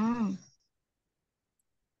 Mm,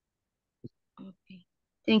 ok.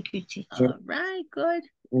 Thank you, teacher. All right, good.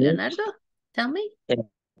 Which, Leonardo, tell me.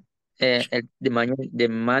 the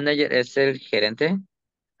manager es el gerente.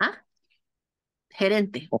 Ah,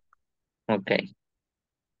 gerente. Ok,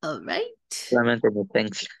 All right. solamente me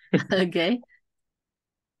thanks. Okay.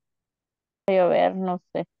 Llover, no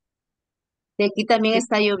sé. Y aquí también Sí,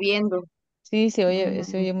 está lloviendo. sí, se Mm,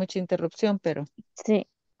 oye mucha interrupción, pero Sí,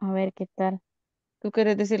 a ver qué tal. ¿tú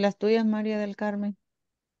quieres decir las tuyas, María del Carmen?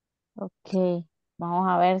 Ok, vamos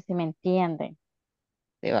a ver si me entienden.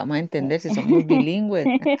 Te vamos a entender si somos bilingües.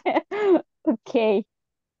 Ok,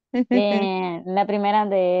 la primera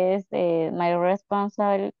de es My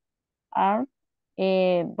Responsible Are.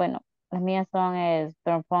 Bueno, las mías son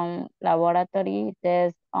Perform Laboratory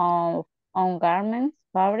Test on Garments,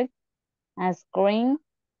 Fabric, and Screen,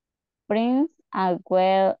 Prints, and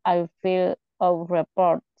Well, I Fill of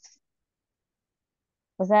Reports.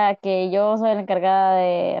 O sea que yo soy la encargada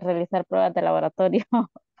de realizar pruebas de laboratorio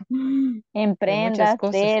en De muchas prendas,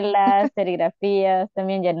 cosas. telas, serigrafías,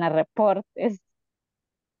 también llenar reportes.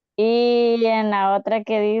 Y en la otra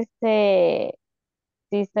que dice,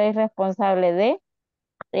 si soy responsable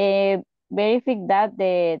de, verify that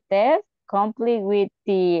the test complete with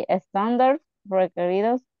the standards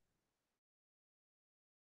requeridos.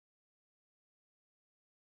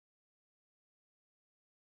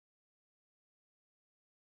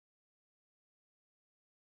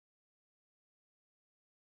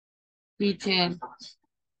 teacher,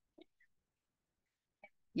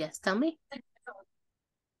 Yes, tell me.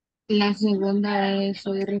 la segunda es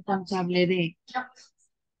soy responsable de.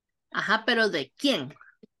 Ajá, pero ¿de quién?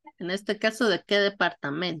 En este caso, ¿de qué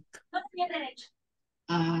departamento?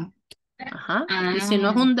 Ah, Ajá. Y si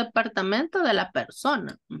no es ah, un departamento, de la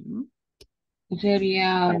persona. Ujú.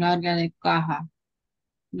 sería el área de caja,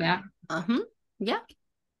 ¿verdad? Ajá. ¿Ya?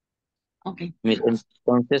 Ok.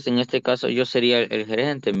 Entonces, en este caso, yo sería el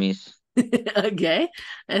gerente, Miss. Ok.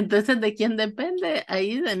 Entonces, ¿de quién depende?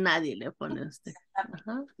 Ahí de nadie le pone usted.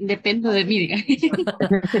 Ajá. Dependo de mí, diga.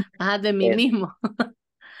 Ajá, de mí mismo.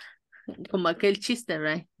 Como aquel chiste,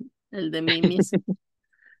 right? El de mí mismo.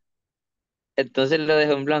 Entonces lo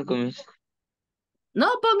dejo en blanco, miss. No,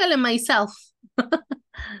 póngale myself.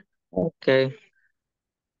 Ok.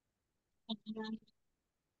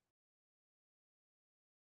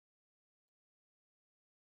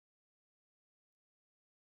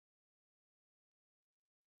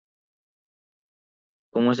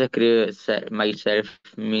 ¿Cómo se escribe myself,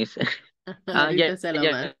 miss? Ah, Ahorita se lo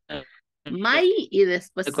mando. My y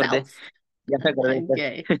después recordé. self. Ya me acordé.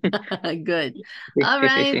 Okay. Good. Sí, All sí,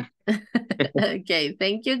 sí, right. sí. Okay,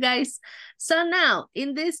 thank you guys. So now,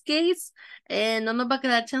 in this case, no nos va a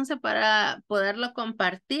quedar chance para poderlo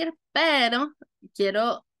compartir, pero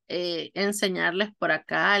quiero enseñarles por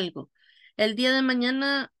acá algo. El día de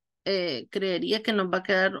mañana creería que nos va a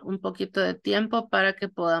quedar un poquito de tiempo para que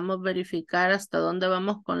podamos verificar hasta dónde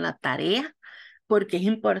vamos con la tarea, porque es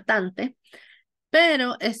importante.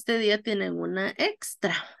 Pero este día tienen una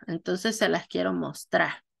extra, entonces se las quiero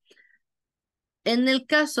mostrar. En el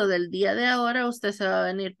caso del día de ahora, usted se va a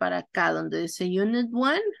venir para acá donde dice Unit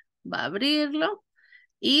 1, va a abrirlo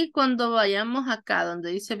y cuando vayamos acá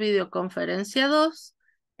donde dice videoconferencia 2,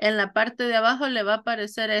 en la parte de abajo le va a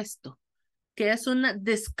aparecer esto, que es una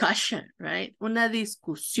discussion, right? Una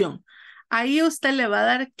discusión. Ahí usted le va a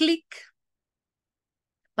dar clic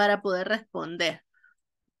para poder responder.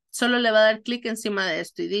 Solo le va a dar clic encima de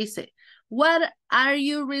esto y dice, what are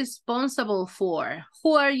you responsible for?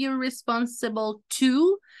 Who are you responsible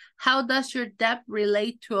to? How does your debt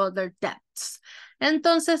relate to other debts?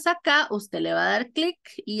 Entonces acá usted le va a dar clic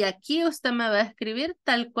y aquí usted me va a escribir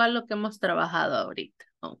tal cual lo que hemos trabajado ahorita,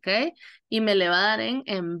 ¿ok? Y me le va a dar en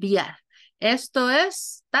enviar. Esto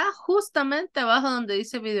está justamente abajo donde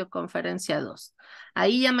dice videoconferencia 2.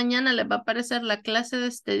 Ahí ya mañana les va a aparecer la clase de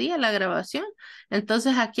este día, la grabación.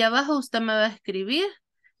 Entonces aquí abajo usted me va a escribir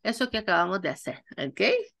eso que acabamos de hacer, ¿ok?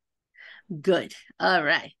 Good. All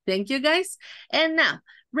right. Thank you guys. And now,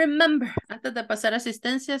 remember, antes de pasar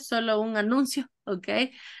asistencia, solo un anuncio, ¿ok?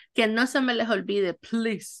 Que no se me les olvide,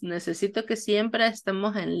 please. Necesito que siempre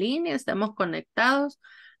estemos en línea, estemos conectados.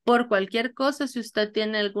 Por cualquier cosa, si usted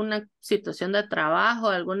tiene alguna situación de trabajo,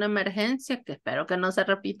 alguna emergencia, que espero que no se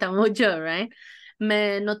repita mucho, right?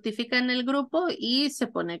 Me notifica en el grupo y se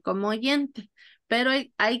pone como oyente. Pero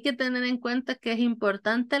hay que tener en cuenta que es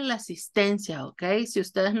importante la asistencia, ¿ok? Si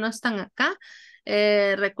ustedes no están acá,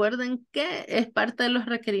 recuerden que es parte de los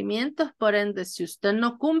requerimientos, por ende, si usted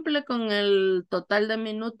no cumple con el total de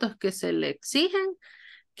minutos que se le exigen,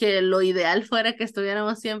 que lo ideal fuera que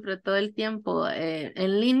estuviéramos siempre todo el tiempo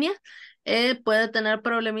en línea, puede tener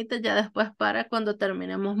problemitas ya después para cuando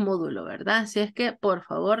terminemos módulo, ¿verdad? Así es que, por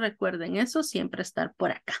favor, recuerden eso, siempre estar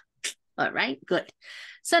por acá. All right, good.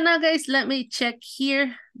 So now, guys, let me check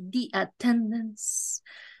here the attendance.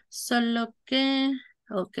 Solo que,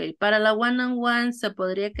 ok, para la one-on-one, ¿se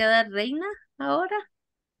podría quedar Reina ahora?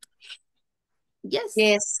 Yes.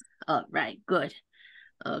 Yes. All right, good.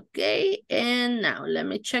 Okay, and now let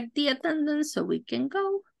me check the attendance so we can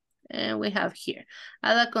go. And we have here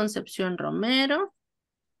Ada Concepción Romero,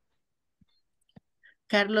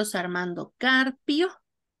 Carlos Armando Carpio,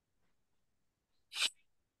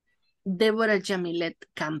 Débora Yamilet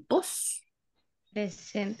Campos,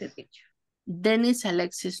 Presente, teacher. Denis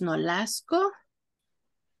Alexis Nolasco,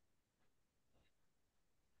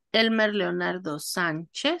 Elmer Leonardo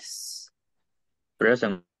Sánchez,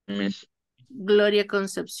 Present, miss. Gloria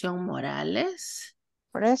Concepción Morales,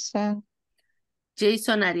 Present.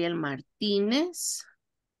 Jason Ariel Martínez,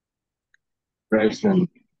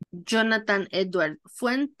 Present. Jonathan Edward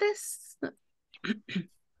Fuentes,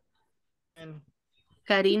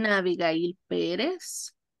 Karina Abigail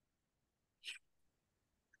Pérez,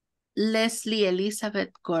 Leslie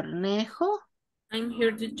Elizabeth Cornejo, I'm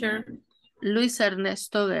here, teacher. Luis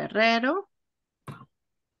Ernesto Guerrero,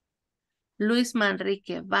 Luis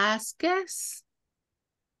Manrique Vázquez,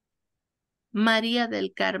 María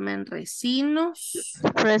del Carmen Recinos,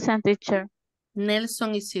 Present, teacher.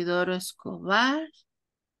 Nelson Isidoro Escobar,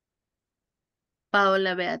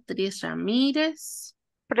 Paola Beatriz Ramírez,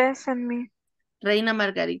 Present me. Reina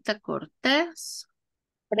Margarita Cortés,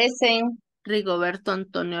 Present. Rigoberto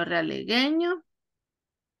Antonio Realegueño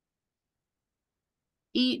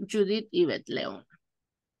y Judith Yvette León.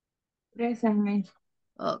 Present, miss.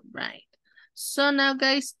 All right. So now,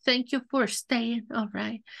 guys, thank you for staying. All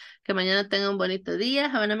right. Que mañana tengan un bonito día.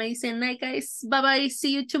 Have an amazing night, guys. Bye-bye.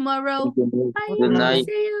 See you tomorrow. Bye. Good night.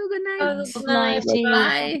 See you. Good night. Good Night, night. see you.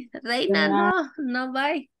 Bye. Reina, Good night. no,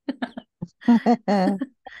 bye.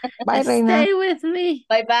 Bye, Reina. Stay with me.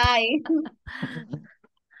 Bye.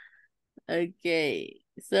 Okay.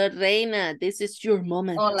 So, Reina, this is your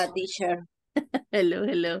moment. Hola, teacher.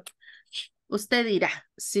 Hello. Usted dirá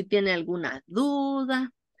si tiene alguna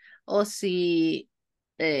duda o si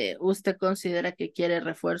usted considera que quiere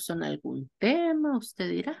refuerzo en algún tema, usted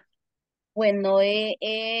dirá. Bueno,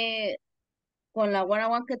 con la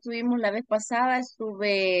one-on-one que tuvimos la vez pasada,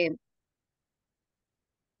 estuve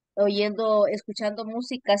escuchando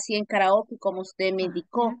música así en karaoke, como usted me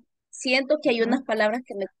indicó. Siento que hay unas palabras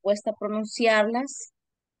que me cuesta pronunciarlas,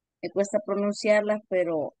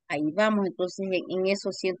 pero ahí vamos. Entonces, en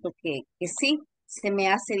eso siento que sí, se me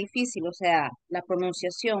hace difícil, o sea, la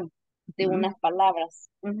pronunciación de unas palabras,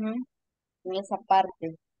 en esa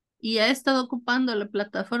parte. ¿Y ha estado ocupando la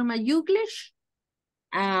plataforma Youglish?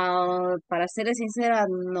 Para ser sincera,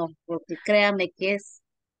 no, porque créame que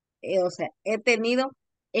o sea,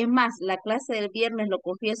 es más, la clase del viernes, lo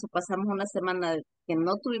confieso, pasamos una semana que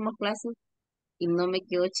no tuvimos clases y no me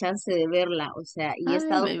quedó chance de verla, o sea, y he Ay,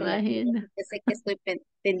 estado me pendiente, imagino. que sé que estoy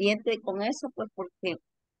pendiente con eso,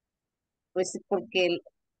 porque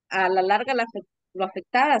a la larga lo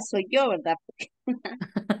afectada soy yo, ¿verdad?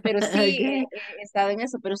 Pero sí, Okay. he estado en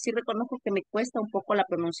eso, pero sí reconozco que me cuesta un poco la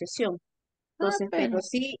pronunciación. Entonces, pero Pero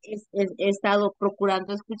sí he estado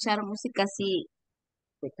procurando escuchar música así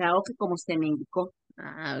de karaoke como usted me indicó.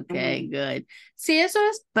 Okay, good. Sí, eso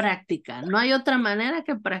es práctica. No hay otra manera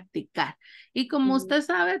que practicar. Y como usted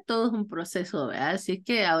sabe, todo es un proceso, ¿verdad? Así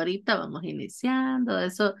que ahorita vamos iniciando.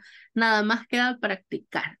 Eso nada más queda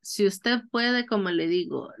practicar. Si usted puede, como le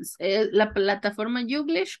digo, la plataforma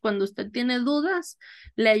Youglish, cuando usted tiene dudas,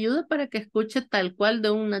 le ayuda para que escuche tal cual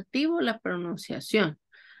de un nativo la pronunciación.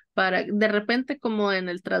 De repente, como en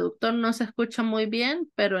el traductor no se escucha muy bien,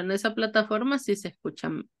 pero en esa plataforma sí se escucha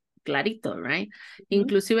clarito, right?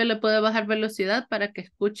 Inclusive le puede bajar velocidad para que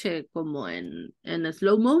escuche como en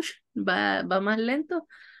slow motion, va más lento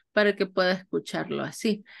para que pueda escucharlo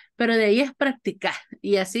así. Pero de ahí es practicar.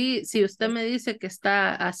 Y así, si usted me dice que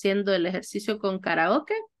está haciendo el ejercicio con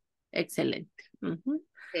karaoke, excelente.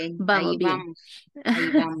 Vamos Ahí bien.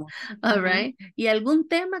 vamos. All right. ¿Y algún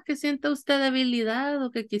tema que sienta usted debilidad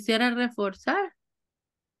o que quisiera reforzar?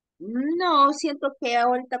 No, siento que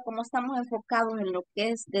ahorita como estamos enfocados en lo que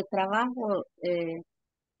es de trabajo,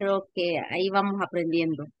 creo que ahí vamos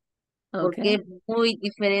aprendiendo, porque Okay. es muy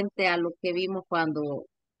diferente a lo que vimos cuando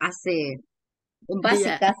en Ya.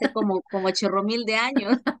 básica, hace como chorro mil de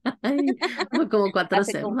años. Ay, fue como 4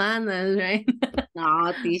 Hace como, semanas, right?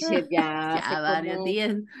 no, teacher, ya Ya varios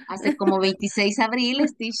días. hace como 26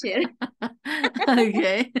 abriles, teacher.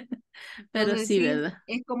 Okay. Pero Entonces sí, sí, ¿verdad?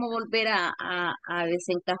 es como volver a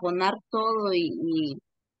desencajonar todo y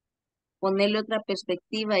ponerle otra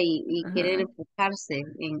perspectiva y querer Ajá. enfocarse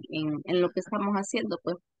en lo que estamos haciendo,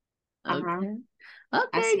 pues, ajá, Okay.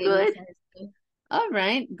 Okay, así en good. esas estoy. All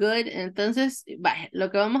right, good. Entonces, vaya,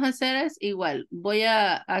 lo que vamos a hacer es igual. Voy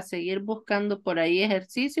a seguir buscando por ahí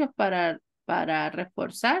ejercicios para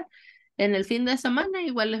reforzar. En el fin de semana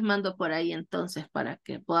igual les mando por ahí entonces para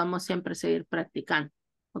que podamos siempre seguir practicando.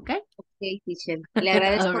 ¿Ok? Ok, teacher. Le All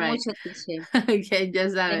agradezco right. mucho, teacher. Okay, ya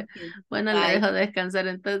sabe. Thank you. Bueno, la Bye. dejo descansar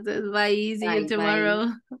entonces. Bye. See you Bye. tomorrow.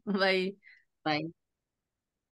 Bye. Bye.